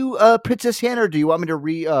okay with you, Princess Hannah, or do you want me to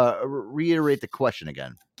reiterate the question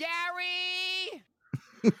again? Gary!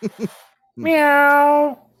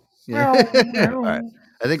 Meow. Yeah. All right.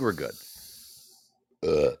 I think we're good.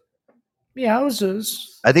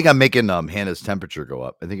 Meowses. I think I'm making Hannah's temperature go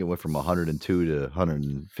up. I think it went from 102 to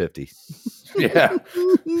 150. Yeah.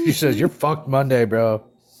 She says, you're fucked Monday, bro.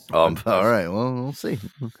 All right. Well, we'll see.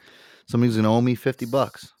 Somebody's going to owe me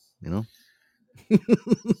 $50, you know?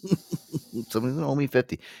 Somebody's going to owe me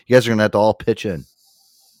 50. You guys are going to have to all pitch in.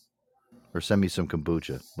 Or send me some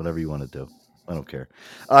kombucha. Whatever you want to do. I don't care.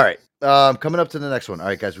 All right. Coming up to the next one. All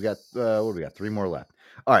right, guys. We got, what do we got? 3 more left.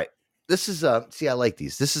 All right. This is, see, I like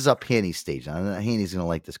these. This is up Hanny's stage. Hanny's going to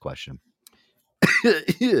like this question.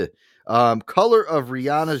 Color of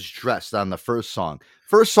Rihanna's dress on the first song.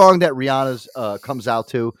 First song that Rihanna's comes out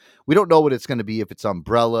to. We don't know what it's going to be, if it's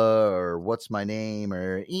Umbrella or What's My Name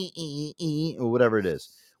or or whatever it is.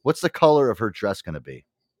 What's the color of her dress going to be?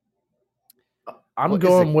 I'm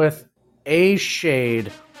going with a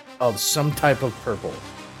shade of some type of purple.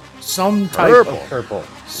 Some type of purple.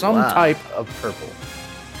 Some type of purple.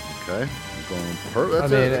 Okay. I'm going purple.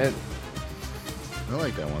 I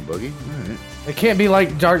like that one, Boogie. All right. It can't be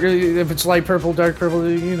like dark. If it's light purple, dark purple,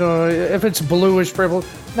 you know, if it's bluish purple.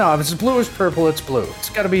 No, if it's bluish purple, it's blue. It's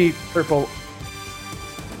got to be purple.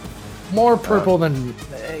 More purple than,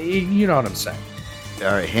 you know what I'm saying.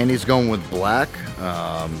 All right. Handy's going with black.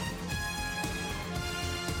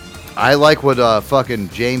 I like what fucking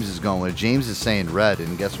James is going with. James is saying red,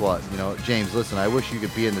 and guess what? You know, James, listen, I wish you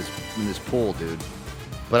could be in this pool, dude.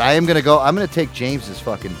 But I'm going to take James's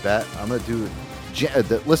fucking bet. I'm going to do...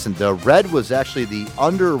 Listen, the red was actually the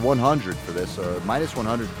under 100 for this, or minus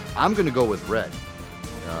 100. I'm going to go with red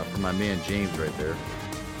for my man James right there.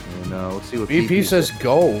 And let's see what BP says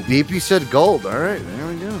gold. BP said gold. All right, there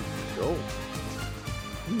we go. Gold.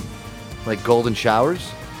 Like golden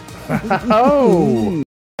showers? Oh.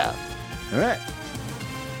 Yeah. All right.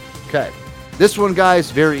 Okay. This one,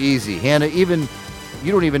 guys, very easy. Hannah, you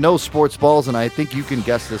don't even know sports balls, and I think you can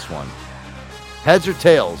guess this one. Heads or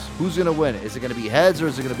tails? Who's going to win? Is it going to be heads or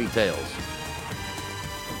is it going to be tails?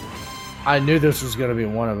 I knew this was going to be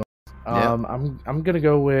one of them. I'm going to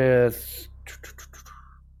go with...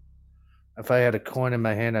 If I had a coin in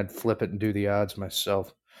my hand, I'd flip it and do the odds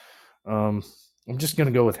myself. I'm just going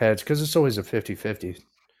to go with heads because it's always a 50-50.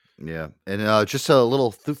 Yeah. And just a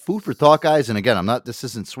little food for thought, guys. And again, this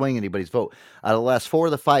isn't swaying anybody's vote. Out of the last 4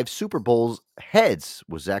 of the 5 Super Bowls, heads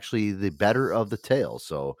was actually the better of the tails.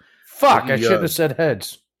 So... Fuck, I shouldn't have said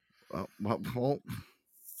heads. Well,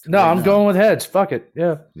 no, I'm going with heads. Fuck it.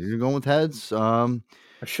 Yeah. You're going with heads? I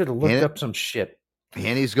should have looked up some shit.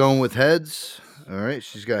 Annie's going with heads. All right,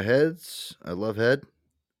 she's got heads. I love head.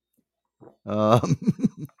 What did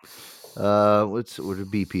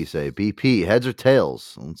BP say? BP, heads or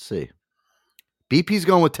tails? Let's see. BP's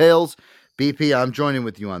going with tails. BP, I'm joining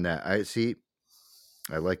with you on that. I see.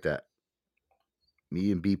 I like that. Me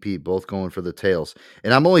and BP both going for the tails.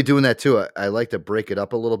 And I'm only doing that too. I like to break it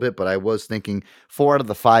up a little bit, but I was thinking 4 out of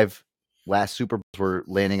the 5 last Super Bowls were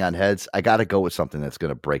landing on heads. I got to go with something that's going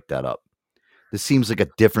to break that up. This seems like a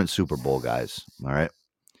different Super Bowl, guys. All right.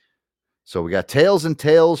 So we got tails and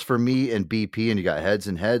tails for me and BP, and you got heads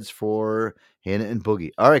and heads for Hannah and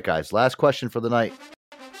Boogie. All right, guys. Last question for the night.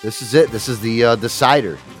 This is it. This is the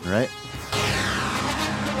decider. All right.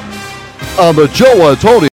 I'm a Joe and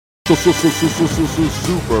Tony.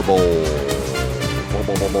 Super Bowl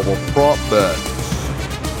prop bets.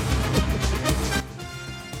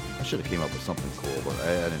 I should have came up with something cool, but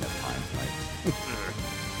I didn't have time tonight.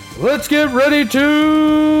 Let's get ready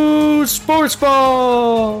to sports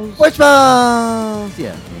balls. Sports balls.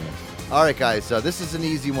 Yeah. All right, guys. This is an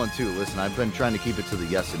easy one too. Listen, I've been trying to keep it to the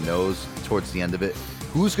yes and no's towards the end of it.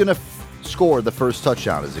 Who's gonna score the first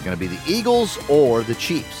touchdown? Is it going to be the Eagles or the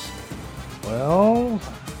Chiefs? Well,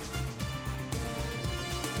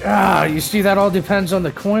 You see, that all depends on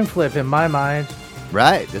the coin flip in my mind.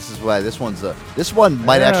 Right. This is why this one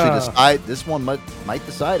might actually decide. This one might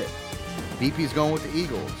decide it. BP's going with the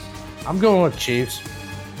Eagles. I'm going with Chiefs.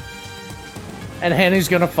 And Henny's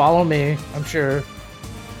going to follow me, I'm sure.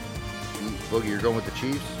 Boogie, you're going with the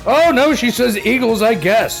Chiefs? Oh, no, she says Eagles, I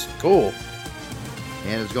guess. Cool.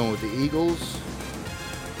 Hannah's going with the Eagles.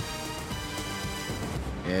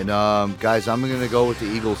 And, guys, I'm going to go with the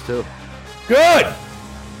Eagles, too. Good!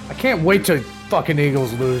 I can't wait till fucking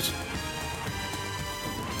Eagles lose.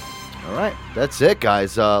 All right, that's it,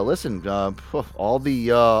 guys. Listen, all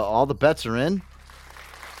the bets are in.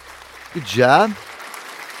 Good job.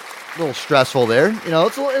 A little stressful there,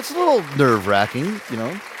 It's a little nerve wracking,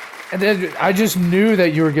 And then I just knew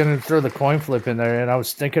that you were going to throw the coin flip in there, and I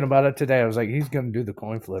was thinking about it today. I was like, he's going to do the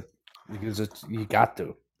coin flip because you got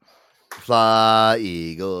to. Fly,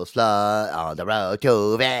 Eagles, fly on the road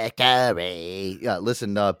to victory. Yeah,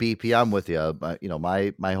 listen, BP, I'm with you.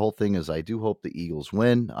 My whole thing is I do hope the Eagles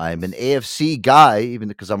win. I'm an AFC guy, even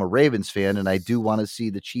because I'm a Ravens fan, and I do want to see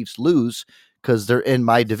the Chiefs lose because they're in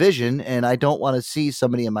my division, and I don't want to see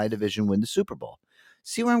somebody in my division win the Super Bowl.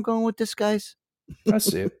 See where I'm going with this, guys? I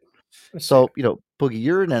see it. So, Boogie,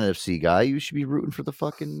 you're an NFC guy. You should be rooting for the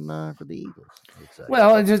fucking for the Eagles.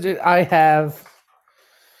 Well, I have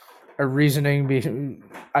a reasoning.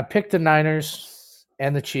 I picked the Niners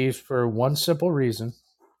and the Chiefs for one simple reason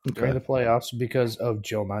during the playoffs because of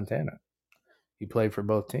Joe Montana. He played for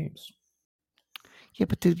both teams. Yeah,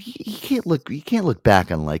 but dude, you can't look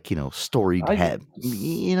back on storied head.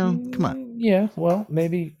 Come on. Yeah, well,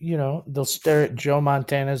 maybe they'll stare at Joe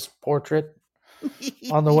Montana's portrait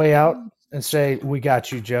on the way out and say, "We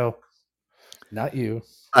got you, Joe, not you."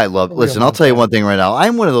 Listen, I'll tell you one thing right now.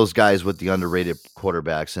 I'm one of those guys with the underrated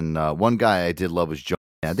quarterbacks, and one guy I did love was Joe.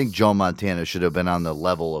 I think Joe Montana should have been on the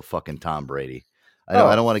level of fucking Tom Brady.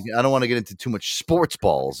 I don't want to get into too much sports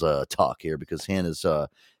balls talk here because Hannah's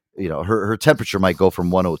her temperature might go from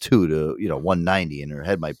 102 to 190, and her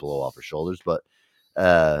head might blow off her shoulders. But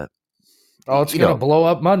it's gonna blow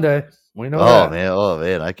up Monday. We know that.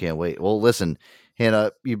 Man, I can't wait. Well, listen,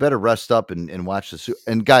 Hannah, you better rest up and watch the.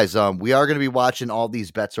 And guys, we are going to be watching all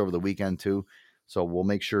these bets over the weekend too, so we'll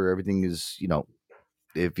make sure everything is.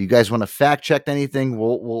 If you guys want to fact check anything,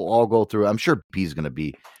 we'll all go through. I'm sure P's going to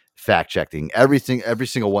be fact checking everything, every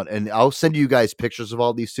single one, and I'll send you guys pictures of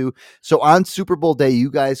all these too. So on Super Bowl day,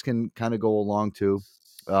 you guys can kind of go along too.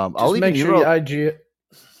 I'll make sure you IG it.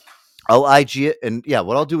 I'll IG it, and yeah,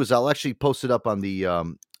 what I'll do is I'll actually post it up on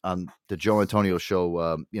the Joe Antonio show,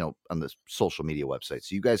 on the social media website,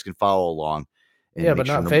 so you guys can follow along. Yeah, but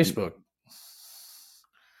not Facebook.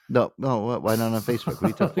 No, why not on Facebook? What are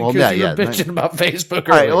you talking? Well, you're bitching about Facebook.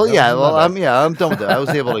 All right, well, yeah, I'm done with it. I was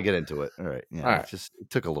able to get into it. All right, yeah, all right. It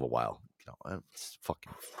took a little while. It's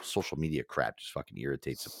fucking social media crap just fucking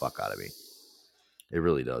irritates the fuck out of me. It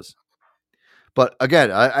really does. But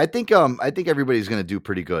again, I think everybody's going to do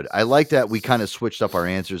pretty good. I like that we kind of switched up our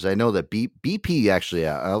answers. I know that BP actually,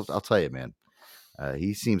 I'll tell you, man,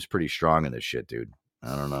 he seems pretty strong in this shit, dude.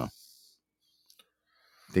 I don't know.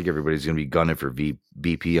 I think everybody's going to be gunning for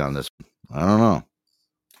BP on this. I don't know.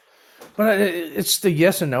 But it's the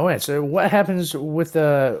yes and no answer. What happens with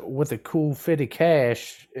a cool fit of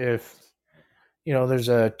cash if there's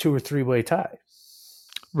a 2 or 3 way tie?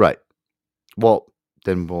 Right. Well,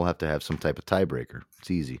 then we'll have to have some type of tiebreaker. It's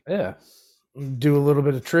easy. Yeah. Do a little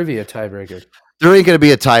bit of trivia tiebreaker. There ain't going to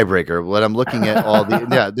be a tiebreaker. What I'm looking at all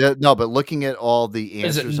the but looking at all the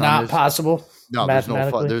answers. Is it not possible? No, there's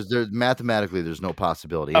no. There's mathematically there's no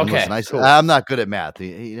possibility. Okay, and listen, cool. I'm not good at math.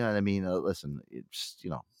 You know what I mean? Listen, it's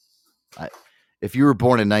if you were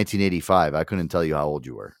born in 1985, I couldn't tell you how old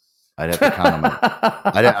you were. I'd have to count them.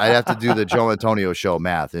 I'd have to do the Joe Antonio show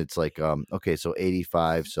math. It's like okay, so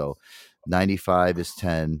 85, so 95 is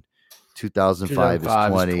 10, 2005 is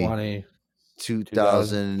 20,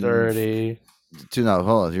 2030. No,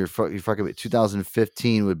 hold on. You're fucking.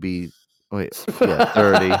 2015 would be 30.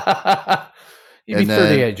 You'd be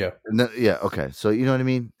 38, Joe. Yeah, okay. So you know what I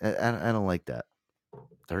mean? I don't like that.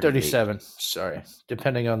 37. Sorry,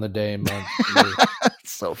 depending on the day and month.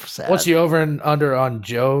 It's so sad. What's the over and under on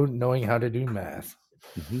Joe knowing how to do math?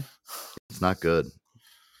 Mm-hmm. It's not good.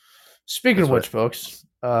 Speaking of which, folks,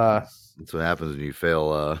 that's what happens when you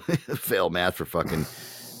fail math for fucking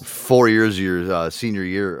 4 years of your senior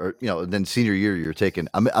year, or then senior year you're taking.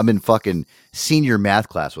 I'm in fucking senior math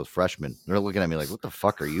class with freshmen. They're looking at me like, "What the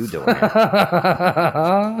fuck are you doing here?"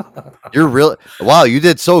 You're really wow. You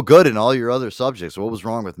did so good in all your other subjects. What was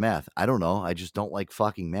wrong with math? I don't know. I just don't like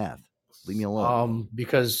fucking math. Leave me alone.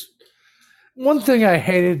 Because one thing I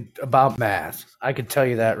hated about math, I could tell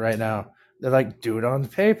you that right now. They're like, do it on the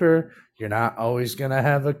paper. You're not always gonna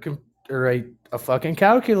have a fucking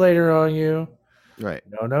calculator on you. Right.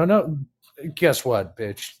 No. Guess what,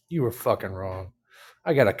 bitch? You were fucking wrong.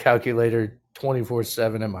 I got a calculator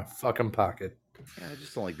 24/7 in my fucking pocket. Yeah, I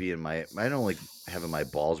just don't like I don't like having my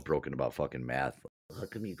balls broken about fucking math. How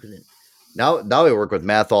come you couldn't? Now I work with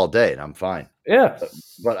math all day and I'm fine. Yeah.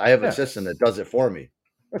 But I have a system that does it for me.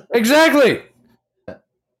 Exactly. I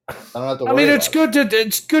don't have to I mean, it's good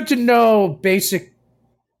to know basic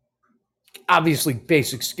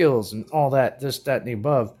skills and all that, this, that, and the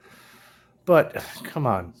above. But come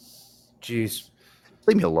on. Jeez.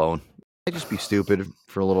 Leave me alone. I just be stupid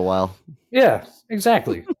for a little while. Yeah,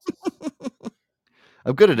 exactly.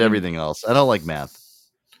 I'm good at everything else. I don't like math.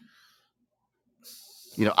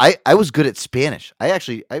 You know, I was good at Spanish.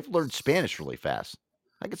 I've learned Spanish really fast.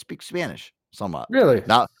 I can speak Spanish somewhat. Really?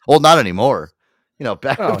 Not anymore. You know,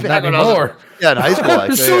 back not when anymore. In high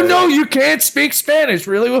school. So no, you can't speak Spanish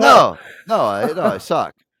really well. No, I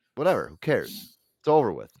suck. Whatever. Who cares? It's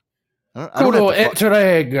over with. I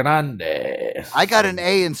got an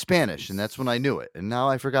A in Spanish, and that's when I knew it, and now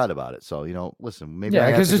I forgot about it. So, you know, listen, maybe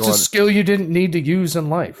because it's a skill you didn't need to use in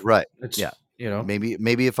life. Right. Yeah. You know,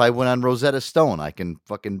 maybe if I went on Rosetta Stone, I can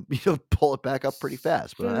fucking pull it back up pretty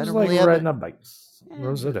fast. But I don't like really have riding a bike.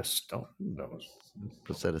 Rosetta Stone.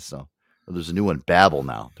 Rosetta Stone. Well, there's a new one, Babbel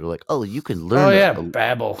now. They're like, oh, you can learn. Oh yeah,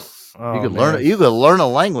 Babbel. Oh, you can learn. You can learn a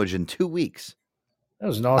language in 2 weeks. That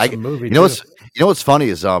was an awesome movie. You know what's funny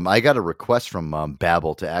is I got a request from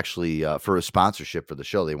Babbel to actually for a sponsorship for the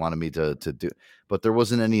show. They wanted me to do, but there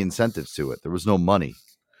wasn't any incentives to it. There was no money.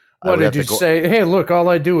 What did you say? Hey, look, all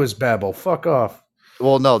I do is babble. Fuck off.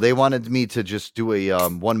 Well, no, they wanted me to just do a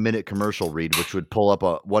 1 minute commercial read, which would pull up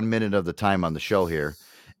 1 minute of the time on the show here.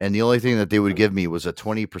 And the only thing that they would give me was a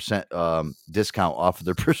 20% discount off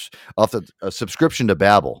of a subscription to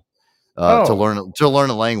Babbel to learn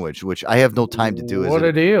a language, which I have no time to do. What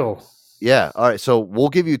a deal! Yeah, all right. So we'll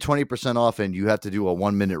give you 20% off, and you have to do a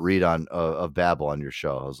 1 minute read on of Babbel on your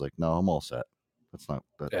show. I was like, no, I'm all set. That's not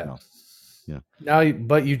that. Yeah. No. Yeah. Now,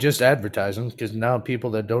 but you just advertise them because now people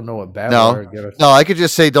that don't know what Babbel are No, I could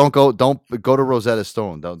just say don't go to Rosetta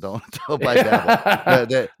Stone. Don't buy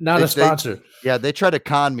Babbel. Not a sponsor. They try to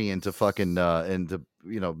con me into fucking into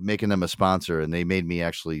making them a sponsor, and they made me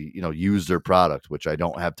actually use their product, which I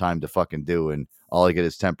don't have time to fucking do, and all I get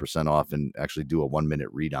is 10% off and actually do a 1 minute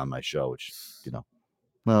read on my show, which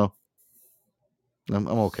well, I'm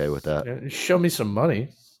okay with that. Yeah, show me some money.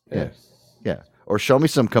 Yeah, or show me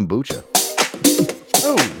some kombucha.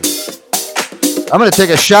 Oh, I'm gonna take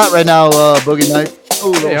a shot right now, Boogie Night.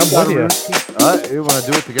 Oh, hey, I'm with you. All right, you want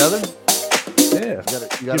to do it together? Yeah.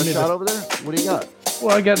 You got a shot over there? What do you got?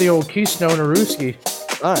 Well, I got the old Keystone Aruski.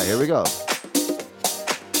 All right, here we go.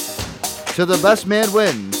 To the best man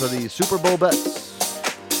win for the Super Bowl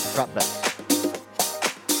bets, prop bets.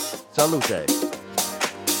 Salute.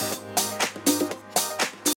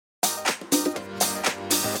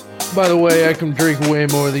 By the way, I can drink way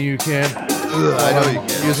more than you can. I know you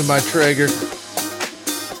can. Using my Traeger.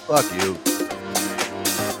 Fuck you.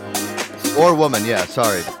 Or woman, yeah,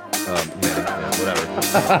 sorry. Whatever.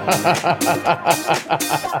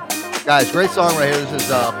 Guys, great song right here. This is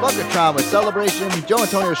Funkatron with Celebration. Joe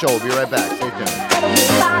Antonio Show. We'll be right back. Stay tuned.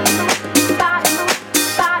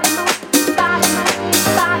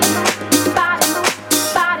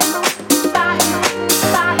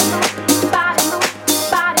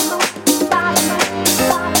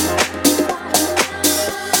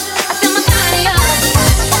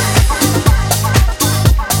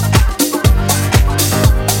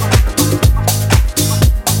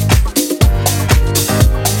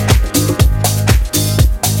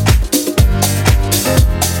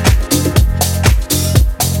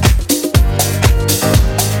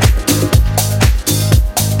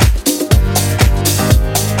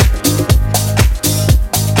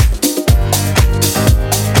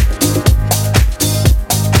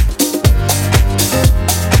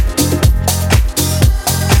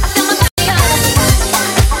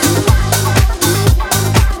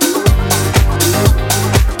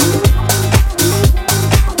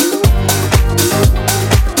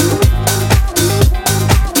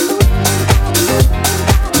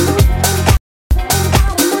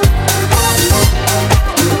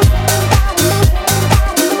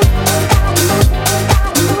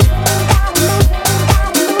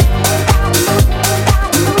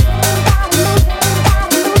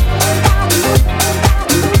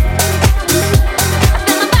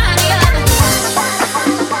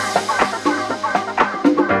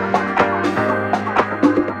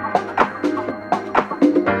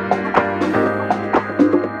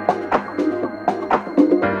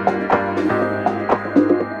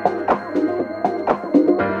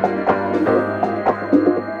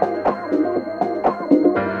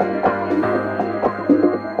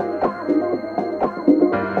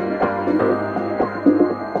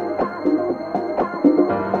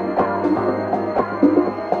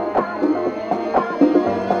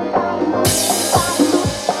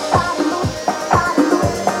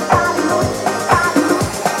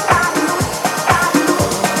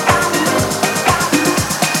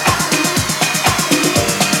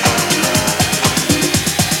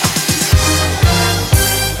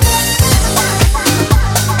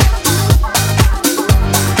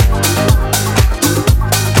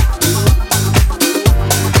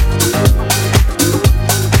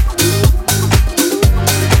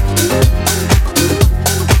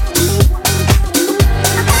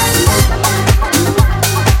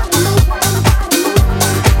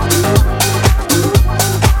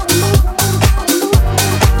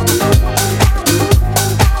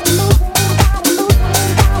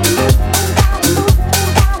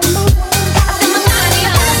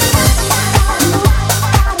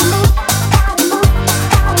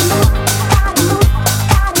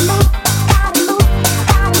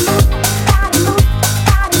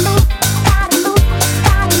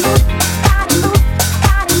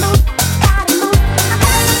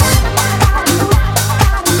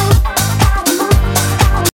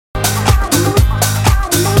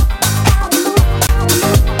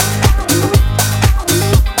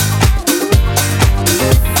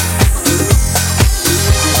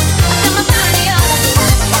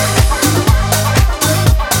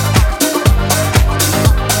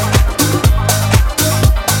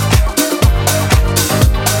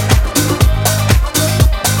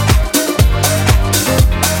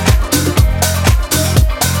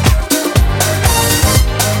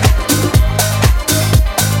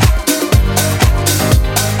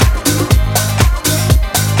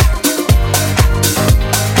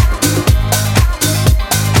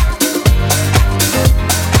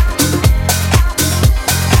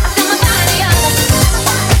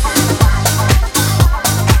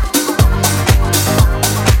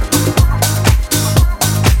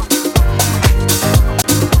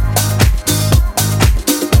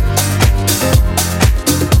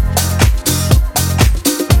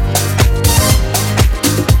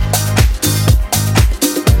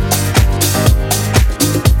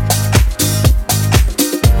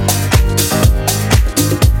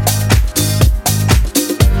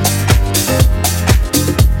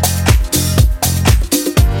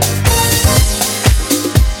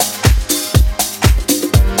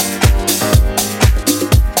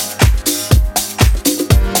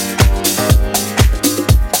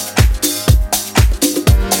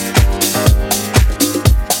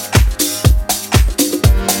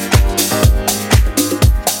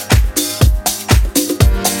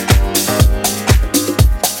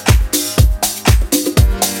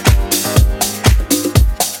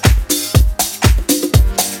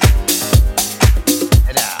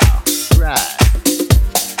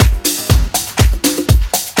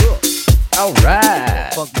 All right.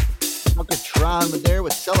 Funkatron with there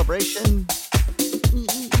with Celebration.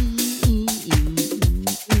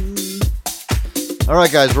 All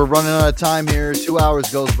right, guys, we're running out of time here. 2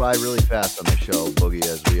 hours goes by really fast on the show, Boogie,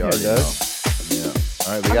 as we already know. Yeah.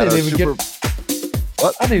 All right, we got our super.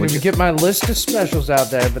 What? I didn't even get my list of specials out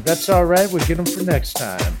there, but that's all right. We'll get them for next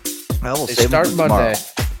time. Well, we'll They save them start for tomorrow. Monday.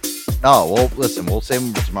 No, well, listen, we'll save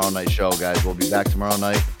them for tomorrow night's show, guys. We'll be back tomorrow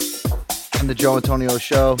night on the Joe Antonio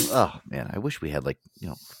show. Oh man, I wish we had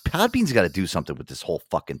Podbean's got to do something with this whole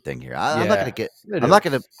fucking thing here. I'm not gonna get. they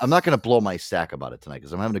I'm not gonna blow my stack about it tonight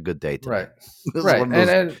because I'm having a good day today. Right. This is Right. one of those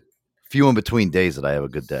And few in between days that I have a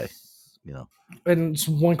good day. And it's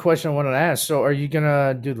one question I wanted to ask. So, are you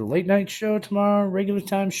gonna do the late night show tomorrow? Regular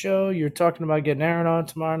time show? You're talking about getting Aaron on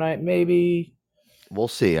tomorrow night, maybe. We'll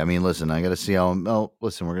see. I mean, listen, I got to see how. Oh,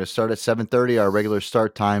 listen, we're gonna start at 7:30, our regular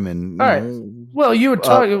start time, and All right. Well, you were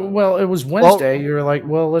talking. Well, it was Wednesday. You were like,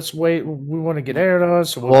 "Well, let's wait. We want to get Aaron on,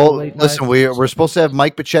 so we'll go late listen, night." we're supposed to have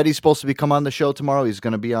Mike Pacchetti's supposed to be come on the show tomorrow. He's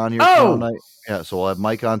going to be on here tomorrow night. Yeah, so we'll have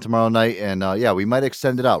Mike on tomorrow night, and yeah, we might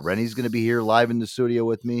extend it out. Rennie's going to be here live in the studio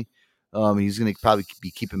with me. He's going to probably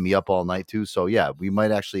be keeping me up all night too. So yeah, we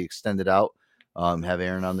might actually extend it out. Have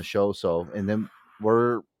Aaron on the show. So and then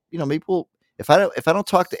we're maybe we'll if I don't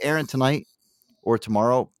talk to Aaron tonight or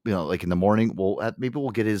tomorrow, like in the morning, maybe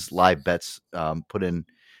we'll get his live bets put in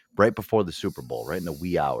right before the Super Bowl, right in the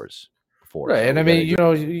wee hours before. Right, So and I mean, you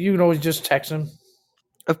can always just text him.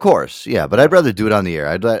 Of course, yeah, but I'd rather do it on the air.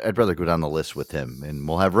 I'd rather go down the list with him, and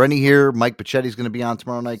we'll have Rennie here. Mike Pacchetti's going to be on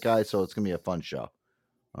tomorrow night, guys. So it's going to be a fun show.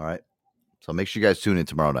 All right, so make sure you guys tune in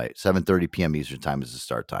tomorrow night. 7:30 p.m. Eastern time is the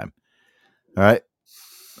start time. All right.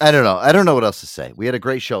 I don't know what else to say. We had a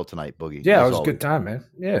great show tonight, Boogie. Yeah, as it was a always. good time, man.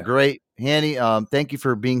 Yeah, Great, Hanny. Thank you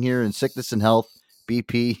for being here in sickness and health.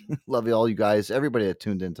 BP, love you all, you guys. Everybody that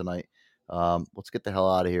tuned in tonight. Let's get the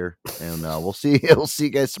hell out of here, and we'll see you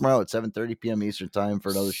guys tomorrow at 7:30 p.m. Eastern time for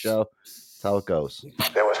another show. That's how it goes.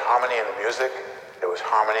 There was harmony in the music. There was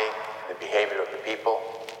harmony in the behavior of the people,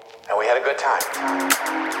 and we had a good time.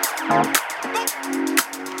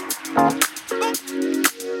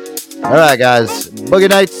 All right, guys. Boogie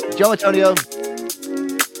Nights, Joe Antonio,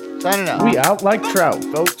 signing out. We out like trout,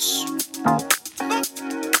 folks.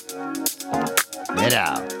 And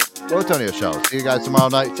out. Joe Antonio Show. See you guys tomorrow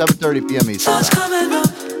night, 7:30 p.m. Eastern Sun's time. coming up.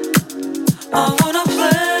 I wanna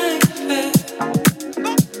play it.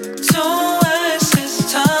 Don't waste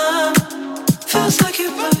this time. Feels like you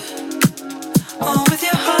play on with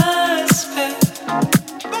your high speed.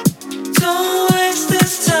 Don't waste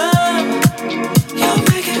this time. You're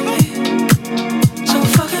making me so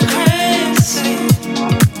fucking crazy.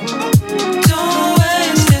 Don't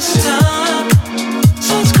waste this time.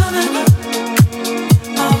 Sun's coming up.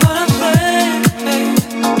 I wanna play it.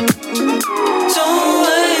 Don't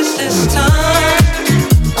waste this time.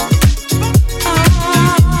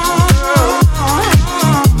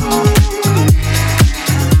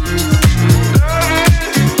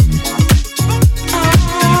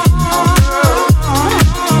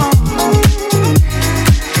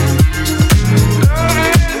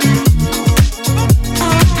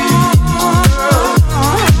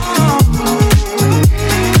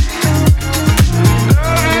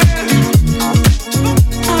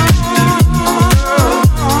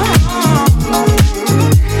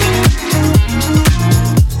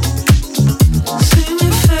 See me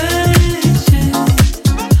fading.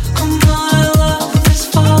 Come on, I love this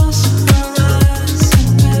false horizon,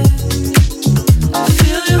 babe. I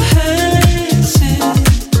feel you hating.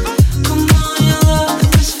 Come on, your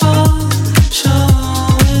love is fall. Show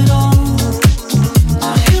it all.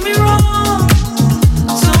 Don't hear me wrong.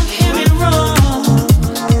 Don't hear me wrong.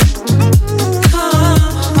 Come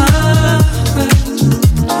my way.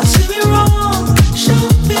 See me wrong. Show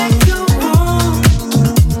me you're wrong.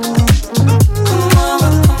 Come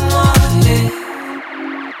on, yeah.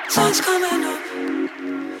 Sun's coming up.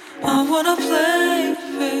 I wanna play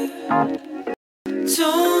it.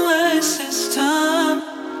 Don't waste this time.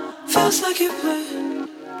 Feels like you play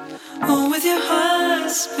with your high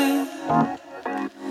speed.